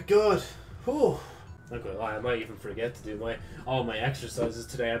 Oh my god. Whew. I'm not gonna lie, I might even forget to do all my exercises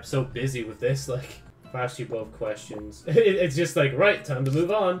today. I'm so busy with this. Like, I've asked you both questions. It's just like, right, time to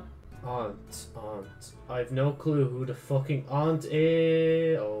move on. Aunt. I've no clue who the fucking aunt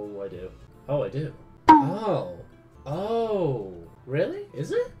is. Oh, I do. Oh, I do. Oh. Really?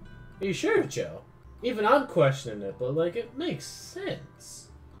 Is it? Are you sure, Joe? Even I'm questioning it, but like, it makes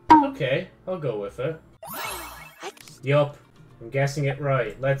sense. Okay, I'll go with it. Yup, I'm guessing it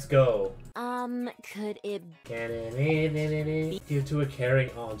right. Let's go. Could it... Can it give to a caring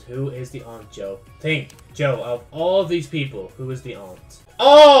aunt? Who is the aunt, Joe? Think, Joe, of all these people, who is the aunt?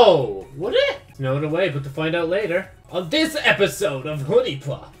 Oh! Would it? No other way but to find out later on this episode of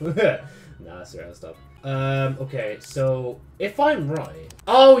Huniepop. Nah, sir, I'll stop. Okay, so if I'm right...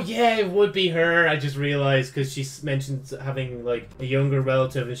 Oh, yeah, it would be her. I just realized because she mentioned having, like, a younger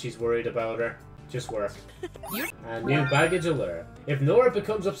relative and she's worried about her. Just work. And new baggage alert. If Nora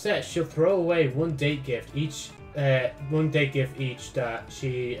becomes upset, she'll throw away one date gift each that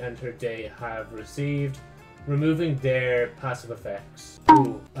she and her date have received, removing their passive effects.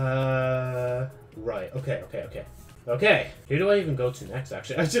 Ooh, right, okay. Who do I even go to next,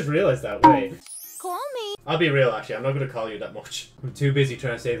 actually? I just realized that, wait. Call me. I'll be real, actually, I'm not gonna call you that much. I'm too busy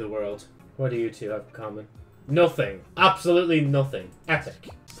trying to save the world. What do you two have in common? Nothing. Absolutely nothing. Epic.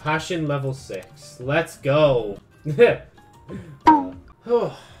 Passion level 6. Let's go.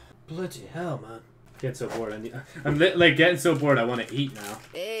 Oh, bloody hell, man. Getting so bored. I'm like getting so bored I want to eat now.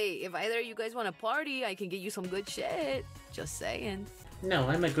 Hey, if either of you guys want to party, I can get you some good shit. Just saying. No,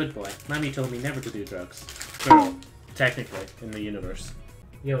 I'm a good boy. Mommy told me never to do drugs. Girl, technically, in the universe.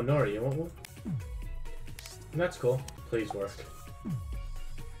 Yo, Nora, you want one? That's cool. Please work.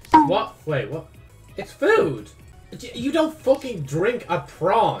 What? Wait, what? It's food! You don't fucking drink a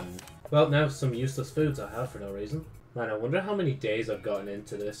prawn! Well, now some useless foods I have for no reason. Man, I wonder how many days I've gotten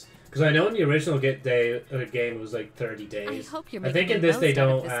into this. Because I know in the original game it was like 30 days. I hope you're I think making in the this they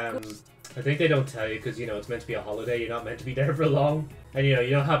most out don't, of this I think they don't tell you because, you know, it's meant to be a holiday. You're not meant to be there for long. And, you know, you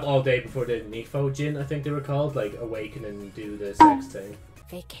don't have all day before the Nifojin, I think they were called. Like, awaken and do the sex thing.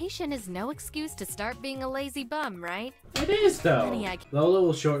 Vacation is no excuse to start being a lazy bum, right? It is, though. Honey, Lola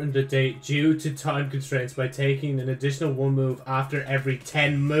will shorten the date due to time constraints by taking an additional 1 move after every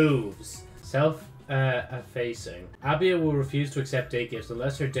 10 moves. Self-effacing. Abia will refuse to accept date gifts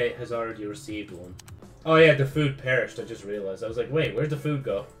unless her date has already received one. Oh yeah, the food perished, I just realized. I was like, wait, where'd the food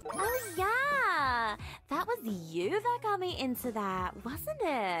go? Oh yeah, that was you that got me into that, wasn't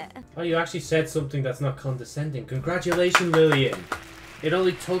it? Oh, you actually said something that's not condescending. Congratulations, Lillian. It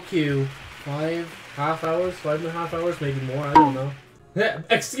only took you 5.5 hours, maybe more, I don't know.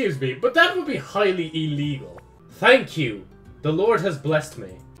 Excuse me, but that would be highly illegal. Thank you. The Lord has blessed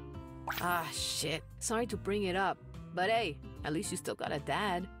me. Ah, shit. Sorry to bring it up, but hey, at least you still got a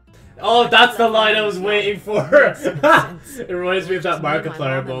dad. Oh, that's the line I was waiting for! It reminds me of that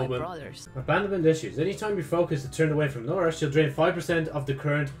Markiplier moment. Abandonment issues. Anytime you're focused and turned away from Nora, she'll drain 5% of the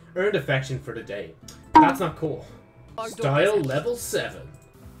current earned affection for the day. That's not cool. Style level 7.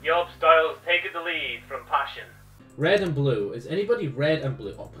 Yup, Styles taking the lead from Passion. Red and blue. Is anybody red and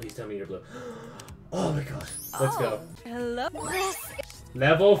blue? Oh, please tell me you're blue. Oh my god. Let's go. Hello.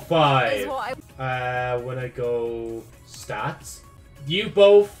 Level 5. When I go stats. You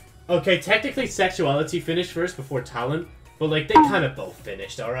both... Okay, technically sexuality finished first before talent, but like they kind of both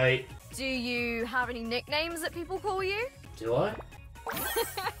finished, alright? Do you have any nicknames that people call you? Do I?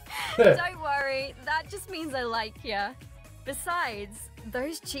 Don't worry, that just means I like ya. Besides,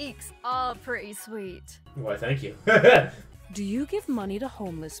 those cheeks are pretty sweet. Why, thank you. Do you give money to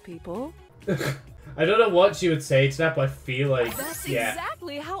homeless people? I don't know what she would say to that, but I feel like... That's yeah.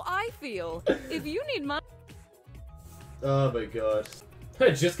 exactly how I feel. If you need money... Oh my god.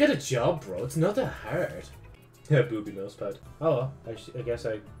 Just get a job, bro. It's not that hard. Booby nosepad. Oh, I guess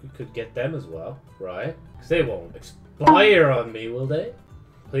I could get them as well, right? Because they won't expire on me, will they?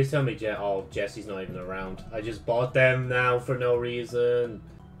 Please tell me Jesse's not even around. I just bought them now for no reason.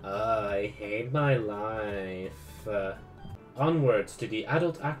 I hate my life. Onwards to the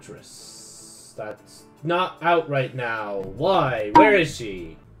adult actress. That's not out right now. Why? Where is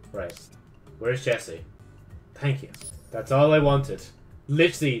she? Right. Where's Jessie? Thank you. That's all I wanted.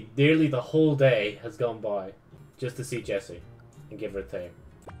 Literally, nearly the whole day has gone by just to see Jessie and give her a thing.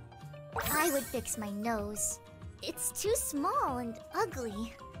 I would fix my nose. It's too small and ugly.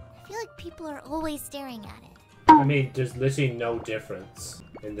 I feel like people are always staring at it. I mean, there's literally no difference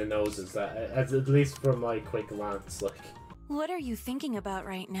in the noses, at least from my quick glance, like. What are you thinking about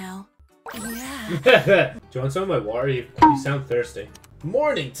right now? Yeah. Do you want some of my water? You sound thirsty.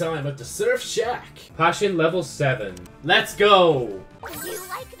 Morning time at the Surf Shack. Passion level 7. Let's go! You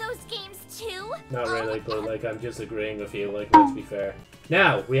like those games too? Not really, but like I'm just agreeing with you, like, let's be fair.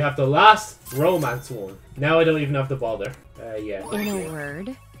 Now, we have the last romance one. Now I don't even have to bother. Yeah. In a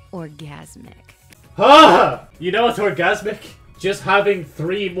word, orgasmic. Ah! You know what's orgasmic? Just having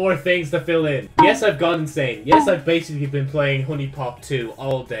 3 more things to fill in. Yes, I've gone insane. Yes, I've basically been playing Huniepop 2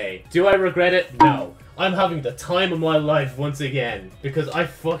 all day. Do I regret it? No. I'm having the time of my life once again. Because I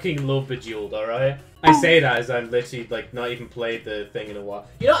fucking love Bejeweled, alright? I say that as I'm literally, like, not even played the thing in a while.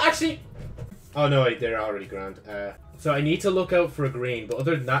 You know, actually... Oh no, wait, they're already grand. So I need to look out for a green, but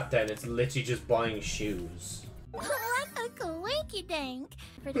other than that then, it's literally just buying shoes. What a coinky-dink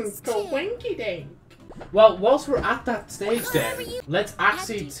for this Coinky-dink. Well, whilst we're at that stage then, let's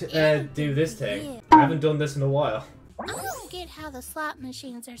actually do this thing. I haven't done this in a while. I don't get how the slot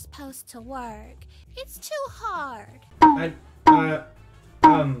machines are supposed to work. It's too hard. And, I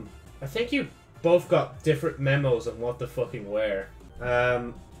think you both got different memos on what to fucking wear.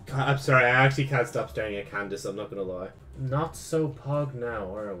 I'm sorry, I actually can't stop staring at Candace, I'm not gonna lie. Not so pog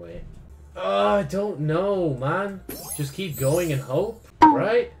now, are we? Oh, I don't know, man. Just keep going and hope,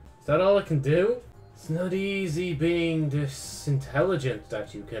 right? Is that all I can do? It's not easy being this intelligent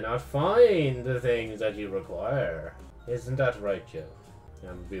that you cannot find the things that you require. Isn't that right, Joe?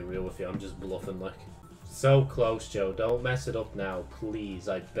 I'm gonna be real with you, I'm just bluffing, like. So close, Joe. Don't mess it up now, please,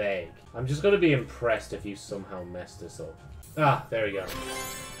 I beg. I'm just gonna be impressed if you somehow mess this up. Ah, there we go.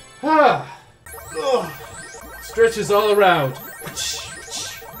 Ah! Ugh. Stretches all around.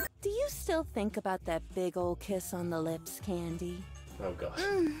 Do you still think about that big old kiss on the lips, Candy? Oh, God.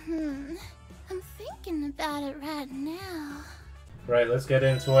 Mm-hmm. I'm thinking about it right now. Right, let's get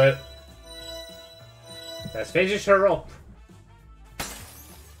into it. Let's finish her up.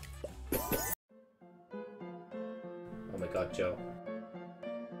 Oh my God, Joe.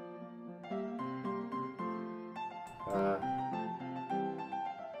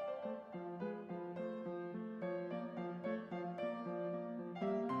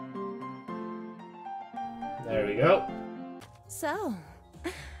 There we go. So,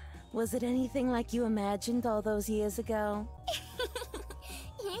 was it anything like you imagined all those years ago?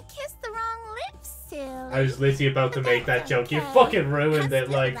 You kissed the wrong lips, silly. I was literally about to make that joke. You fucking ruined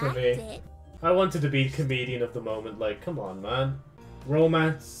it, like, for me. I wanted to be comedian of the moment. Like, come on, man.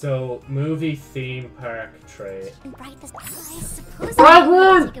 Romance, so movie, theme park, trait. Wrong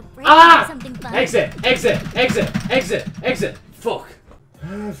one! Ah! Exit! Exit! Exit! Exit! Exit! Fuck.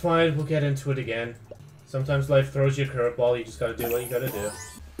 Fine, we'll get into it again. Sometimes life throws you a curveball, you just gotta do what you gotta do.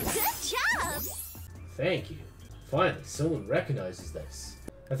 Good job! Thank you. Finally, someone recognizes this.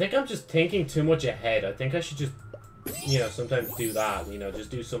 I think I'm just thinking too much ahead. I think I should just, you know, sometimes do that. You know,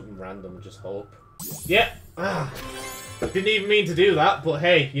 just do something random and just hope. Yeah! Ah! Didn't even mean to do that, but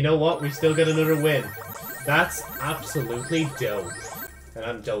hey, you know what? We still get another win. That's absolutely dope. And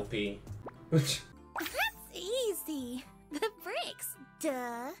I'm dopey. That's easy. The bricks,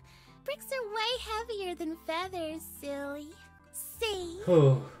 duh. Bricks are way heavier than feathers, silly. See?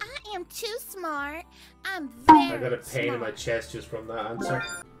 I am too smart. I'm very I got a pain in my chest just from that answer.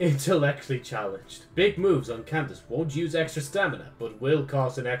 Intellectually challenged. Big moves on Candace won't use extra stamina, but will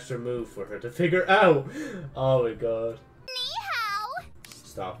cost an extra move for her to figure out. Oh my god.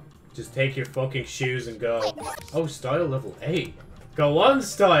 Stop. Just take your fucking shoes and go. Oh, style level 8. Go on,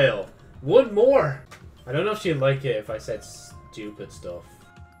 style! One more! I don't know if she'd like it if I said stupid stuff.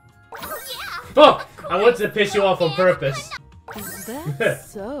 Fuck! I wanted to piss you off on purpose. Is that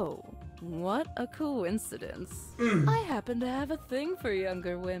so? What a coincidence. I happen to have a thing for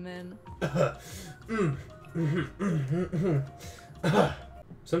younger women.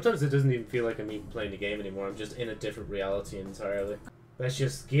 Sometimes it doesn't even feel like I'm even playing the game anymore. I'm just in a different reality entirely. Let's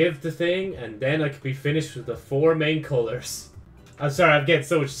just give the thing, and then I could be finished with the 4 main colors. I'm sorry, I'm getting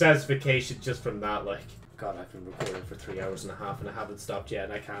so much satisfaction just from that, like. God, I've been recording for 3 hours and a half, and I haven't stopped yet,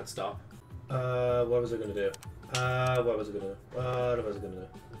 and I can't stop. What was I gonna do? What was I gonna do?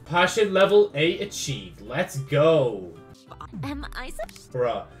 Passion level 8 achieved. Let's go. Am I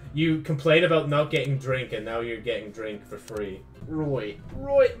Bruh, you complain about not getting drink, and now you're getting drink for free. Right,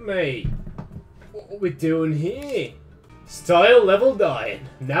 mate. What are we doing here? Style level 9.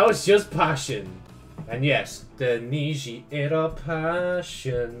 Now it's just passion. And yes, the Niji era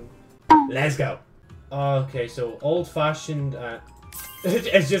passion. Let's go. Okay, so old-fashioned.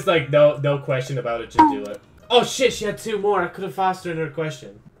 It's just like no question about it. Just do it. Oh shit, she had 2 more. I could have asked her another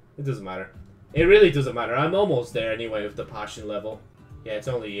question. It doesn't matter. It really doesn't matter. I'm almost there anyway with the passion level. Yeah, it's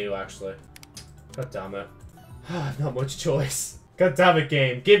only you actually. God damn it. Not much choice. God damn it,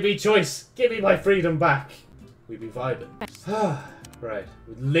 game. Give me choice. Give me my freedom back. We be vibing. Right.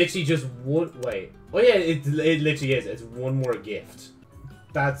 Literally just one. Wait. Oh yeah, it literally is. It's one more gift.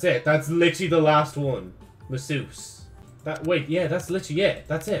 That's it. That's literally the last one. Masseuse. Wait, yeah, that's literally it.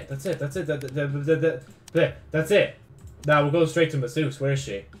 That's it. That's it. That's it. That's it. Now we'll go straight to masseuse. Where is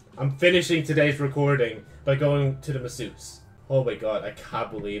she? I'm finishing today's recording by going to the masseuse. Oh my god, I can't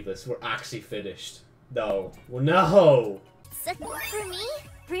believe this. We're actually finished. No. Well, no! For me?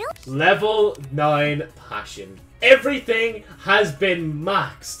 Real? Level 9 passion. Everything has been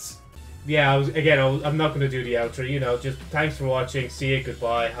maxed. Yeah, I'm not going to do the outro, you know, just thanks for watching, see you,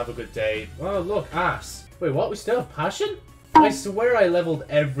 goodbye, have a good day. Oh, look, ass. Wait, what? We still have passion? I swear I leveled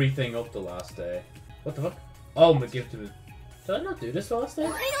everything up the last day. What the fuck? Oh, my gift to me. Did I not do this last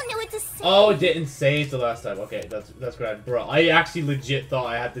time? I don't know what to say. Oh, it didn't save the last time. Okay, that's great. Bro, I actually legit thought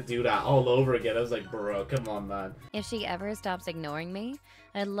I had to do that all over again. I was like, bro, come on, man. If she ever stops ignoring me,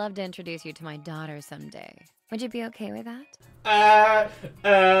 I'd love to introduce you to my daughter someday. Would you be okay with that? I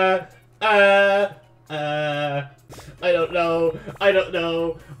don't know. I don't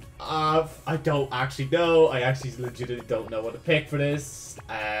know. I don't actually know. I actually legitimately don't know what to pick for this.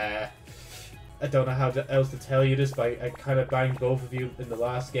 I don't know how else to tell you this, but I kind of banged both of you in the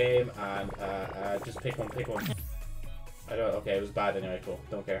last game, and just pick one. I don't. Okay, it was bad anyway. Cool.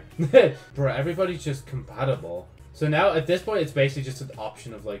 Don't care. Bro, everybody's just compatible. So now at this point, it's basically just an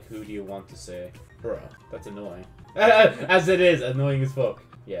option of like, who do you want to say? Bro, that's annoying. As it is, annoying as fuck.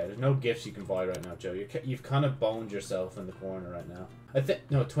 Yeah, there's no gifts you can buy right now, Joe. You've kind of boned yourself in the corner right now.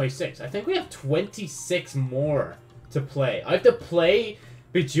 No, 26. I think we have 26 more to play. I have to play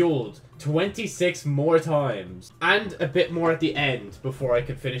Bejeweled 26 more times. And a bit more at the end before I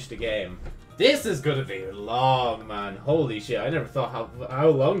can finish the game. This is gonna be long, man. Holy shit, I never thought how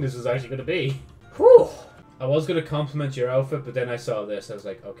long this was actually gonna be. Whew. I was gonna compliment your outfit, but then I saw this. I was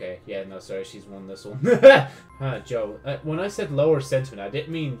like, okay, yeah, no, sorry, she's won this one. Joe, when I said lower sentiment, I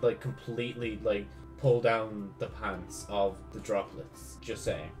didn't mean, like, completely, like, pull down the pants of the droplets. Just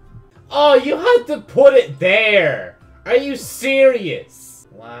saying. Oh, you had to put it there! Are you serious?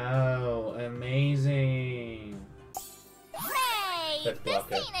 Wow, amazing. Hey, Let's this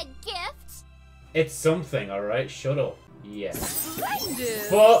block it. ain't a gift. It's something, alright? Shut up. Yes. Splendid.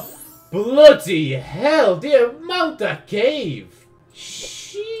 But bloody hell, the amount that gave.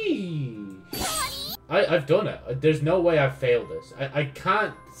 Sheesh. I've done it. There's no way I've failed this. I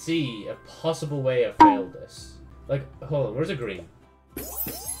can't see a possible way I've failed this. Like, hold on, where's a green?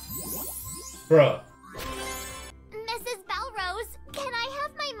 Bruh. Mrs. Belrose, can I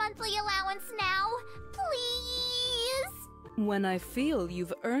have my monthly allowance now? Please? When I feel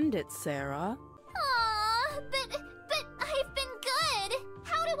you've earned it, Sarah. Aw, but I've been good.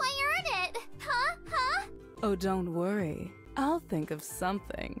 How do I earn it? Huh? Oh, don't worry. I'll think of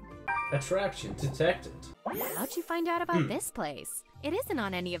something. Attraction detected. How'd you find out about this place? It isn't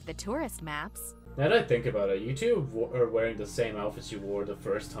on any of the tourist maps. Now that I think about it, you two are wearing the same outfits you wore the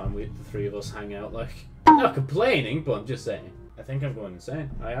first time the three of us hang out, like. I'm not complaining, but I'm just saying. I think I'm going insane.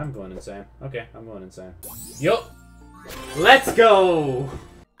 I am going insane. Okay, I'm going insane. Yup! Let's go!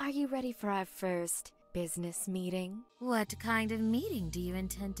 Are you ready for our first business meeting? What kind of meeting do you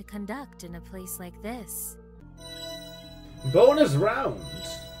intend to conduct in a place like this? Bonus round!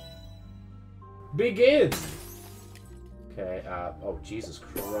 Begin! Okay, oh Jesus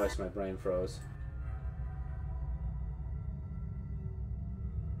Christ, my brain froze.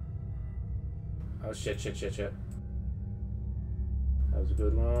 Oh shit. That was a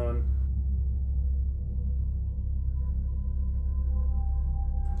good one.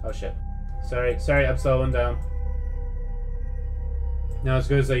 Oh shit. Sorry, I'm slowing down. Not as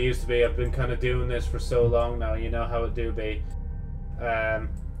good as I used to be. I've been kind of doing this for so long now, you know how it do be. There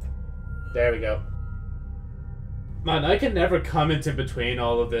we go. Man, I can never comment in between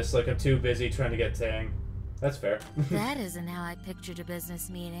all of this, like I'm too busy trying to get Tang. That's fair. That isn't how I pictured a business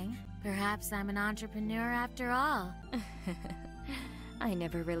meeting. Perhaps I'm an entrepreneur after all. I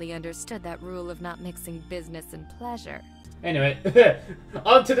never really understood that rule of not mixing business and pleasure. Anyway,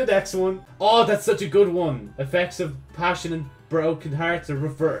 on to the next one. Oh, that's such a good one. Effects of passion and broken hearts are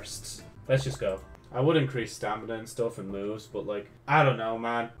reversed. Let's just go. I would increase stamina and stuff and moves, but like, I don't know,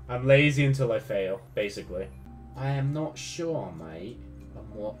 man. I'm lazy until I fail, basically. I am not sure, mate, on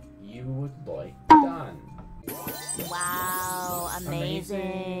what you would like done. Wow,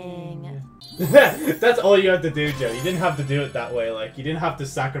 amazing. That's all you had to do, Joe. You didn't have to do it that way, like, you didn't have to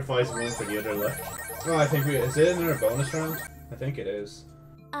sacrifice one for the other, like. Oh, I think is it another bonus round? I think it is.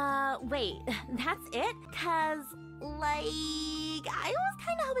 Wait, that's it? Cause, like, I was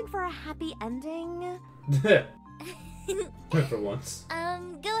kinda hoping for a happy ending. For once.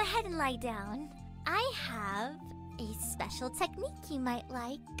 Go ahead and lie down. I have a special technique you might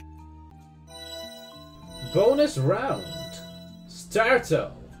like. Bonus round.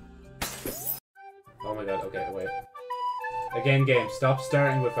 Starto. Oh my god, okay, wait. Again, game, stop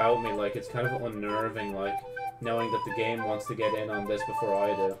starting without me, like, it's kind of unnerving, like, knowing that the game wants to get in on this before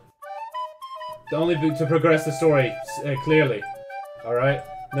I do. Only to progress the story, clearly. Alright?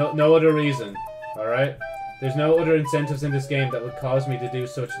 No other reason. Alright? There's no other incentives in this game that would cause me to do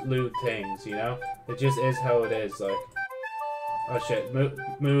such lewd things, you know? It just is how it is, like. Oh shit,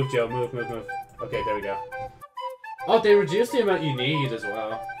 move, Joe, move. Okay, there we go. Oh, they reduced the amount you need as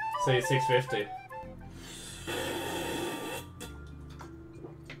well. Say 650.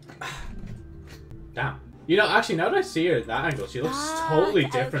 Damn. You know, actually, now that I see her at that angle, she looks totally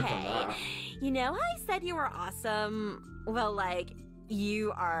different from that. You know how I said you were awesome? Well, like,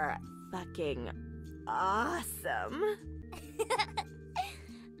 you are fucking awesome.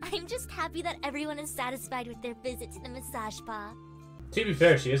 I'm just happy that everyone is satisfied with their visit to the massage spa. To be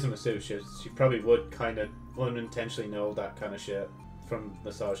fair, she is a masseuse. She probably would kind of unintentionally know that kind of shit from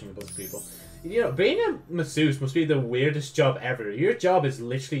massaging a bunch of people. You know, being a masseuse must be the weirdest job ever. Your job is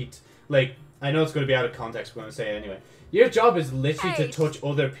literally, like, I know it's going to be out of context, but I'm going to say it anyway. Your job is literally to touch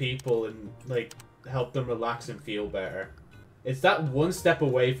other people and, like, help them relax and feel better. It's that one step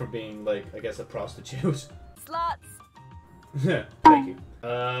away from being, like, I guess a prostitute. Sluts! Thank you.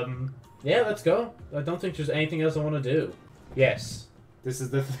 Yeah, let's go. I don't think there's anything else I want to do. Yes. This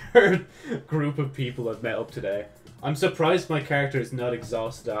is the third group of people I've met up today. I'm surprised my character is not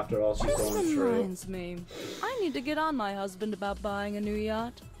exhausted after all she's going This through. reminds me. I need to get on my husband about buying a new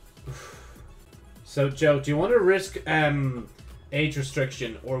yacht. So, Joe, do you want to risk age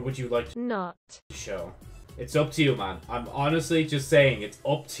restriction, or would you like to not show? It's up to you, man. I'm honestly just saying it's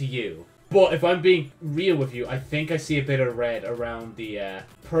up to you. But if I'm being real with you, I think I see a bit of red around the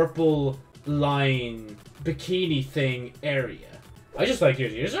purple line bikini thing area. I just like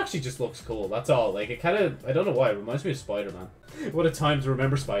yours. Yours actually just looks cool. That's all. Like, it kind of, I don't know why, it reminds me of Spider-Man. What a time to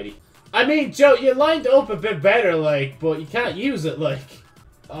remember Spidey. I mean, Joe, you lined up a bit better, like, but you can't use it, like.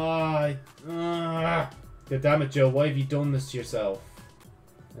 God damn it, Joe. Why have you done this to yourself?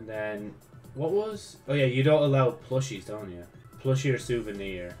 And then, what was? Oh yeah, you don't allow plushies, don't you? Plushie or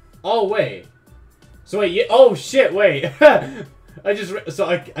souvenir. Oh wait. So wait, oh shit, wait. I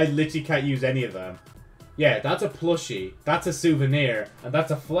literally can't use any of them. Yeah, that's a plushie, that's a souvenir, and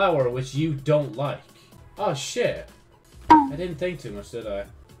that's a flower which you don't like. Oh shit. I didn't think too much, did I?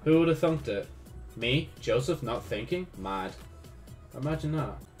 Who would have thunked it? Me? Joseph not thinking? Mad. Imagine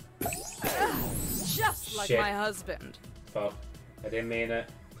that. Just like Shit. my husband. Fuck. I didn't mean it.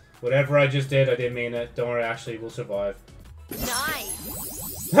 Whatever I just did, I didn't mean it. Don't worry, Ashley, we'll survive.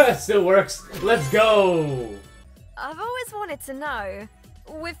 Nice! Still works. Let's go! I've always wanted to know,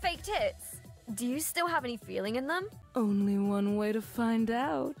 with fake tits, do you still have any feeling in them? Only one way to find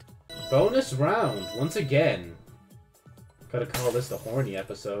out. Bonus round, once again. Gotta call this the horny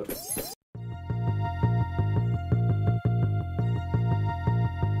episode.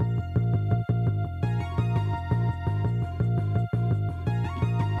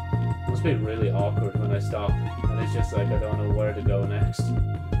 Must be really awkward when I stop, and it's just like I don't know where to go next.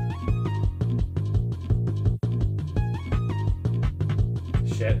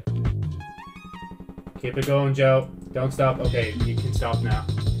 Shit. Keep it going, Joe. Don't stop. Okay, you can stop now.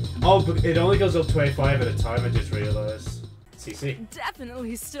 Oh, but it only goes up 25 at a time, I just realized. CC.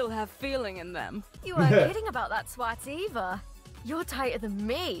 Definitely still have feeling in them. You weren't kidding about that swat either. You're tighter than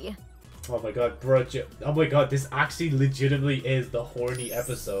me. Oh my god, bro. Oh my god, this actually legitimately is the horny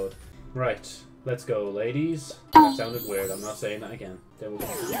episode. Right, let's go, ladies. That sounded weird, I'm not saying that again. There we go.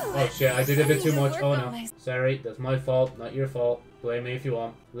 Oh shit, I did a bit too much. Oh no. Sorry, that's my fault, not your fault. Blame me if you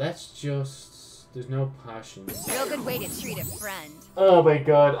want. Let's just... There's no passion. Real good way to treat a friend. Oh my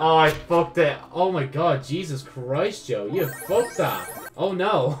god, oh I fucked it. Oh my god, Jesus Christ, Joe, you fucked that. Oh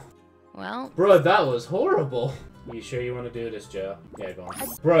no. Well, bro, that was horrible. You sure you want to do this, Joe? Yeah, go on.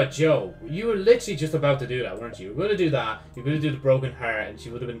 Bro, Joe, you were literally just about to do that, weren't you? You were going to do that, you were going to do the broken heart, and she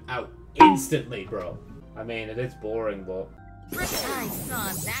would have been out instantly, bro. I mean, it is boring, but... I saw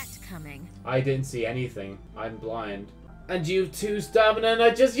that coming. I didn't see anything. I'm blind. And you two stamina, and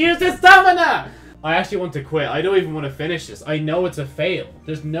I just used the stamina! I actually want to quit. I don't even want to finish this. I know it's a fail.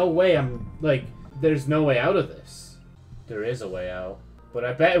 There's no way there's no way out of this. There is a way out. But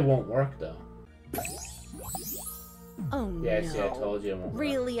I bet it won't work, though. Oh yes, no. Yeah, I told you it won't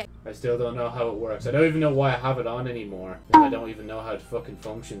really? Work. I still don't know how it works. I don't even know why I have it on anymore. I don't even know how it fucking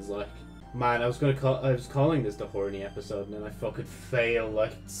functions, like. Man, I was calling this the horny episode, and then I fucking fail,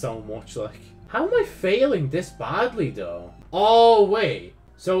 like, so much, like. How am I failing this badly, though? Oh, wait.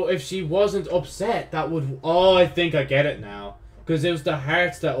 So if she wasn't upset, that would... Oh, I think I get it now. Because it was the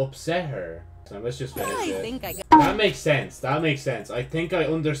hearts that upset her. So let's just finish it. That makes sense. That makes sense. I think I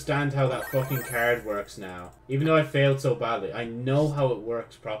understand how that fucking card works now. Even though I failed so badly. I know how it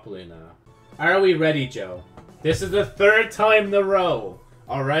works properly now. Are we ready, Joe? This is the 3rd time in a row.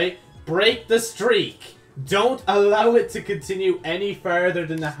 Alright? Break the streak. Don't allow it to continue any further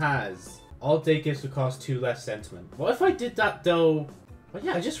than it has. All day gifts would cost 2 less sentiment. What if I did that, though? Oh,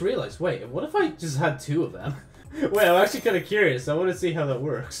 yeah, I just realized. Wait, what if I just had 2 of them? Wait, I'm actually kind of curious. I want to see how that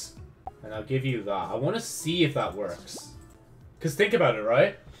works. And I'll give you that. I want to see if that works. Because think about it,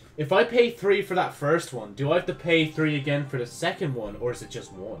 right? If I pay 3 for that first one, do I have to pay 3 again for the second one, or is it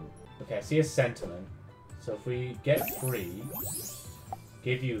just 1? Okay, I see a sentiment. So if we get 3,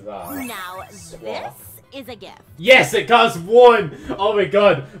 give you that. Now, swap. this is a gift. Yes, it costs 1! Oh my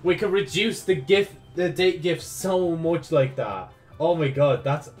god, we can reduce the date gift so much like that. Oh my god,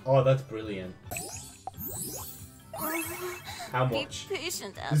 that's brilliant. How much? Be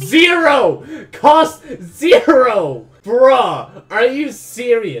patient, Abby. 0! Cost 0! Bruh, are you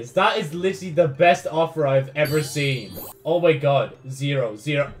serious? That is literally the best offer I've ever seen. Oh my god, 0.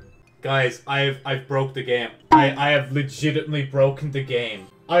 Guys, I've broke the game. I have legitimately broken the game.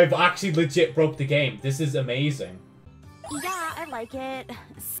 I've actually legit broke the game. This is amazing. Yeah, I like it.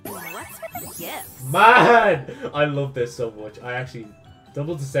 What's with the gifts? Man! I love this so much. I actually...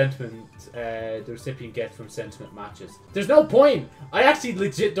 Double the sentiment the recipient gets from sentiment matches. There's no point! I actually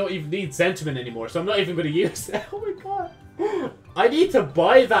legit don't even need sentiment anymore, so I'm not even going to use it. Oh my god. I need to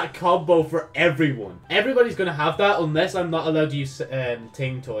buy that combo for everyone. Everybody's going to have that unless I'm not allowed to use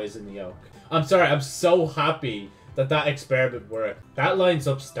Ting toys in the yoke. I'm sorry, I'm so happy that that experiment worked. That lines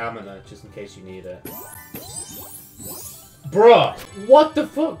up stamina, just in case you need it. Bruh, what the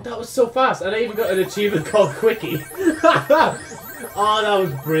fuck? That was so fast, and I even got an achievement called Quickie. Oh, that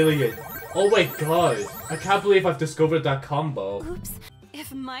was brilliant. Oh my god, I can't believe I've discovered that combo. Oops.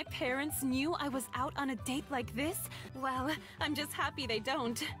 If my parents knew I was out on a date like this, well, I'm just happy they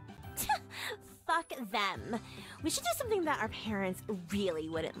don't. fuck them. We should do something that our parents really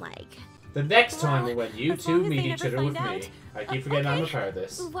wouldn't like. The next time when you as two long as meet they each never other with find me, out. I keep forgetting I'm a part of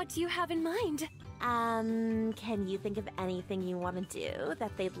this. What do you have in mind? Can you think of anything you want to do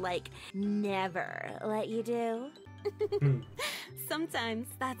that they'd, like, never let you do? Sometimes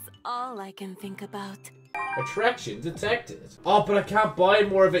that's all I can think about. Attraction detected. Oh, but I can't buy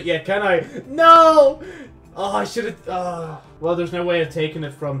more of it yet, can I? No! Oh, I should have... well, there's no way of taking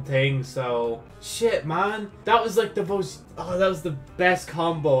it from things, so... Shit, man. That was like the most... Oh, that was the best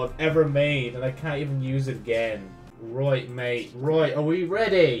combo I've ever made, and I can't even use it again. Right, mate. Right, are we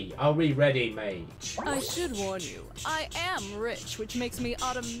ready? Are we ready, mate? I should warn you, I am rich, which makes me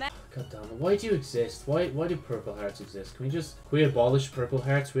automatic. God damn it, why do you exist? Why do purple hearts exist? Can we abolish purple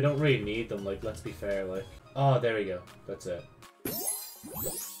hearts? We don't really need them, like, let's be fair, like. Oh, there we go. That's it.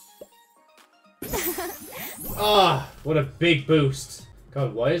 Ah, what a big boost.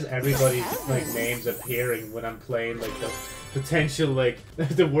 God, why is everybody's, like, names appearing when I'm playing, like, the potential, like,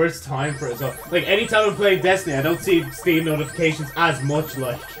 the worst time for it? So, like, anytime I'm playing Destiny, I don't see Steam notifications as much,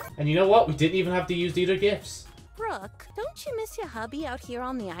 like. And you know what? We didn't even have to use either gifts. Brooke, don't you miss your hubby out here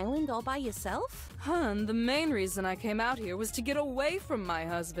on the island all by yourself? Hun, the main reason I came out here was to get away from my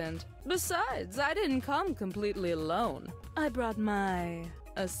husband. Besides, I didn't come completely alone. I brought my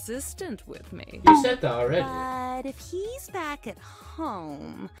assistant with me. You said that already. But if he's back at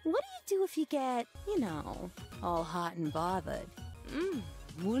home, what do you do if you get, you know, all hot and bothered?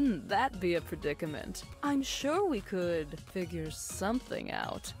 Wouldn't that be a predicament? I'm sure we could figure something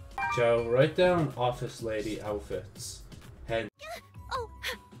out. Joe, write down office lady outfits. Hen. Oh,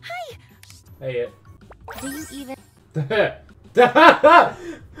 hi! Hey, Do you even...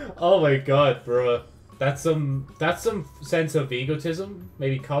 oh my god, bro. That's some sense of egotism,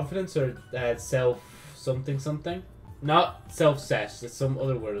 maybe confidence, or self something. Not self-cess. It's some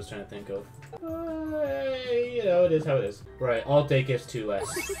other word I was trying to think of. You know, it is how it is. Right, all day gifts 2 less.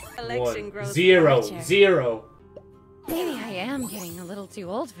 1 0. Maybe I am getting a little too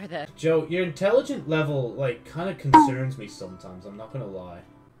old for this. Joe, your intelligent level, like, kind of concerns me sometimes, I'm not gonna lie.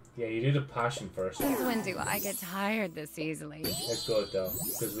 Yeah, you do the passion first. Since when do I get tired this easily? It's good, though,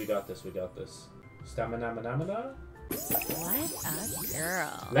 because we got this. Stamina-mana-mana? What a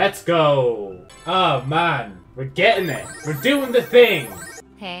girl. Let's go! Oh, man. We're getting it. We're doing the thing!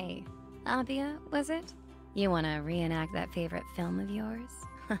 Hey, Abia, was it? You want to reenact that favorite film of yours?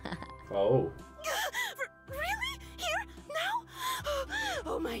 Oh. Really? Here? Now?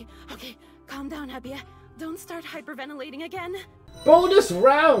 Oh my. Okay, calm down, Abia. Don't start hyperventilating again. Bonus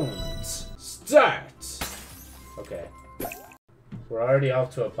rounds! Start! Okay. We're already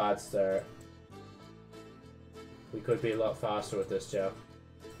off to a bad start. We could be a lot faster with this, Joe.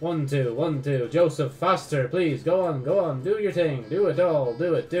 1, 2, 1, 2. Joseph, faster, please. Go on, go on. Do your thing. Do it all.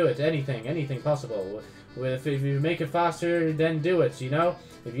 Do it. Anything possible. If you make it faster, then do it, you know?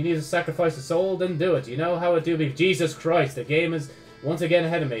 If you need to sacrifice a soul, then do it. You know how it do be. Jesus Christ, the game is once again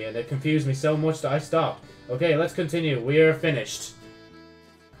ahead of me, and it confused me so much that I stopped. Okay, let's continue. We are finished.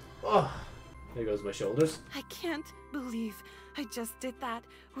 Oh, there goes my shoulders. I can't believe I just did that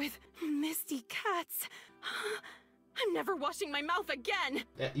with Misty Cats. I'm never washing my mouth again.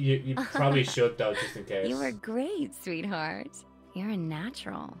 You probably should, though, just in case. You were great, sweetheart. You're a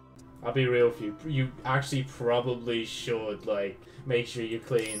natural. I'll be real with you. You actually probably should, like, make sure you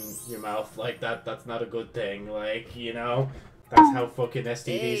clean your mouth. Like, that's not a good thing. Like, you know? That's how fucking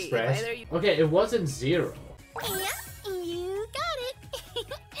STDs spread. Okay, it wasn't 0. Yeah, you got it.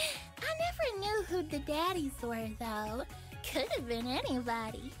 I never knew who the daddies were, though. Could have been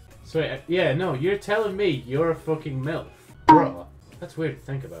anybody. So, yeah, no, you're telling me you're a fucking MILF. Bro, that's weird to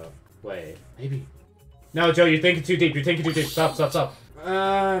think about. Wait, maybe... No, Joe, you're thinking too deep. Stop.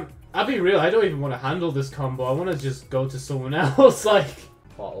 I'll be real, I don't even want to handle this combo. I want to just go to someone else, like...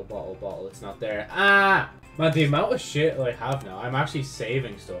 Bottle, it's not there. Ah! Man, the amount of shit I have now, I'm actually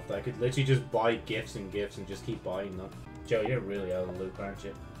saving stuff that I could literally just buy gifts and just keep buying them. Joe, you're really out of the loop, aren't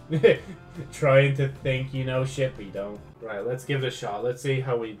you? Trying to think you know shit, but you don't. Right, let's give it a shot. Let's see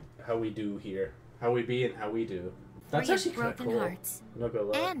how we do here. How we be and how we do. That's actually kind of cool. Hearts. I'm not gonna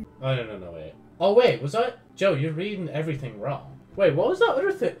lie. Oh, no, wait. Oh, wait, was I... Joe, you're reading everything wrong. Wait, what was that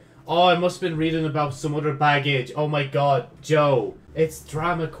other thing? Oh, I must have been reading about some other baggage. Oh my god, Joe. It's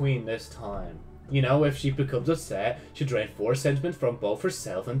Drama Queen this time. You know, if she becomes upset, she'll drain 4 sentiment from both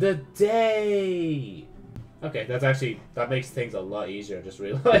herself and the day. Okay, that makes things a lot easier, I just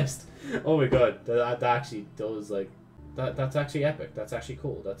realized. Oh my god, that actually does, like... That's actually epic. That's actually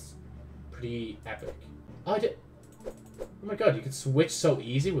cool. That's pretty epic. Oh my god, you can switch so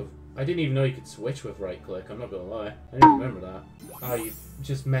easy with I didn't even know you could switch with right click, I'm not gonna lie. I didn't remember that. Oh, you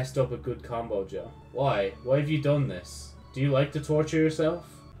just messed up a good combo, Joe. Why? Why have you done this? Do you like to torture yourself?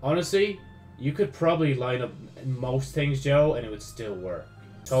 Honestly, you could probably line up most things, Joe, and it would still work.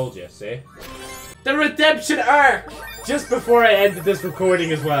 Told you, see? The redemption arc! Just before I ended this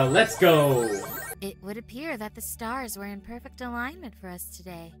recording as well. Let's go! It would appear that the stars were in perfect alignment for us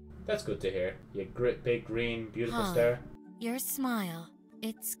today. That's good to hear. You big, green, beautiful Huh. star. Your smile,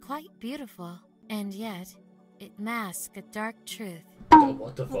 it's quite beautiful, and yet it masks a dark truth. Oh,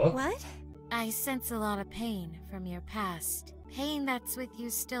 what the fuck? What? I sense a lot of pain from your past. Pain that's with you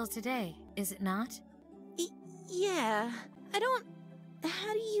still today, is it not? Yeah. I don't...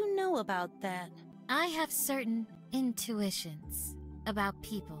 How do you know about that? I have certain intuitions about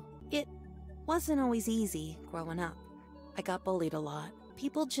people. It wasn't always easy growing up. I got bullied a lot.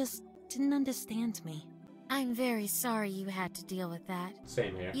 People just didn't understand me. I'm very sorry you had to deal with that.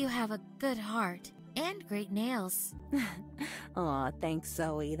 Same here. You have a good heart and great nails. Aw, thanks,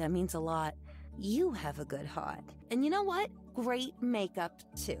 Zoe. That means a lot. You have a good heart. And you know what? Great makeup,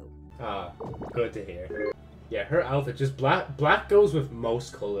 too. Ah, good to hear. Yeah, her outfit, just black goes with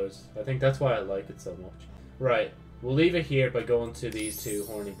most colors. I think that's why I like it so much. Right, we'll leave it here by going to these two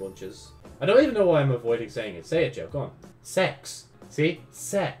horny bunches. I don't even know why I'm avoiding saying it. Say it, Joe, go on. Sex. See?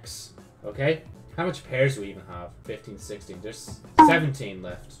 Sex. Okay? How much pairs do we even have? 15, 16. There's 17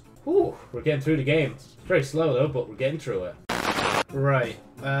 left. Whew, we're getting through the game. It's very slow though, but we're getting through it. Right,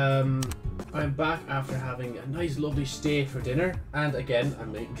 I'm back after having a nice lovely steak for dinner. And again,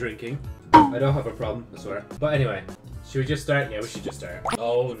 I'm drinking. I don't have a problem, I swear. But anyway, should we just start? Yeah, we should just start.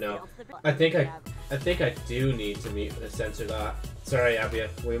 Oh no. I think I do need to censor that. Sorry, Abia,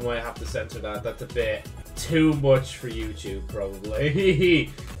 we might have to censor that. That's a bit too much for YouTube, probably.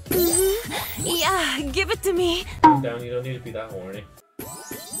 Yeah, give it to me. Calm down, you don't need to be that horny.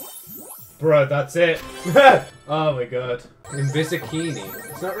 Bruh, that's it. Oh my god.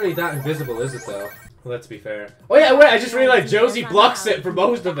 Invisakini. It's not really that invisible, is it though? Let's be fair. Oh yeah, wait, I just realized Josie blocks it for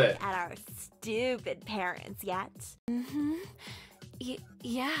most of it. At our stupid parents yet. Mm-hmm.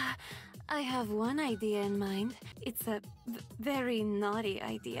 Yeah, I have one idea in mind. It's a very naughty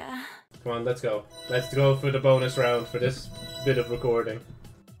idea. Come on, let's go. Let's go for the bonus round for this bit of recording.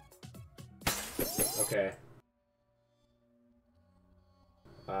 Okay.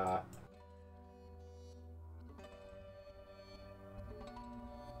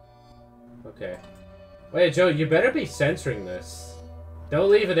 Okay. Wait, Joe, you better be censoring this. Don't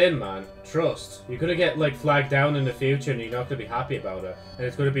leave it in, man. Trust. You're gonna get, like, flagged down in the future and you're not gonna be happy about it. And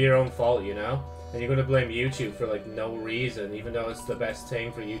it's gonna be your own fault, you know? And you're gonna blame YouTube for, like, no reason, even though it's the best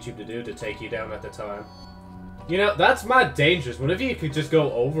thing for YouTube to do to take you down at the time. You know, that's mad dangerous. Whenever you could just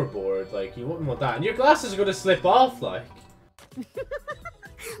go overboard, like, you wouldn't want that. And your glasses are gonna slip off, like.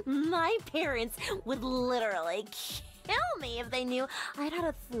 My parents would literally kill me if they knew I'd had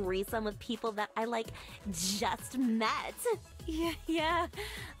a threesome with people that I, like, just met. Yeah,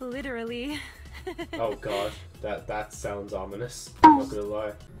 literally. Oh god, that sounds ominous. I'm not gonna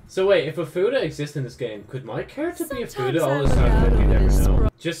lie. So wait, if a Fuda exists in this game, could my character be a Fuda all the time? You never know.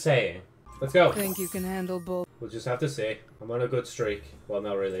 Just saying. Let's go. Think you can handle both? We'll just have to see. I'm on a good streak. Well,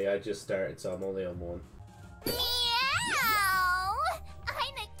 not really. I just started, so I'm only on one. Meow!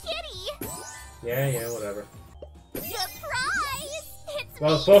 I'm a kitty! Yeah, whatever. Surprise! It's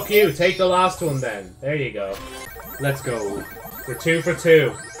Well, me, fuck you. Sushi. Take the last one then. There you go. Let's go. We're 2 for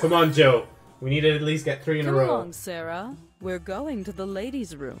 2. Come on, Joe. We need to at least get 3 in a Come row. along, Sarah. We're going to the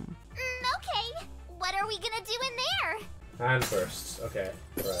ladies' room. Okay, what are we gonna do in there? Hand first. Okay,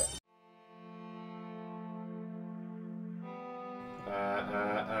 right.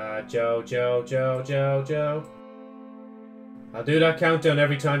 Joe. I'll do that countdown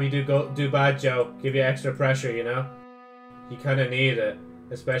every time you do bad, Joe. Give you extra pressure, you know? You kinda need it.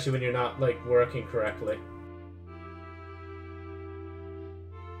 Especially when you're not, like, working correctly.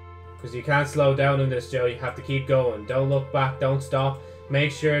 Because you can't slow down in this, Joe. You have to keep going. Don't look back. Don't stop.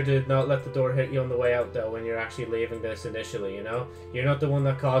 Make sure to not let the door hit you on the way out, though, when you're actually leaving this initially, you know? You're not the one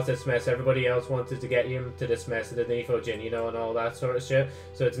that caused this mess. Everybody else wanted to get you into this mess of the Nifojin, you know, and all that sort of shit.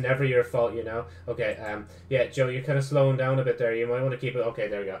 So it's never your fault, you know? Okay, yeah, Joe, you're kind of slowing down a bit there. You might want to keep it... Okay,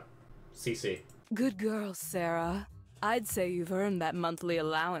 there we go. CC. Good girl, Sarah. I'd say you've earned that monthly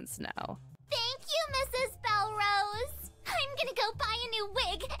allowance now. Thank you, Mrs. Belrose. I'm gonna go buy a new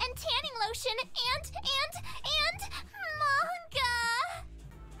wig and tanning lotion and manga.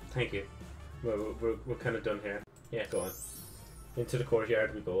 Thank you. We're kind of done here. Yeah, go on. Into the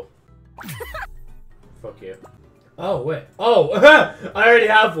courtyard we go. Fuck you. Oh, wait. Oh! I already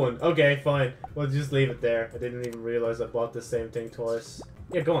have one! Okay, fine. We'll just leave it there. I didn't even realize I bought the same thing twice.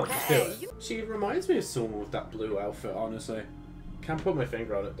 Yeah, go on, just do it. She reminds me of someone with that blue outfit, honestly. Can't put my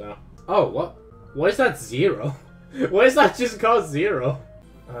finger on it though. Oh, what? Why is that 0? Why is that just called 0?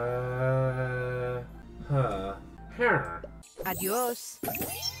 Huh. Adios.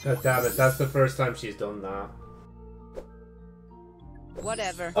 God damn it, that's the first time she's done that.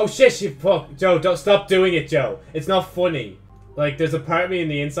 Whatever. Oh shit, fuck. Joe, don't stop doing it, Joe. It's not funny. Like, there's a part of me in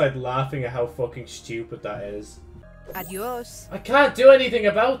the inside laughing at how fucking stupid that is. Adios. I can't do anything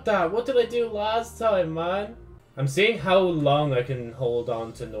about that. What did I do last time, man? I'm seeing how long I can hold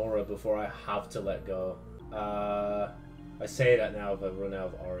on to Nora before I have to let go. I say that now if I run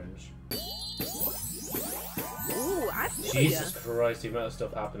out of orange. Ooh, I feel Jesus Christ, the amount of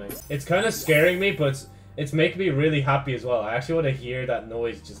stuff happening. It's kind of scaring me, but it's making me really happy as well. I actually want to hear that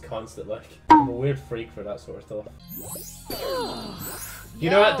noise just constant, like. I'm a weird freak for that sort of stuff. You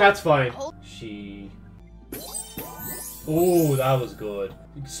know what? That's fine. She... Ooh, that was good.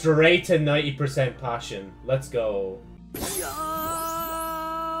 Straight to 90% passion. Let's go. Yo!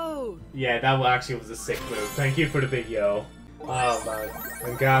 Yeah, that actually was a sick move. Thank you for the big yo. Oh man,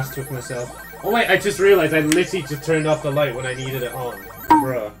 I'm gassed with myself. Oh wait, I just realized I literally just turned off the light when I needed it on.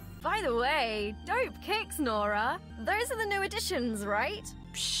 Bruh. By the way, dope kicks, Nora. Those are the new additions, right?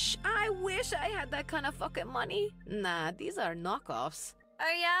 Psh, I wish I had that kind of fucking money. Nah, these are knockoffs.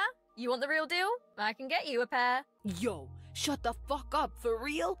 Oh yeah? You want the real deal? I can get you a pair. Yo, shut the fuck up, for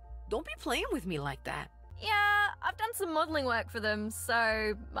real? Don't be playing with me like that. Yeah, I've done some modeling work for them,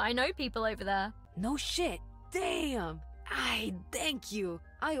 so I know people over there. No shit. Damn. Thank you.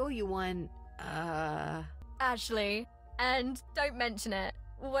 I owe you one. Ashley. And don't mention it.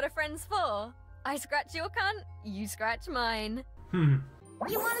 What are friends for? I scratch your cunt, you scratch mine. You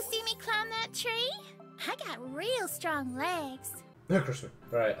want to see me climb that tree? I got real strong legs. Christmas.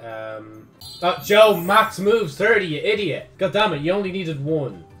 Right, Oh, Joe, max moves 30, you idiot. God damn it, you only needed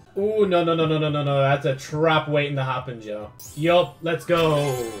 1. Ooh, no. That's a trap waiting to happen, Joe. Yup, let's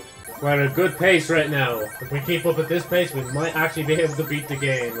go. We're at a good pace right now. If we keep up at this pace, we might actually be able to beat the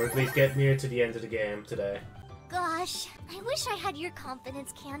game, or at least get near to the end of the game today. Gosh, I wish I had your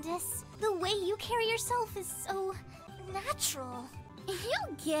confidence, Candace. The way you carry yourself is so natural.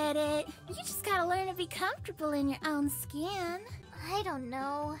 You'll get it. You just gotta learn to be comfortable in your own skin. I don't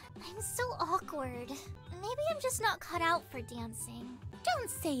know. I'm so awkward. Maybe I'm just not cut out for dancing. Don't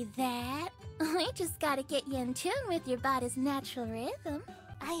say that. I just gotta get you in tune with your body's natural rhythm.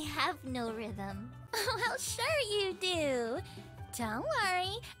 I have no rhythm. Well, sure you do. Don't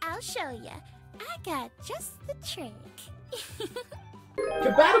worry, I'll show you. I got just the trick.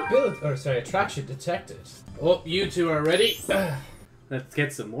 Attraction detected. Oh, you two are ready? Let's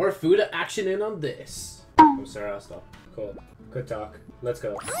get some more food action in on this. Oh, sorry, I'll stop. Cool. Good talk. Let's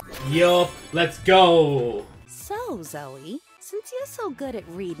go. Yup, let's go! So, Zoe, since you're so good at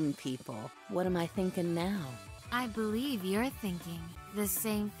reading people, what am I thinking now? I believe you're thinking the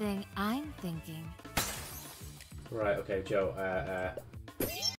same thing I'm thinking. Right, okay, Joe,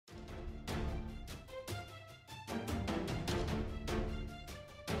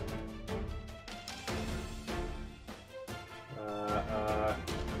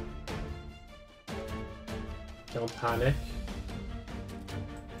 don't panic.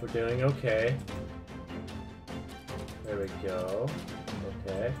 We're doing okay. There we go.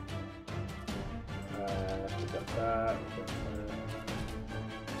 Okay. We got that.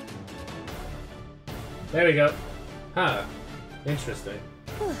 There we go. Huh. Interesting.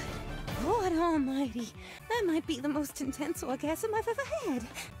 Good. Lord almighty. That might be the most intense orgasm I've ever had.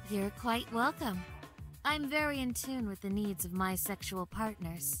 You're quite welcome. I'm very in tune with the needs of my sexual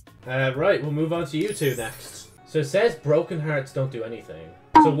partners. Right, we'll move on to you two next. So it says broken hearts don't do anything.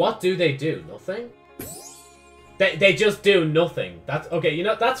 So what do they do? Nothing? They just do nothing. That's okay, you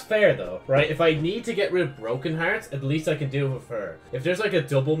know, that's fair though, right? If I need to get rid of broken hearts, at least I can do it with her. If there's like a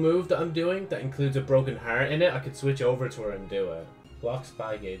double move that I'm doing that includes a broken heart in it, I could switch over to her and do it. Blocks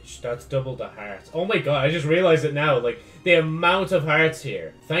baggage. That's double the hearts. Oh my god, I just realized it now. Like, the amount of hearts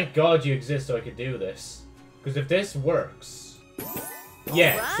here. Thank god you exist so I could do this. Because if this works...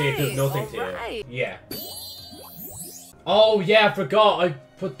 Yeah, right, see, it does nothing to right. you. Yeah. Oh yeah, I forgot I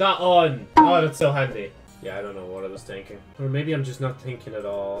put that on. Oh, that's so handy. Yeah, I don't know what I was thinking. Or maybe I'm just not thinking at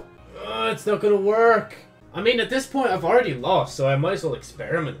all. It's not gonna work. I mean, at this point, I've already lost, so I might as well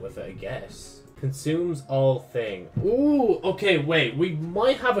experiment with it, I guess. Consumes all thing. Ooh, okay, wait. We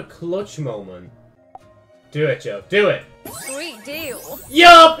might have a clutch moment. Do it, Joe. Do it. Sweet deal.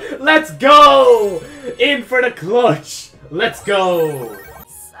 Yup! Let's go! In for the clutch. Let's go.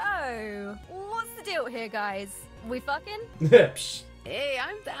 So, what's the deal here, guys? We fucking? Hey,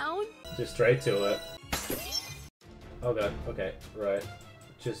 I'm down. Just straight to it. Oh god. Okay. Right.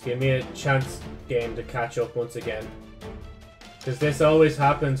 Just give me a chance, game, to catch up once again. Because this always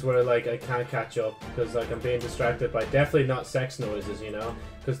happens where, like, I can't catch up. Because, like, I'm being distracted by definitely not sex noises, you know?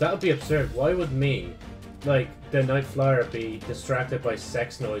 Because that would be absurd. Why would me, like, the Night Flyer, be distracted by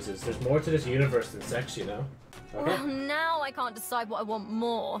sex noises? There's more to this universe than sex, you know? Okay. Well, now I can't decide what I want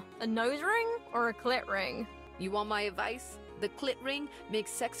more. A nose ring or a clit ring? You want my advice? The clit ring makes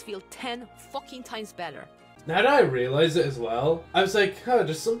sex feel 10 fucking times better. Now that I realize it as well, I was like, oh,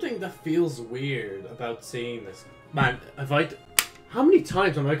 there's something that feels weird about seeing this. Man, how many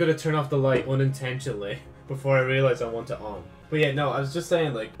times am I going to turn off the light unintentionally before I realize I want it on? But yeah, no, I was just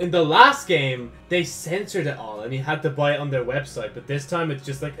saying, like, in the last game, they censored it all, and you had to buy it on their website, but this time it's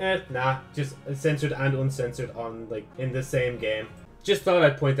just like, nah, just censored and uncensored on, like, in the same game. Just thought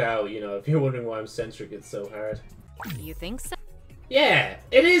I'd point out, you know, if you're wondering why I'm censoring it so hard. You think so? Yeah,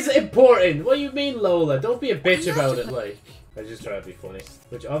 it is important! What do you mean, Lola? Don't be a bitch about it, like. I just try to be funny,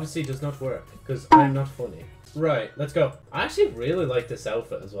 which obviously does not work, because I'm not funny. Right, let's go. I actually really like this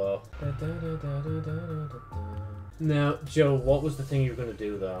outfit as well. Now, Joe, what was the thing you were going to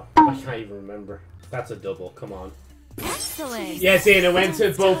do, though? I can't even remember. That's a double, come on. Excellent! Yes, Ian, it went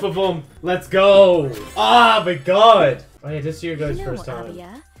to both of them. Let's go! Oh my god! Oh yeah, this is your guys' first time.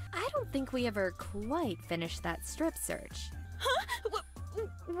 Abia, I don't think we ever quite finished that strip search.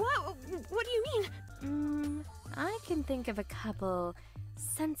 Huh? What do you mean? I can think of a couple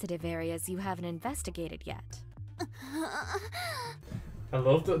sensitive areas you haven't investigated yet. I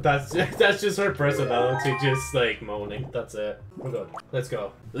love that. That's just her personality, just like moaning. That's it. We're good. Let's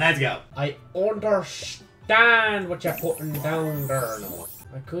go. Let's go. I understand what you're putting down there. No,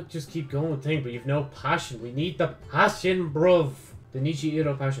 I could just keep going with things, but you've no passion. We need the passion, bruv. The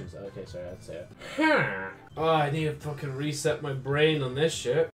Nichihiro passions. Okay, sorry, I'd say it. Huh. Oh, I need to fucking reset my brain on this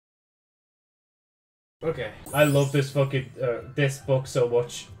shit. Okay. I love this fucking, this book so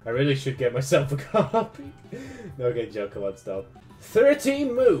much. I really should get myself a copy. Okay, Joe, come on, stop.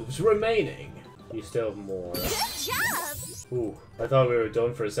 13 moves remaining. You still have more. Good job! Ooh, I thought we were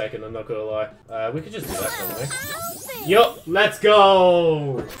done for a second, I'm not gonna lie. We could just do that, can't we? Yup, let's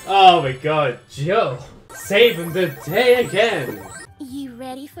go! Oh my god, Joe! Saving the day again! You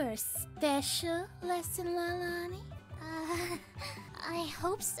ready for a special lesson, Lalani? I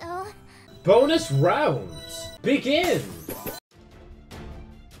hope so. Bonus rounds! Begin!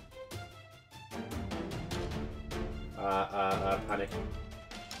 Panic.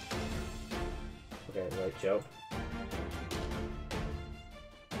 Okay, right, Joe.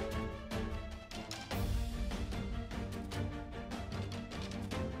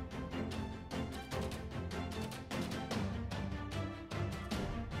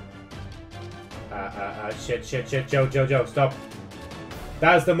 Shit, Joe, stop.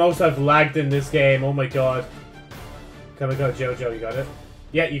 That's the most I've lagged in this game, oh my god. Come on, go, Joe, you got it?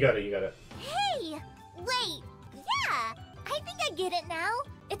 Yeah, you got it. Hey! Wait! Yeah! I think I get it now.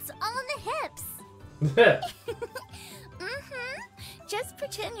 It's all in the hips. Just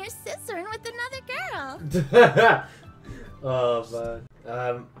pretend you're scissoring with another girl. Oh,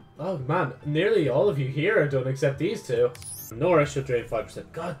 man. Oh, man. Nearly all of you here are done except these two. Nora should drain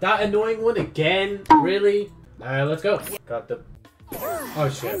 5%. God, that annoying one again? Really? Let's go. Got the... Oh,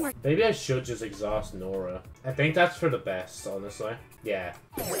 shit. Maybe I should just exhaust Nora. I think that's for the best, honestly. Yeah.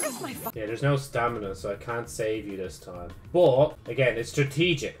 Yeah, there's no stamina, so I can't save you this time. But, again, it's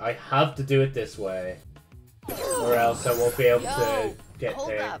strategic. I have to do it this way. Or else I won't be able to get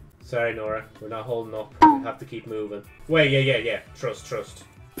there. Sorry, Nora. We're not holding up. We have to keep moving. Wait, yeah. Trust.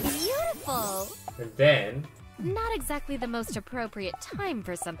 Beautiful! And then... Not exactly the most appropriate time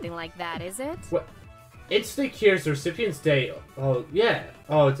for something like that, is it? What? Instant cures the recipient's day. Oh, yeah.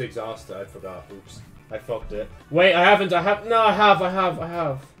 Oh, it's exhausted. I forgot. Oops. I fucked it. Wait, I haven't. No, I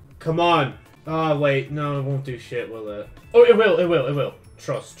have. Come on. Oh, wait. No, it won't do shit, will it? Oh, it will.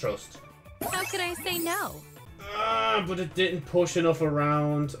 Trust. How could I say no? But it didn't push enough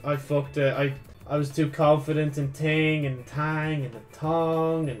around. I fucked it. I was too confident in Ting and Tang and the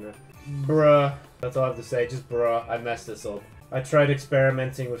Tong and the... Bruh. That's all I have to say. Just bruh. I messed this up. I tried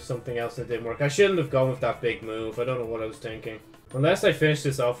experimenting with something else that didn't work. I shouldn't have gone with that big move. I don't know what I was thinking. Unless I finish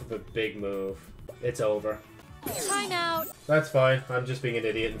this off with a big move, it's over. Time out. That's fine. I'm just being an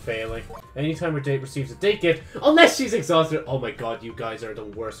idiot and failing. Anytime her date receives a date gift, unless she's exhausted. Oh my god, you guys are the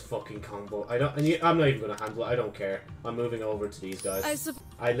worst fucking combo. I'm not even gonna handle it. I don't care. I'm moving over to these guys.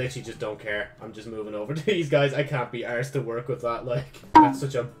 I literally just don't care. I'm just moving over to these guys. I can't be arsed to work with that. Like, that's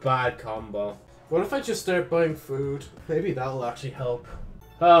such a bad combo. What if I just start buying food? Maybe that'll actually help.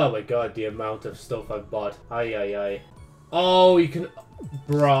 Oh my god, the amount of stuff I've bought. Ay. Oh, you can...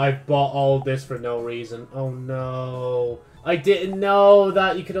 Bruh, I bought all this for no reason. Oh no. I didn't know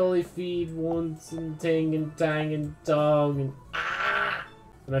that you could only feed once and ting and tang and dong and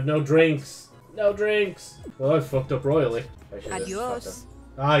and I've no drinks. No drinks. Well, I fucked up royally. Adios.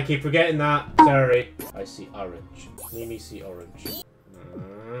 Ah, I keep forgetting that. Sorry. I see orange. Mimi see orange.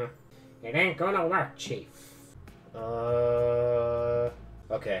 It ain't gonna work, Chief.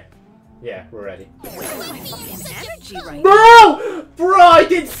 Okay. Yeah, we're ready. Bro! Bro, I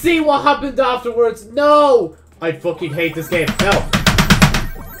didn't see what happened afterwards. No! I fucking hate this game. No!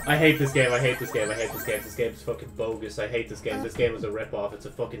 I hate this game. I hate this game. I hate this game. This game is fucking bogus. I hate this game. This game is a rip-off. It's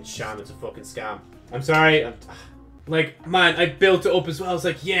a fucking sham. It's a fucking scam. I'm sorry. Like, man, I built it up as well. I was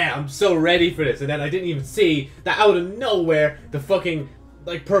like, yeah, I'm so ready for this. And then I didn't even see that out of nowhere, the fucking,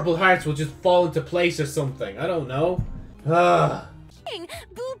 like, purple hearts will just fall into place or something. I don't know.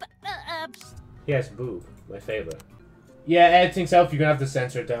 Boob, Yes, boob. My favorite. Yeah, editing self, you're gonna have to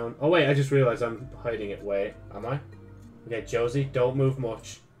censor it down. Oh, wait, I just realized I'm hiding it. Wait, am I? Okay, Josie, don't move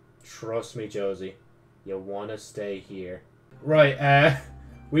much. Trust me, Josie. You wanna stay here. Right,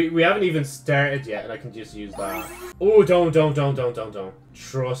 we haven't even started yet, and I can just use that. Oh, don't.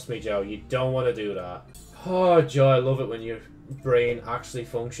 Trust me, Joe, you don't want to do that. Oh, Joe, I love it when your brain actually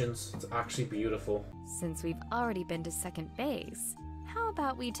functions. It's actually beautiful. Since we've already been to second base, how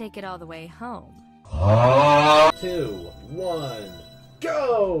about we take it all the way home? 2, 1,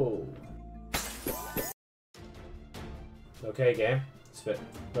 go! Okay, game. Spit.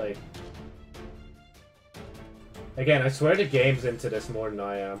 Like... Again, I swear the game's into this more than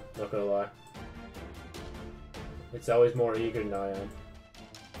I am. Not gonna lie. It's always more eager than I am.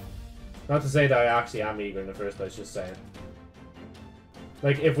 Not to say that I actually am eager in the first place, just saying.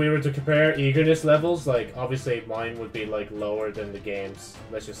 Like, if we were to compare eagerness levels, like, obviously mine would be, like, lower than the game's.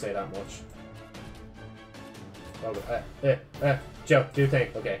 Let's just say that much. Oh, Joe, do your thing.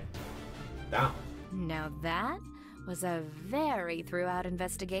 Okay. Down. Now that was a very throughout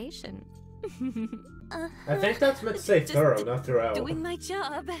investigation. I think that's meant to say thorough, not throughout. Doing my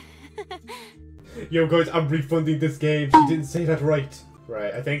job. Yo, guys, I'm refunding this game. She didn't say that right.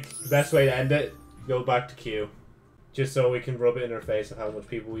 Right, I think the best way to end it, go back to Q. Just so we can rub it in her face of how much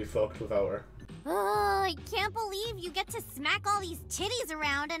people we fucked without her. Oh, I can't believe you get to smack all these titties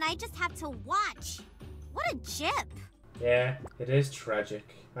around and I just have to watch. What a jip. Yeah, it is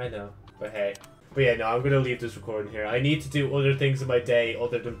tragic. I know. But hey. But yeah, no, I'm gonna leave this recording here. I need to do other things in my day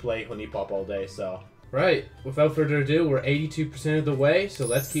other than play Huniepop all day, so. Right, without further ado, we're 82% of the way, so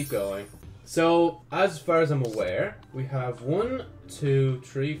let's keep going. So, as far as I'm aware, we have 1, 2,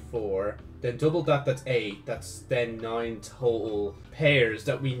 3, 4, then double that, that's 8, that's then 9 total pairs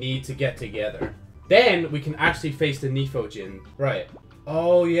that we need to get together. Then, we can actually face the Nifojin. Right.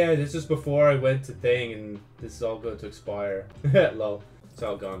 Oh yeah, this is before I went to thing, and this is all going to expire. Lol. It's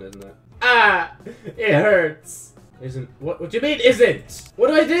all gone, isn't it? Ah! It hurts! Isn't- What do you mean, isn't? What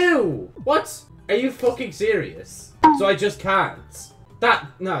do I do? What? Are you fucking serious? So I just can't?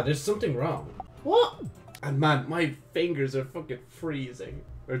 Nah, there's something wrong. What? And man, my fingers are fucking freezing.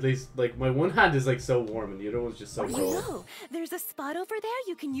 Or at least, like, my one hand is, like, so warm and the other one's just so cold. No, there's a spot over there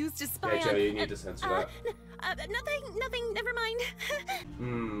you can use to spy Yeah, Joe, you need to censor that. Nothing, never mind.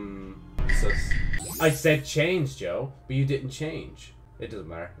 Sus. I said change, Joe, but you didn't change. It doesn't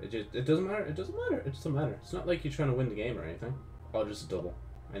matter. It doesn't matter. It doesn't matter. It doesn't matter. It's not like you're trying to win the game or anything. I'll just double.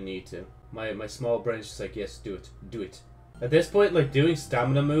 I need to. My small brain's just like, yes, do it. Do it. At this point, like, doing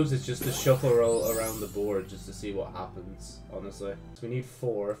stamina moves is just to shuffle roll around the board just to see what happens, honestly. So we need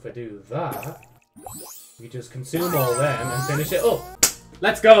 4. If I do that, we just consume all them and finish it up.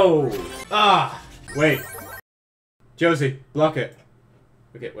 Let's go! Ah! Wait. Josie, block it.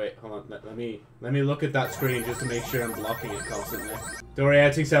 Okay, wait, hold on. Let me look at that screen just to make sure I'm blocking it constantly. Don't worry,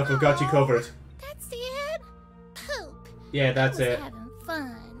 editing self, we've got you covered. That's it? Poop. Yeah, that's it. Having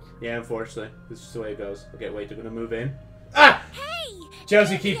fun. Yeah, unfortunately. This is just the way it goes. Okay, wait, they're gonna move in. Ah! Hey!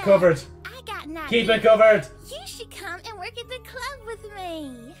 Josie, keep covered. I got an idea. Keep it covered. You should come and work at the club with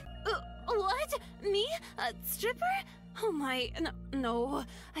me. What? Me? A stripper? Oh my, no,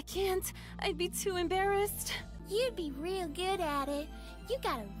 I can't. I'd be too embarrassed. You'd be real good at it. You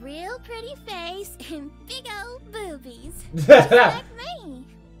got a real pretty face and big old boobies. Just like me.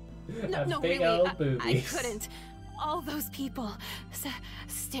 No, big really, old boobies. I couldn't. All those people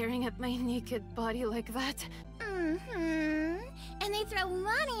staring at my naked body like that. Mm-hmm. And they throw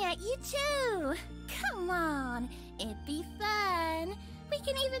money at you too. Come on, it'd be fun. We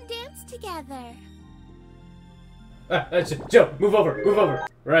can even dance together. Joe, move over, move over.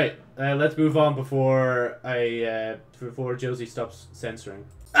 Right, let's move on before before Josie stops censoring.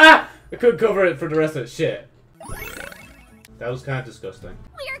 Ah! I couldn't cover it for the rest of the shit. That was kind of disgusting.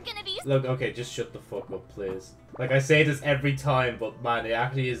 We're gonna be. Look, okay, just shut the fuck up, please. Like, I say this every time, but man, it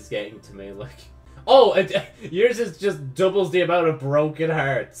actually is getting to me, like... Oh, and yours is just doubles the amount of broken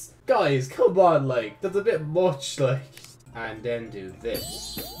hearts. Guys, come on, like, that's a bit much, like... And then do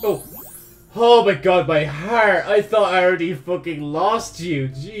this. Oh! Oh my god, my heart! I thought I already fucking lost you,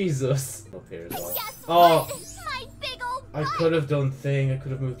 Jesus! Up here as well. Oh! My big old I could have done thing, I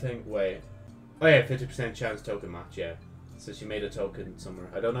could have moved thing. Wait. Oh yeah, 50% chance token match, yeah. So she made a token somewhere.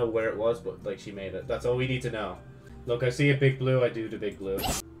 I don't know where it was, but like she made it. That's all we need to know. Look, I see a big blue, I do the big blue.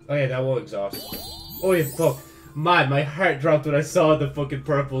 Oh yeah, that won't exhaust. Oh yeah, fuck. Man, my heart dropped when I saw the fucking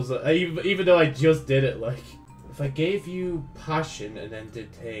purples. Even though I just did it, like. If I gave you passion and then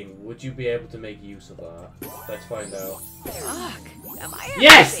did thing, would you be able to make use of that? Let's find out. Fuck. Am I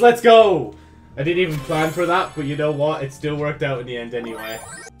Yes! Let's go! I didn't even plan for that, but you know what? It still worked out in the end anyway.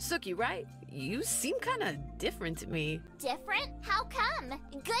 Suki, right? You seem kind of different to me. Different? How come?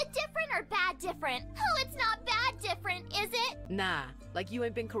 Good different or bad different? Oh, it's not bad different, is it? Nah, like you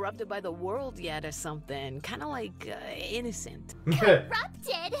ain't been corrupted by the world yet or something. Kind of like innocent.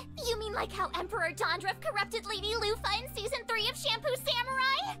 Corrupted? You mean like how Emperor Dondruff corrupted Lady Lufa in Season 3 of Shampoo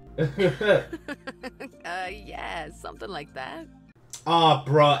Samurai? Yeah, something like that. Ah,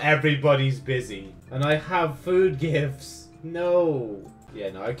 bruh, everybody's busy. And I have food gifts. No. Yeah,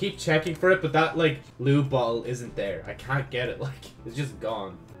 no, I keep checking for it, but that, like, lube bottle isn't there. I can't get it, like, it's just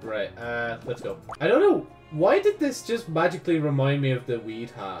gone. Right, let's go. I don't know, why did this just magically remind me of the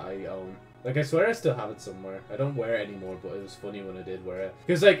weed hat I own? Like, I swear I still have it somewhere. I don't wear it anymore, but it was funny when I did wear it.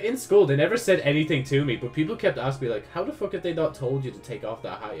 Because, like, in school, they never said anything to me, but people kept asking me, like, how the fuck have they not told you to take off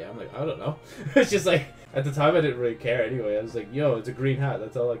that hat yet? I'm like, I don't know. It's just like, at the time, I didn't really care anyway. I was like, yo, it's a green hat.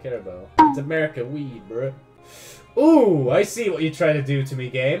 That's all I care about. It's American weed, bruh. Ooh, I see what you're trying to do to me,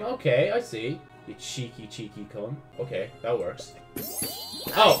 game. Okay, I see. You cheeky cunt. Okay, that works.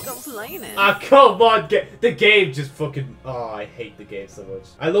 Oh! Ah, come on! The game just fucking... Oh, I hate the game so much.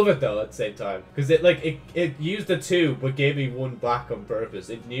 I love it, though, at the same time. Because it, like, it used the 2, but gave me 1 back on purpose.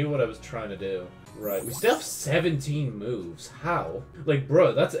 It knew what I was trying to do. Right, we still have 17 moves. How? Like,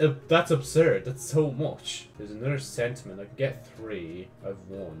 bro, that's absurd. That's so much. There's another sentiment. I can get 3. I've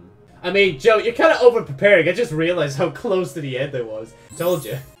 1. I mean, Joe, you're kind of over-preparing. I just realized how close to the end I was. Told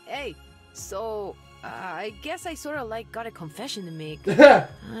you. Hey, so, I guess I sort of, like, got a confession to make.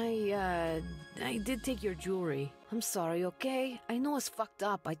 I did take your jewelry. I'm sorry, okay? I know it's fucked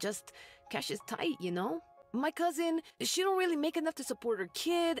up. Cash is tight, you know? My cousin, she don't really make enough to support her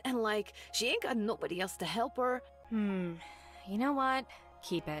kid, and, like, she ain't got nobody else to help her. You know what?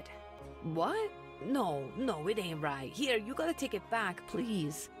 Keep it. What? No, it ain't right. Here, you gotta take it back,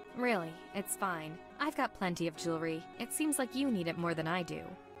 please. Really, it's fine. I've got plenty of jewelry. It seems like you need it more than I do.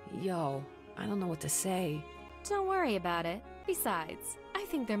 Yo, I don't know what to say. Don't worry about it. Besides, I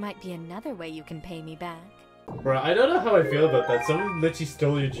think there might be another way you can pay me back. Bro, I don't know how I feel about that. Someone literally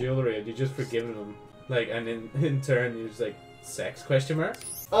stole your jewelry and you just forgiven them. Like, and in turn, you're just like, sex, question mark?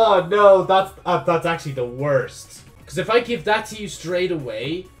 Oh no, that's actually the worst. Because if I give that to you straight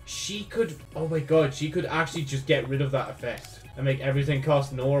away, she could, oh my god, she could actually just get rid of that effect. And make everything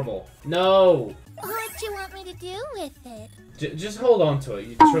cost normal. No! What do you want me to do with it? Just hold on to it.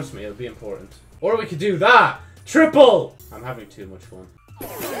 You trust me, it'll be important. Or we could do that! Triple! I'm having too much fun.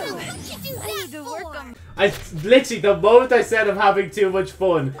 I literally, the moment I said I'm having too much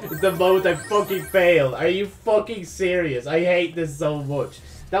fun is the moment I fucking failed. Are you fucking serious? I hate this so much.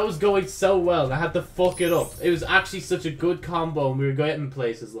 That was going so well and I had to fuck it up. It was actually such a good combo and we were getting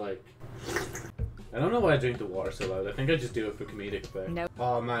places like... I don't know why I drink the water so loud. I think I just do it for comedic effect. Nope.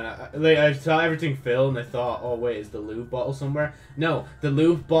 Oh man, I saw everything fill and I thought, oh wait, is the lube bottle somewhere? No, the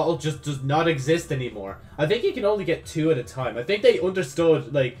lube bottle just does not exist anymore. I think you can only get 2 at a time. I think they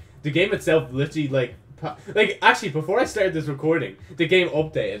understood, like, the game itself literally, like, actually, before I started this recording, the game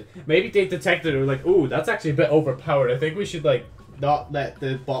updated. Maybe they detected it and were like, ooh, that's actually a bit overpowered. I think we should, like, not let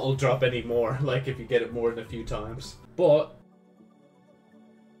the bottle drop anymore, like, if you get it more than a few times. But...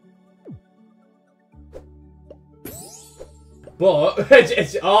 oh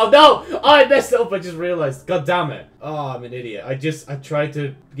no! Oh, I messed up, I just realized. God damn it. Oh, I'm an idiot. I tried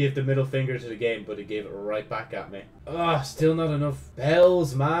to give the middle finger to the game, but it gave it right back at me. Ah, still not enough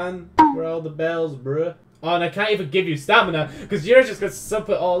bells, man. Where are all the bells, bruh? Oh, and I can't even give you stamina, because you're just gonna sup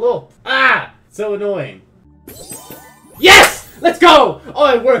it all up. Ah! So annoying. Yes! Let's go!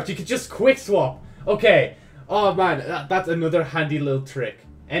 Oh, it worked. You could just quick swap. Okay. Oh, man. That's another handy little trick.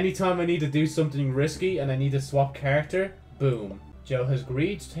 Anytime I need to do something risky and I need to swap character... Boom. Joe has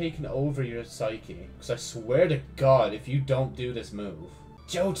greed taken over your psyche. Because I swear to God, if you don't do this move.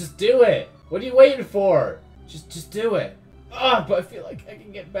 Joe, just do it! What are you waiting for? Just do it. Ah, but I feel like I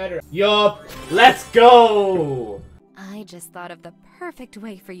can get better. Yup, let's go! I just thought of the perfect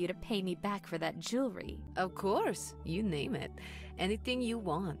way for you to pay me back for that jewelry. Of course, you name it. Anything you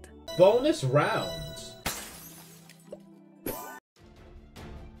want. Bonus round.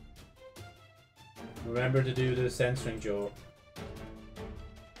 Remember to do the censoring, Joe.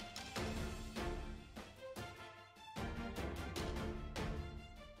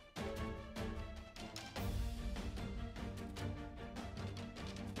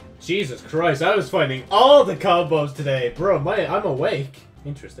 Jesus Christ, I was finding all the combos today. Bro, I'm awake.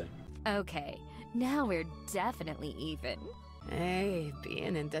 Interesting. Okay, now we're definitely even. Hey,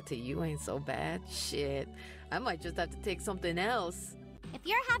 being in debt to you ain't so bad. Shit, I might just have to take something else. If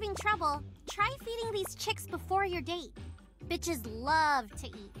you're having trouble, try feeding these chicks before your date. Bitches love to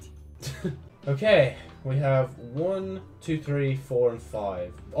eat. Okay, we have 1, 2, 3, 4, and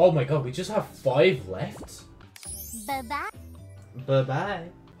 5. Oh my god, we just have 5 left? Bye-bye. Bye-bye.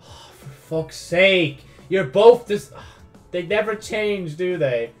 Oh, for fuck's sake. You're both this... They never change, do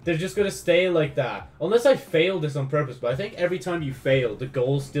they? They're just gonna stay like that. Unless I fail this on purpose, but I think every time you fail, the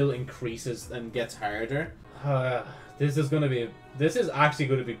goal still increases and gets harder. This is actually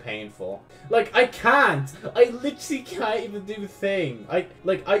gonna be painful. Like, I can't! I literally can't even do a thing.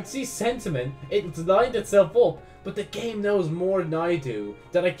 I see sentiment, it's lined itself up, but the game knows more than I do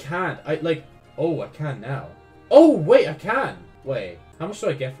that I can't. Oh, I can now. Oh, wait, I can! Wait, how much do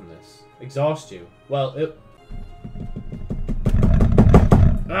I get from this? Exhaust you. Well,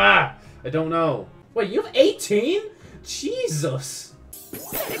 I don't know. Wait, you have 18? Jesus!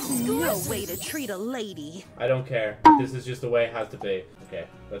 No way to treat a lady. I don't care. This is just the way it has to be. Okay,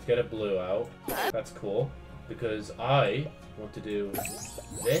 let's get a blue out. That's cool. Because I want to do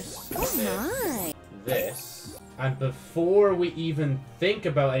this, this. And before we even think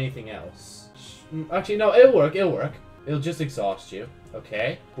about anything else... Actually, no, it'll work, it'll work. It'll just exhaust you,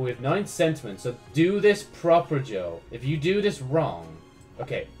 okay? But we have 9 sentiments, so do this proper, Joe. If you do this wrong...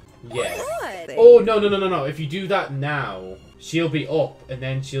 Okay, yeah. Oh, no. If you do that now, she'll be up, and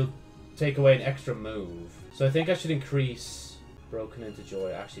then she'll take away an extra move. So I think I should increase Broken into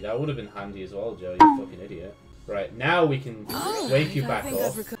Joy. Actually, that would have been handy as well, Joe, you fucking idiot. Right, now we can wake you back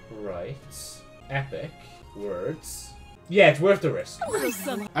up. Right. Epic. Words. Yeah, it's worth the risk.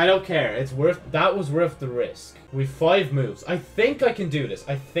 I don't care. That was worth the risk. We've 5 moves. I think I can do this.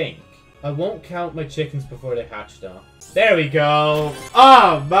 I think. I won't count my chickens before they hatch, though. There we go.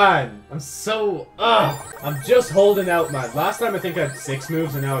 Oh, man. I'm just holding out, man. Last time I think I had 6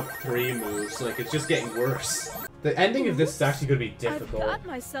 moves and now I have 3 moves. Like, it's just getting worse. The ending of this is actually going to be difficult. I've got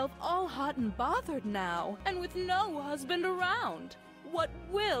myself all hot and bothered now, and with no husband around. What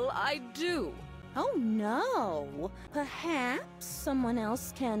will I do? Oh no. Perhaps someone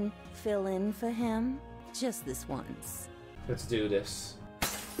else can fill in for him. Just this once. Let's do this.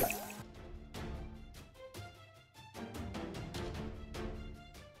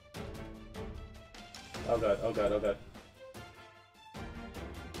 Oh god, oh god, oh god.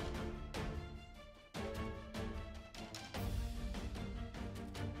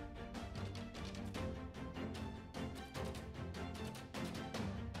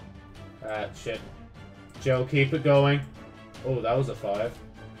 Shit. Joe, keep it going. Oh, that was a 5.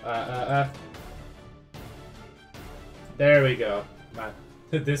 There we go. Man.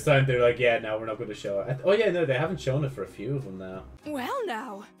 This time they're like, yeah, no, we're not going to show it. Oh yeah, no, they haven't shown it for a few of them now. Well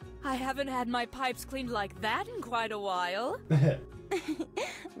now, I haven't had my pipes cleaned like that in quite a while.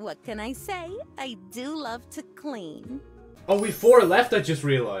 What can I say? I do love to clean. Oh, we've 4 left, I just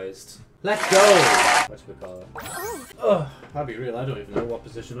realized. Let's go! What should we call it? Ugh, I'll be real, I don't even know what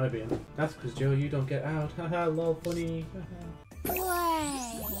position I'd be in. That's because, Joe, you don't get out. Haha, lol, funny.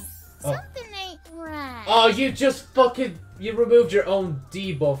 Wait. Something ain't right. Oh, you just fucking... You removed your own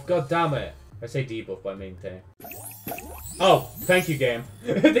debuff, god damn it. I say debuff, but I mean thing. Oh, thank you, game.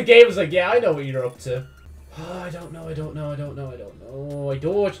 The game was like, yeah, I know what you're up to. Oh, I don't know, mate. I don't know. I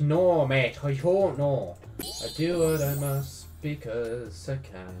do what I must because I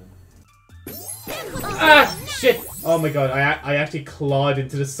can. Ah! Shit! Oh my god, I actually clawed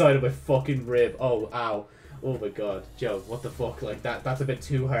into the side of my fucking rib. Oh, ow. Oh my god. Joe, what the fuck? Like, that's a bit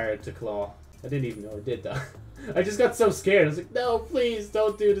too hard to claw. I didn't even know I did that. I just got so scared. I was like, no, please,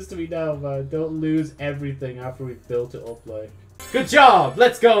 don't do this to me now, man. Don't lose everything after we've built it up, like. Good job!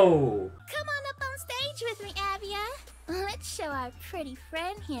 Let's go! Come on up on stage with me, Abia. Let's show our pretty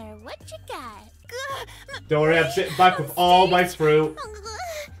friend here what you got. Don't worry, I'm sitting back with all my fruit.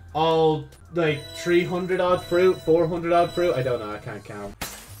 All, like, 300 odd fruit, 400 odd fruit. I don't know, I can't count.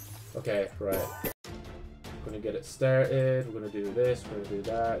 Okay, right. We're gonna get it started. We're gonna do this, we're gonna do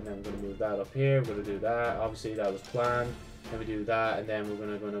that, and then we're gonna move that up here. We're gonna do that. Obviously, that was planned. Then we do that, and then we're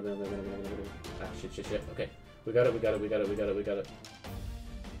gonna ah, shit. Okay, we got it.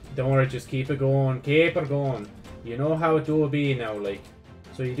 Don't worry, just keep it going. Keep it going. You know how it do be now, like.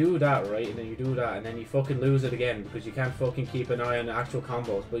 So you do that, right? And then you do that, and then you fucking lose it again because you can't fucking keep an eye on the actual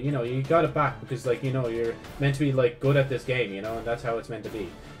combos. But, you know, you got it back because, like, you know, you're meant to be, like, good at this game, you know? And that's how it's meant to be.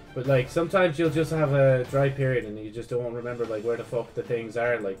 But, like, sometimes you'll just have a dry period and you just don't remember, like, where the fuck the things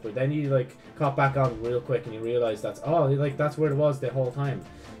are, like. But then you, like, cop back on real quick and you realize that's, oh, like, that's where it was the whole time.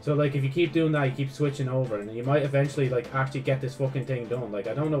 So, like, if you keep doing that, you keep switching over, and you might eventually, like, actually get this fucking thing done. Like,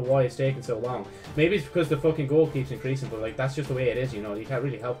 I don't know why it's taking so long. Maybe it's because the fucking goal keeps increasing, but, like, that's just the way it is, you know? You can't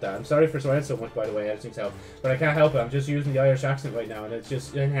really help that. I'm sorry for swearing so much, by the way, editing's help. But I can't help it. I'm just using the Irish accent right now, and it's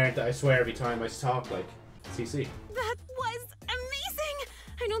just inherent that I swear every time I talk, like, CC. That was amazing!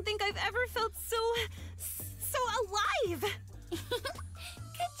 I don't think I've ever felt so alive!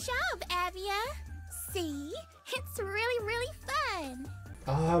 Good job, Avia. See? It's really, really fun.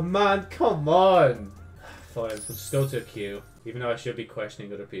 Oh man, come on! Fine, let's just go to a queue. Even though I should be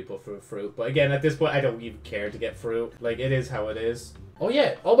questioning other people for fruit. But again, at this point, I don't even care to get fruit. Like, it is how it is. Oh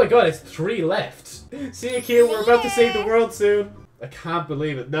yeah! Oh my god, it's 3 left! See you, Q, we're about to save the world soon! I can't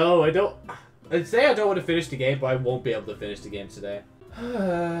believe it. No, I don't... I'd say I don't want to finish the game, but I won't be able to finish the game today.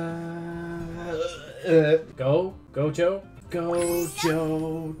 Go? Go, Joe? Go,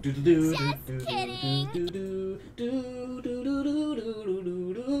 Joe. Just kidding.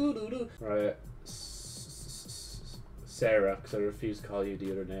 Right. Sarah, because I refuse to call you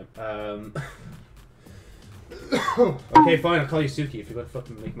the other name. Okay, fine, I'll call you Suki if you're going to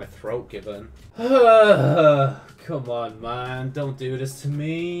fucking make my throat give in. Come on, man. Don't do this to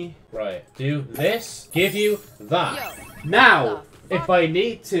me. Right. Do this. Give you that. Now, if I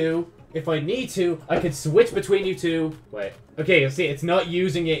need to, I could switch between you two. Wait. Okay, you'll see, it's not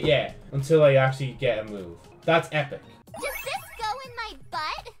using it yet until I actually get a move. That's epic. Does this go in my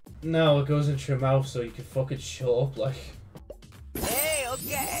butt? No, it goes into your mouth so you can fucking shut up, like. Hey,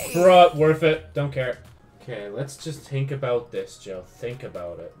 okay. Bruh, worth it. Don't care. Okay, let's just think about this, Joe. Think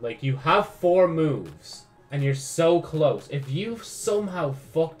about it. Like, you have 4 moves, and you're so close. If you somehow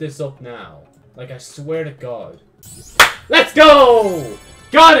fuck this up now, like, I swear to God. Let's go!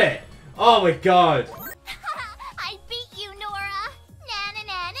 Got it! Oh my god. I beat you, Nora. Na.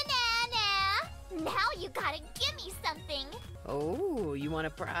 Now you gotta give me something. Oh, you want a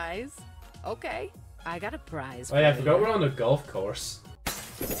prize? Okay, I got a prize. Oh yeah, I forgot we're on a golf course.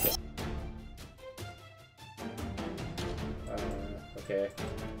 Okay.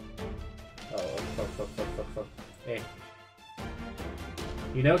 Oh, fuck. Hey.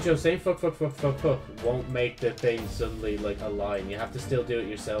 You know, Joe, saying fuck won't make the thing suddenly, like, a line. You have to still do it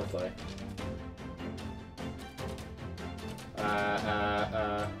yourself, like.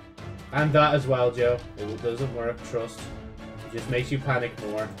 And that as well, Joe. It doesn't work, trust. It just makes you panic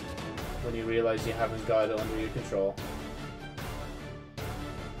more when you realize you haven't got it under your control.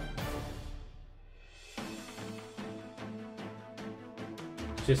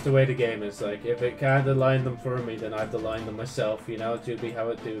 Just the way the game is, like, if it can't align them for me, then I have to align them myself, you know? It do be how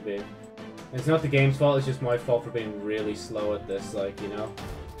it do be. It's not the game's fault, it's just my fault for being really slow at this, like, you know?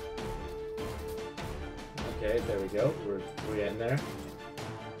 Okay, there we go. We're getting there.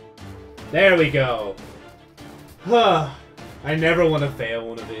 There we go! Huh. I never want to fail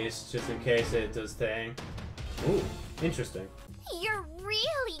one of these, just in case it does thing. Ooh, interesting. You're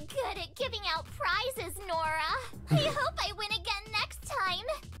really good at giving out prizes, Nora. I hope I win again next time.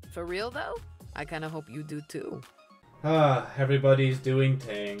 For real, though? I kind of hope you do, too. Everybody's doing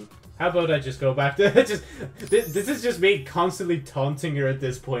thing. How about I just go back to... This is just me constantly taunting her at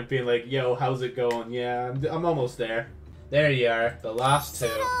this point, being like, yo, how's it going? Yeah, I'm almost there. There you are, the last 2.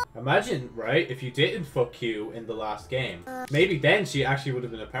 Imagine, right, if you didn't fuck you in the last game. Maybe then she actually would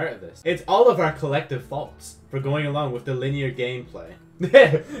have been a part of this. It's all of our collective faults for going along with the linear gameplay.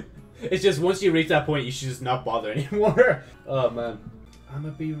 It's just once you reach that point, you should just not bother anymore. Oh, man. I'ma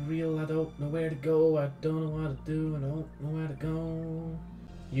be real, I don't know where to go. I don't know what to do, I don't know where to go.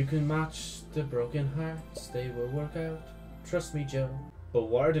 You can match the broken hearts, they will work out. Trust me, Joe. But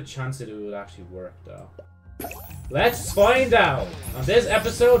what are the chances it would actually work, though? Let's find out on this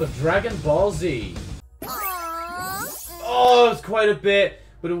episode of Dragon Ball Z. Oh, it's quite a bit,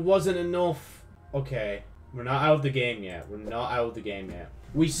 but it wasn't enough. Okay, we're not out of the game yet. We're not out of the game yet.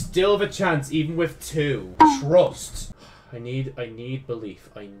 We still have a chance, even with 2. Trust. I need belief.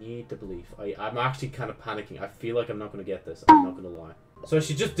 I need the belief. I'm actually kind of panicking. I feel like I'm not going to get this. I'm not going to lie. So I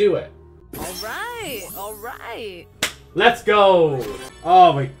should just do it. All right. Let's go!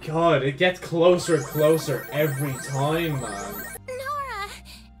 Oh my god, it gets closer and closer every time, man. Nora,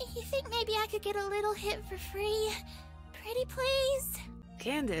 you think maybe I could get a little hit for free? Pretty please?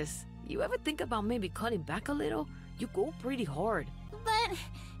 Candace, you ever think about maybe cutting back a little? You go pretty hard. But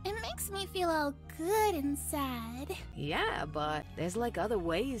it makes me feel all good inside. Yeah, but there's like other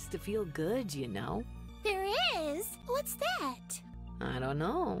ways to feel good, you know? There is? What's that? I don't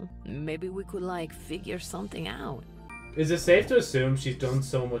know. Maybe we could like figure something out. Is it safe to assume she's done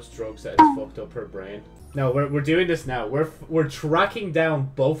so much drugs that it's fucked up her brain? No, we're doing this now. We're tracking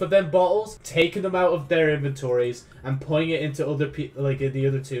down both of them bottles, taking them out of their inventories, and putting it into other the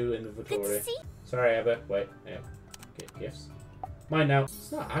other two inventory. Sorry, Abba. Wait, yeah. Okay, gifts. Mine now.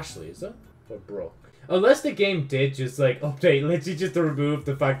 It's not Ashley, is it? Or Brooke? Unless the game did just like update, literally just to remove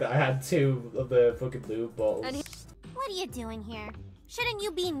the fact that I had 2 of the fucking lube bottles. What are you doing here? Shouldn't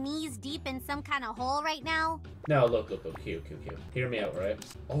you be knees deep in some kind of hole right now? No, look, Q. Hear me out, right?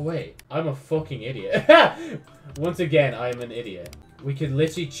 Oh wait, I'm a fucking idiot. Once again, I'm an idiot. We could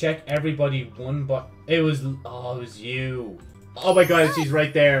literally check everybody one by... it was you. Oh my god, she's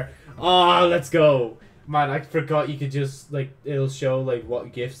right there. Oh, let's go. Man, I forgot you could just, like, it'll show, like,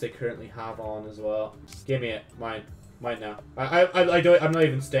 what gifts they currently have on as well. Give me it. Mine now. I'm not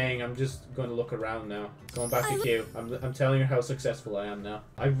even staying. I'm just going to look around now. Going back to Q. I'm telling her how successful I am now.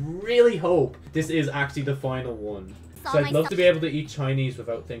 I really hope this is actually the final one. So I'd love to be able to eat Chinese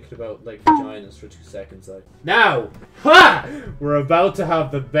without thinking about, like, vaginas for 2 seconds. Like, now! Ha! We're about to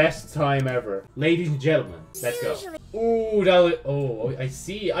have the best time ever. Ladies and gentlemen, let's go. Ooh, I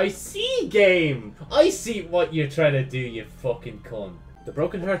see, game! I see what you're trying to do, you fucking cunt. The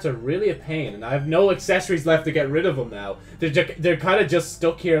broken hearts are really a pain, and I have no accessories left to get rid of them now. They're kind of just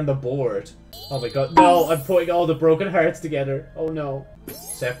stuck here on the board. Oh my god, no, I'm putting all the broken hearts together. Oh no.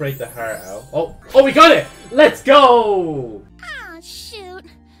 Separate the heart out. Oh, we got it! Let's go! Ah, shoot.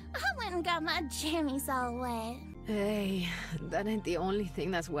 I went and got my jammies all wet. Hey, that ain't the only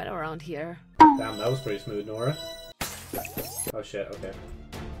thing that's wet around here. Damn, that was pretty smooth, Nora. Oh shit, okay.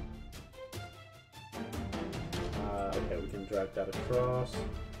 Okay, we can drag that across.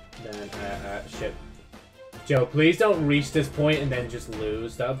 Then, shit. Joe, please don't reach this point and then just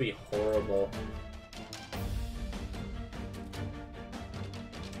lose. That would be horrible.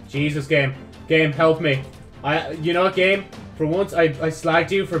 Jesus, game. Game, help me. You know what, game? For once, I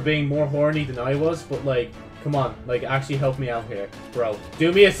slagged you for being more horny than I was, but, like, come on. Like, actually help me out here. Bro,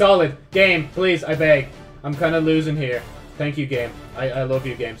 do me a solid. Game, please, I beg. I'm kind of losing here. Thank you, game. I love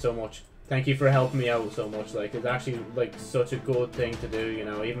you, game, so much. Thank you for helping me out so much. Like, it's actually, like, such a good thing to do, you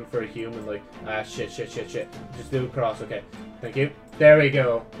know, even for a human. Like, shit. Just do it cross, okay. Thank you. There we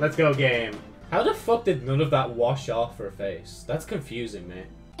go. Let's go, game. How the fuck did none of that wash off her face? That's confusing me.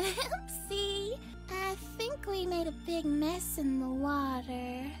 Oopsie. I think we made a big mess in the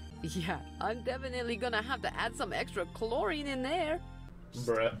water. Yeah, I'm definitely gonna have to add some extra chlorine in there.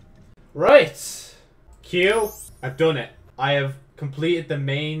 Bruh. Right! Q, I've done it. I have completed the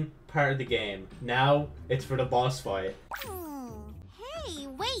main part of the game. Now, it's for the boss fight. Hey,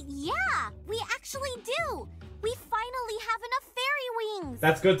 wait, yeah! We actually do! We finally have enough fairy wings!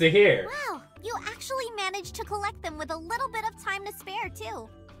 That's good to hear. Wow, you actually managed to collect them with a little bit of time to spare, too.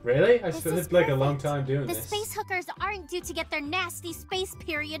 Really? I spent like a long time doing this. The space hookers aren't due to get their nasty space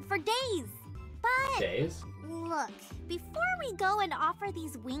period for days. But... days? Look, before we go and offer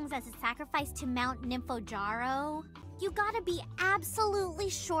these wings as a sacrifice to Mount Nymphojaro, you gotta be absolutely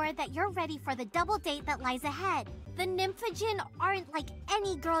sure that you're ready for the double date that lies ahead. The Nymphogen aren't like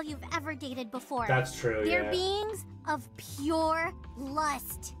any girl you've ever dated before. That's true, They're beings of pure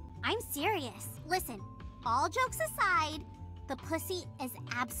lust. I'm serious. Listen, all jokes aside, the pussy is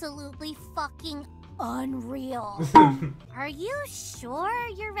absolutely fucking unreal. Are you sure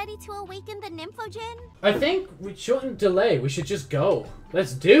you're ready to awaken the Nymphogen? I think we shouldn't delay. We should just go.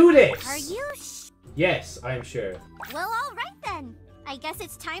 Let's do this! Are you Yes, I am sure. Well, alright then. I guess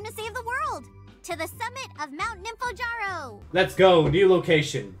it's time to save the world. To the summit of Mount Nymphojaro. Let's go. New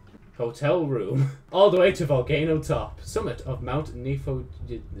location. Hotel room. All the way to Volcano Top. Summit of Mount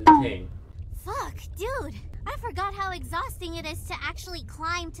Nymphojaro. Fuck, dude. I forgot how exhausting it is to actually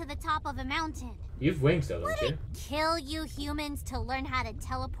climb to the top of a mountain. You've wings though, don't you? Would it kill you humans to learn how to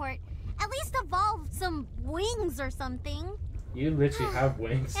teleport? At least evolve some wings or something. You literally have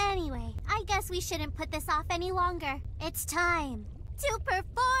wings. Anyway, I guess we shouldn't put this off any longer. It's time to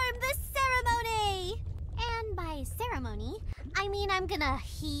perform the ceremony! And by ceremony, I mean I'm gonna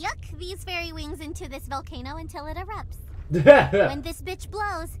yuck these fairy wings into this volcano until it erupts. When this bitch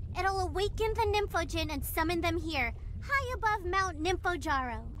blows, it'll awaken the Nymphogen and summon them here, high above Mount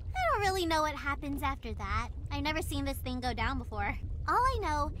Nymphojaro. I don't really know what happens after that. I've never seen this thing go down before. All I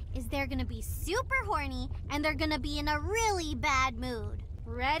know is they're gonna be super horny and they're gonna be in a really bad mood.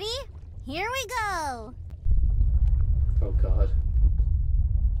 Ready? Here we go! Oh god.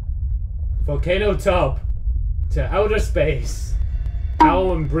 Volcano top to outer space.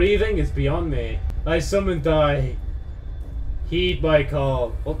 How I'm breathing is beyond me. I summon die. Heed my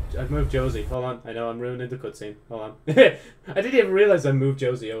call. Oh, I've moved Josie. Hold on. I know I'm ruining the cutscene. Hold on. I didn't even realize I moved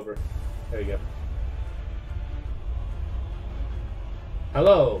Josie over. There you go.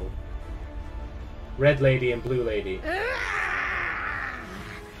 Hello. Red lady and blue lady.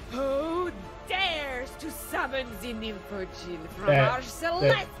 Who dares to summon the Nymphogene from our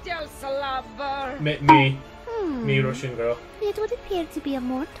celestial slumber? Me, Russian girl. It would appear to be a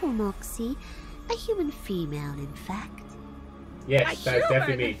mortal, Moxie. A human female, in fact. Yes, that's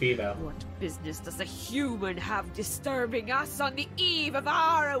definitely me, female. What business does a human have disturbing us on the eve of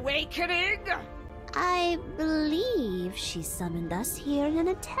our awakening? I believe she summoned us here in an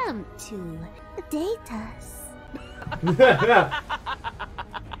attempt to date us.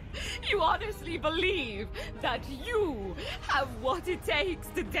 You honestly believe that you have what it takes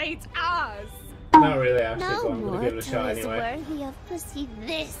to date us? Not really, actually, No but I'm gonna give it a shot mortal is anyway. worthy of pussy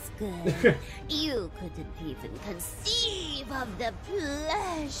this good. You couldn't even conceive of the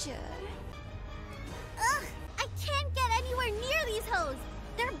pleasure. Ugh! I can't get anywhere near these hoes!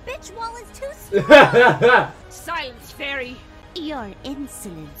 Their bitch wall is too strong! Silence, fairy! Your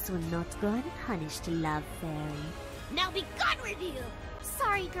insolence will not go unpunished, love fairy. Now be gone with you!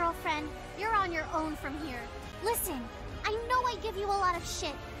 Sorry, girlfriend. You're on your own from here. Listen, I know I give you a lot of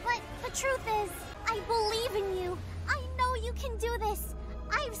shit, but the truth is, I believe in you. I know you can do this.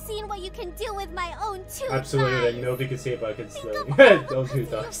 I've seen what you can do with my own two Absolutely, thighs. nobody can see it, but I can still. Think of all Don't the do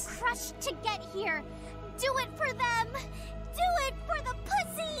pussy that. you've crushed to get here. Do it for them. Do it for the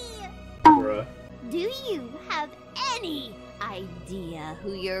pussy. Bruh. Do you have any idea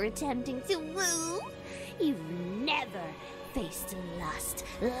who you're attempting to woo? You've never faced lust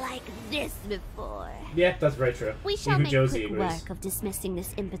like this before. Yeah, that's very true. We shall Even make Josie quick agrees. work of dismissing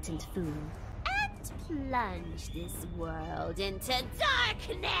this impotent fool and plunge this world into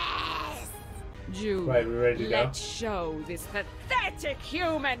darkness. Jude, Right, we ready to go? let's show this pathetic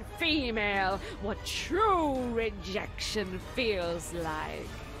human female what true rejection feels like.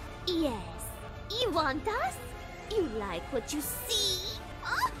 Yes, you want us? You like what you see?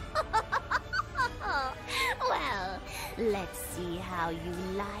 Well, let's see how you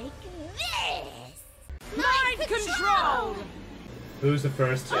like this. Mind control! Who's the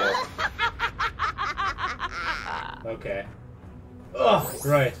first two? Okay. Oh,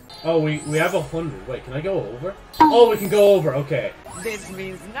 right. Oh, we have 100. Wait, can I go over? Oh, we can go over. Okay. This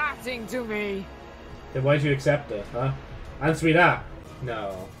means nothing to me. Then why'd you accept it, huh? Answer me that.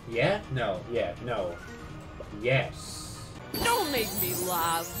 No. Yeah? No. Yeah. No. Yes. Don't make me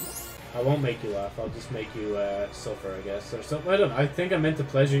laugh. I won't make you laugh. I'll just make you suffer, I guess, or something. I don't know. I think I meant to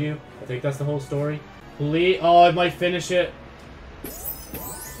pleasure you. I think that's the whole story. Please. Oh, I might finish it.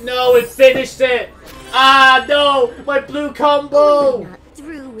 No, it finished it. Ah, no, my blue combo. We're not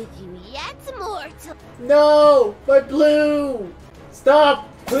through with you yet, mortal. No, my blue. Stop,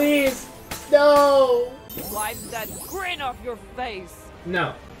 please. No. Wipe that grin off your face.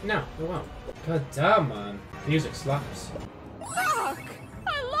 No, no, it won't. God damn, man. Music slaps. Fuck!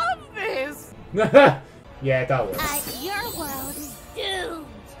 I love this! Yeah, that works. Your world is doomed.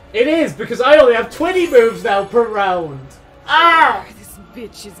 It is, because I only have 20 moves now per round. Ah! This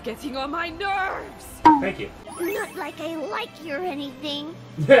bitch is getting on my nerves! Thank you. Not like I like you or anything.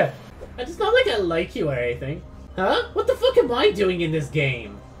 Yeah. It's not like I like you or anything. Huh? What the fuck am I doing in this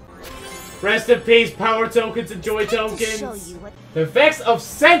game? Rest in peace, power tokens and joy tokens. The effects of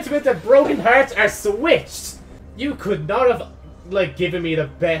sentiment and broken hearts are switched. You could not have, like, given me the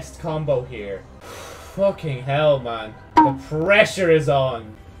best combo here. Fucking hell, man. The pressure is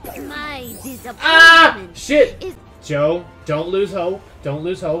on. My disappointment. Ah! Shit! Joe, don't lose hope. Don't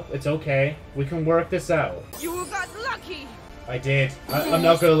lose hope. It's okay. We can work this out. You got lucky! I did. I'm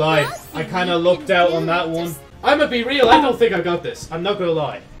not gonna lie. I kinda looked out on that one. I'ma be real, I don't think I got this. I'm not gonna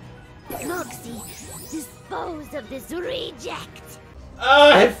lie. Moxie, dispose of this reject.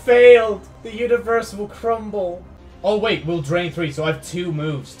 Ah, I failed! The universe will crumble. Oh wait, we'll drain 3, so I have 2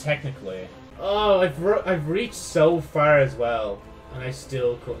 moves, technically. Oh, I've reached so far as well. And I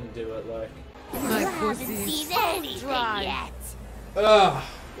still couldn't do it, like. My pussy is so dry. Ugh.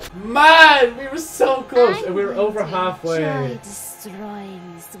 Man, we were so close, and we were over halfway. Enjoy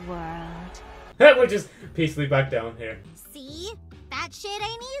destroying this world. We're just peacefully back down here. See? That shit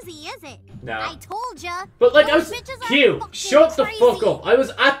ain't easy, is it? No. I told ya. But like, Those I was... bitches are Q, fucking shut the crazy. fuck up. I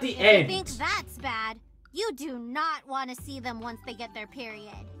was at the If end. you think that's bad, you do not want to see them once they get their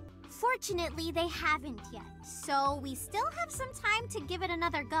period. Fortunately, they haven't yet, so we still have some time to give it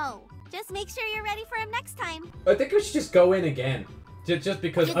another go. Just make sure you're ready for him next time. I think we should just go in again. Just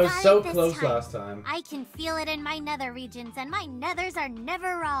because I was so close last time. I can feel it in my nether regions, and my nethers are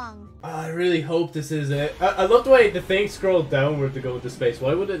never wrong. I really hope this is it. I love the way the thing scrolled downward to go into space.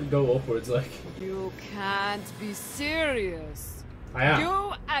 Why would it go upwards like? You can't be serious. I am.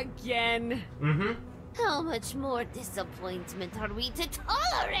 You again. Mm-hmm. How much more disappointment are we to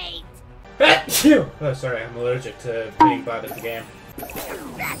tolerate? Oh, sorry, I'm allergic to being bad at the game.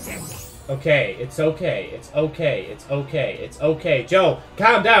 Okay, it's okay, it's okay, it's okay, it's okay. Joe,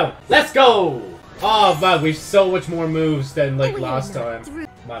 calm down. Let's go! Oh man, we've so much more moves than like last time.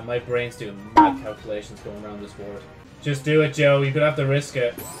 My brain's doing mad calculations going around this board. Just do it, Joe. You're gonna have to risk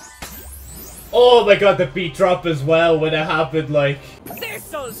it. Oh my god, the beat drop as well when it happened, like...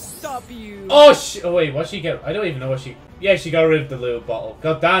 This'll stop you! Oh, oh wait, what she get? I don't even know what she... Yeah, she got rid of the lube bottle.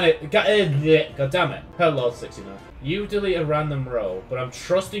 God damn it. God damn it. Hello, 69. You delete a random row, but I'm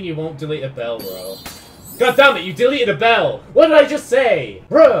trusting you won't delete a bell row. God damn it, you deleted a bell! What did I just say?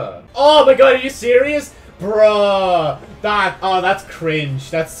 Bruh! Oh my god, are you serious? Bruh! Oh, that's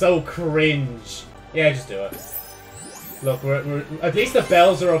cringe. That's so cringe. Yeah, just do it. Look, we're at least the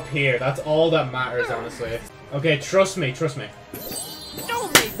bells are up here. That's all that matters, honestly. Okay, trust me, trust me.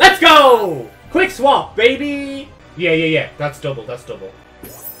 Let's go! Quick swap, baby! Yeah. That's double, that's double.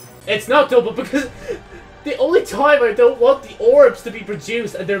 It's not double because the only time I don't want the orbs to be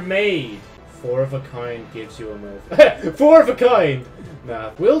produced and they're made. 4 of a kind gives you a move. 4 of a kind!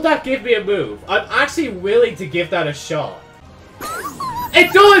 Nah. Will that give me a move? I'm actually willing to give that a shot.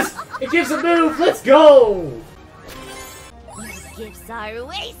 It does! It gives a move! Let's go! Gifts are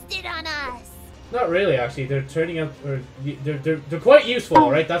wasted on us. Not really, actually. They're turning out, or they're quite useful,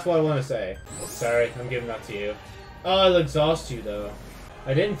 alright? That's what I want to say. Sorry, I'm giving that to you. Oh, it'll exhaust you, though.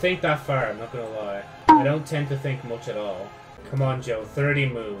 I didn't think that far, I'm not gonna lie. I don't tend to think much at all. Come on, Joe, 30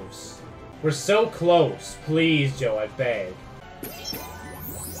 moves. We're so close. Please, Joe, I beg.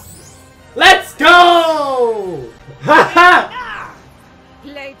 Let's go! Ha ha!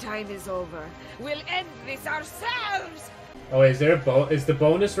 Playtime is over. We'll end this ourselves! Oh, is there is the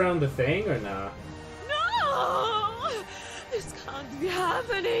bonus round the thing or not? No! This can't be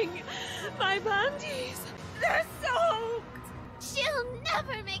happening. My panties, they're soaked. She'll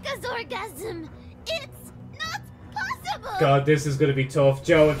never make us orgasm. It's not possible. God, this is gonna be tough.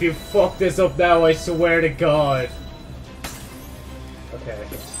 Joe, if you fuck this up now, I swear to God. Okay.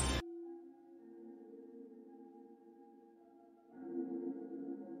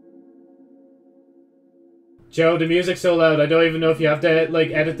 Joe, the music's so loud. I don't even know if you have to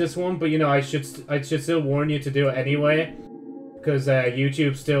like edit this one, but you know I should still warn you to do it anyway, because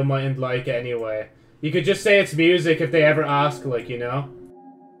YouTube still mightn't like it anyway. You could just say it's music if they ever ask, like, you know,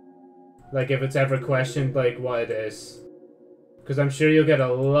 like if it's ever questioned like what it is, because I'm sure you'll get a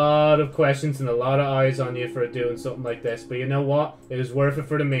lot of questions and a lot of eyes on you for doing something like this. But you know what? It was worth it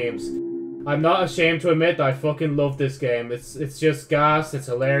for the memes. I'm not ashamed to admit that I fucking love this game. It's just gas. It's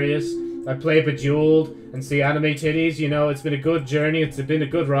hilarious. I play Bejeweled and see anime titties, you know, it's been a good journey, it's been a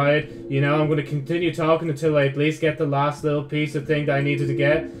good ride, you know, I'm going to continue talking until I at least get the last little piece of thing that I needed to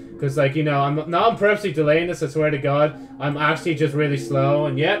get, because, like, you know, I'm purposely delaying this, I swear to God, I'm actually just really slow,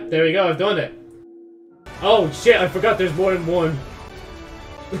 and yep, there we go, I've done it. Oh, shit, I forgot there's more than one.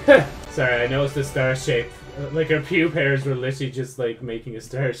 Sorry, I noticed the star shape, like, her pube hairs were literally just, like, making a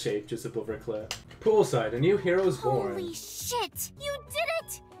star shape just above her clit. Poolside, a new hero is born. Holy shit, you did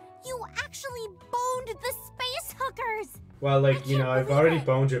it! You actually boned the space hookers! Well, like, you know, I've already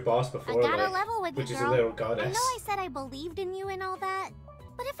boned your boss before, I got like, a level with which it, is girl. a little goddess. I know I said I believed in you and all that,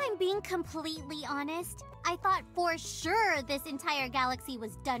 but if I'm being completely honest, I thought for sure this entire galaxy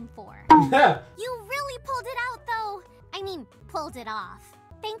was done for. You really pulled it out, though. I mean, pulled it off.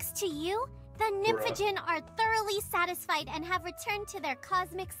 Thanks to you, the Nymphogen are thoroughly satisfied and have returned to their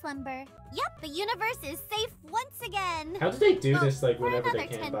cosmic slumber. Yep, the universe is safe once again. How did they do this, like, whenever they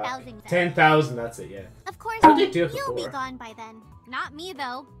came back? 10,000. 10,000, that's it, yeah. Of course, how did they do it you'll before? be gone by then. Not me,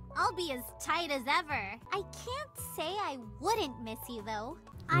 though. I'll be as tight as ever. I can't say I wouldn't miss you, though.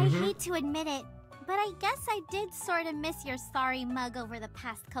 I hate to admit it, but I guess I did sort of miss your sorry mug over the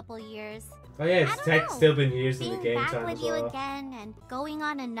past couple years. Oh yeah, it's still been used in the game back time with as you well. again and going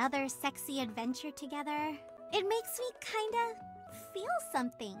on another sexy adventure together, it makes me kinda feel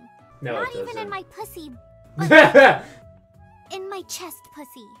something. No, Not it even doesn't. in my pussy, but in my chest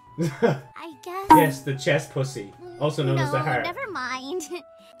pussy. I guess. Yes, the chest pussy, also known as the heart. Never mind.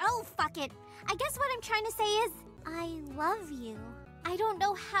 Oh, fuck it. I guess what I'm trying to say is, I love you. I don't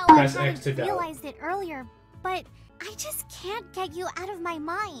know how Press I X to hadn't doubt. realized it earlier, but I just can't get you out of my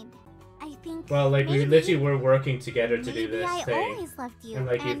mind. I think. Well, like we literally were working together to do this I thing, always loved you, and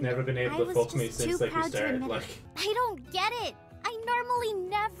like you've never been able to fuck me just since too like we proud to started. admit Like it. I don't get it. I normally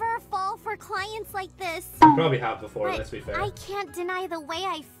never fall for clients like this. you probably have before. But Let's be fair. I can't deny the way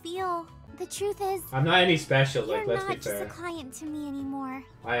I feel. The truth is, I'm not any special. you're Like let's be not just fair. a client to me anymore.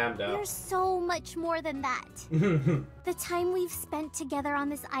 I am though. You're so much more than that. The time we've spent together on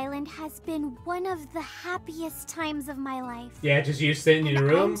this island has been one of the happiest times of my life. Yeah, just you sitting in your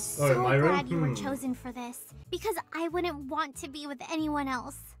room or in my room. I'm so glad you were chosen for this, because I wouldn't want to be with anyone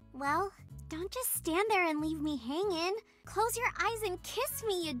else. Well, don't just stand there and leave me hanging. Close your eyes and kiss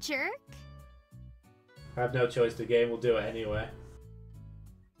me, you jerk. I have no choice. The game will do it anyway.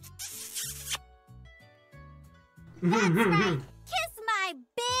 That's right. Kiss my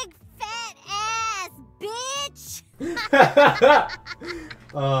big fat ass, bitch.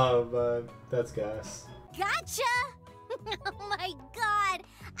 Oh man, that's gas. Gotcha. Oh my god,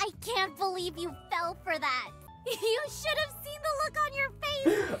 I can't believe you fell for that. You should have seen the look on your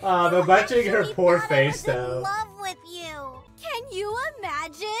face. I'm imagining her poor face I was though. in love with you. Can you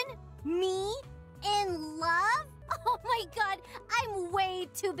imagine me in love? Oh my god, I'm way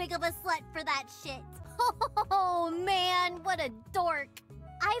too big of a slut for that shit. Oh man, what a dork.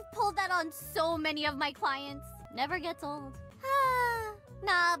 I've pulled that on so many of my clients. Never gets old.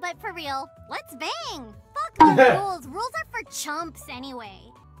 Nah, but for real, let's bang. Fuck the rules. Rules are for chumps anyway.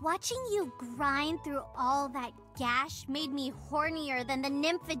 Watching you grind through all that gash made me hornier than the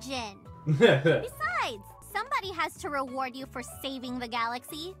Nymphogen. Besides, somebody has to reward you for saving the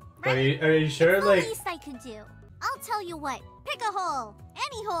galaxy. Right? Are you sure? It's Like the least I could do. I'll tell you what. Pick a hole.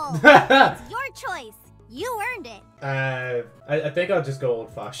 Any hole. It's your choice. You earned it. I think I'll just go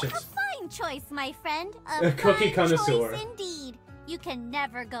old-fashioned. A fine choice, my friend. A cookie fine connoisseur. choice indeed. You can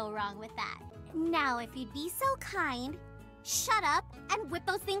never go wrong with that. Now, if you'd be so kind, shut up and whip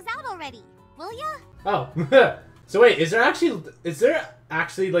those things out already, will ya? Oh, so wait, is there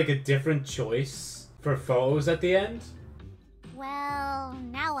actually like a different choice for photos at the end? Well,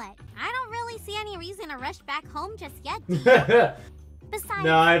 now what? I don't really see any reason to rush back home just yet. Do you? Besides,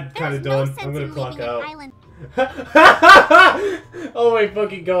 No, I'm kind of there's done. no I'm gonna sense in clock leaving an out. island. Oh my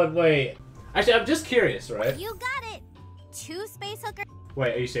fucking god! Wait, actually, I'm just curious, right? You got it. 2 space hookers.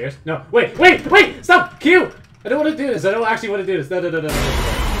 Wait, are you serious? No, wait! Stop! Q! I don't want to do this. I don't actually want to do this. No.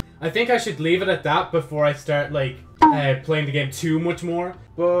 I think I should leave it at that before I start, like, playing the game too much more.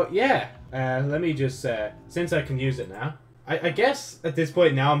 But, yeah. Let me just, since I can use it now. I guess, at this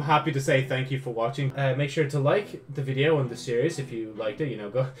point now, I'm happy to say thank you for watching. Make sure to like the video and the series if you liked it. You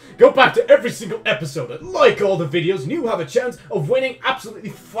know, go back to every single episode and like all the videos, and you have a chance of winning absolutely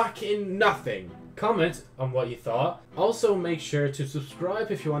fucking nothing. Comment on what you thought. Also, make sure to subscribe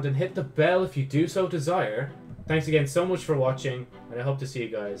if you want and hit the bell if you do so desire. Thanks again so much for watching, and I hope to see you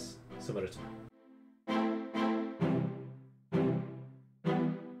guys some other time.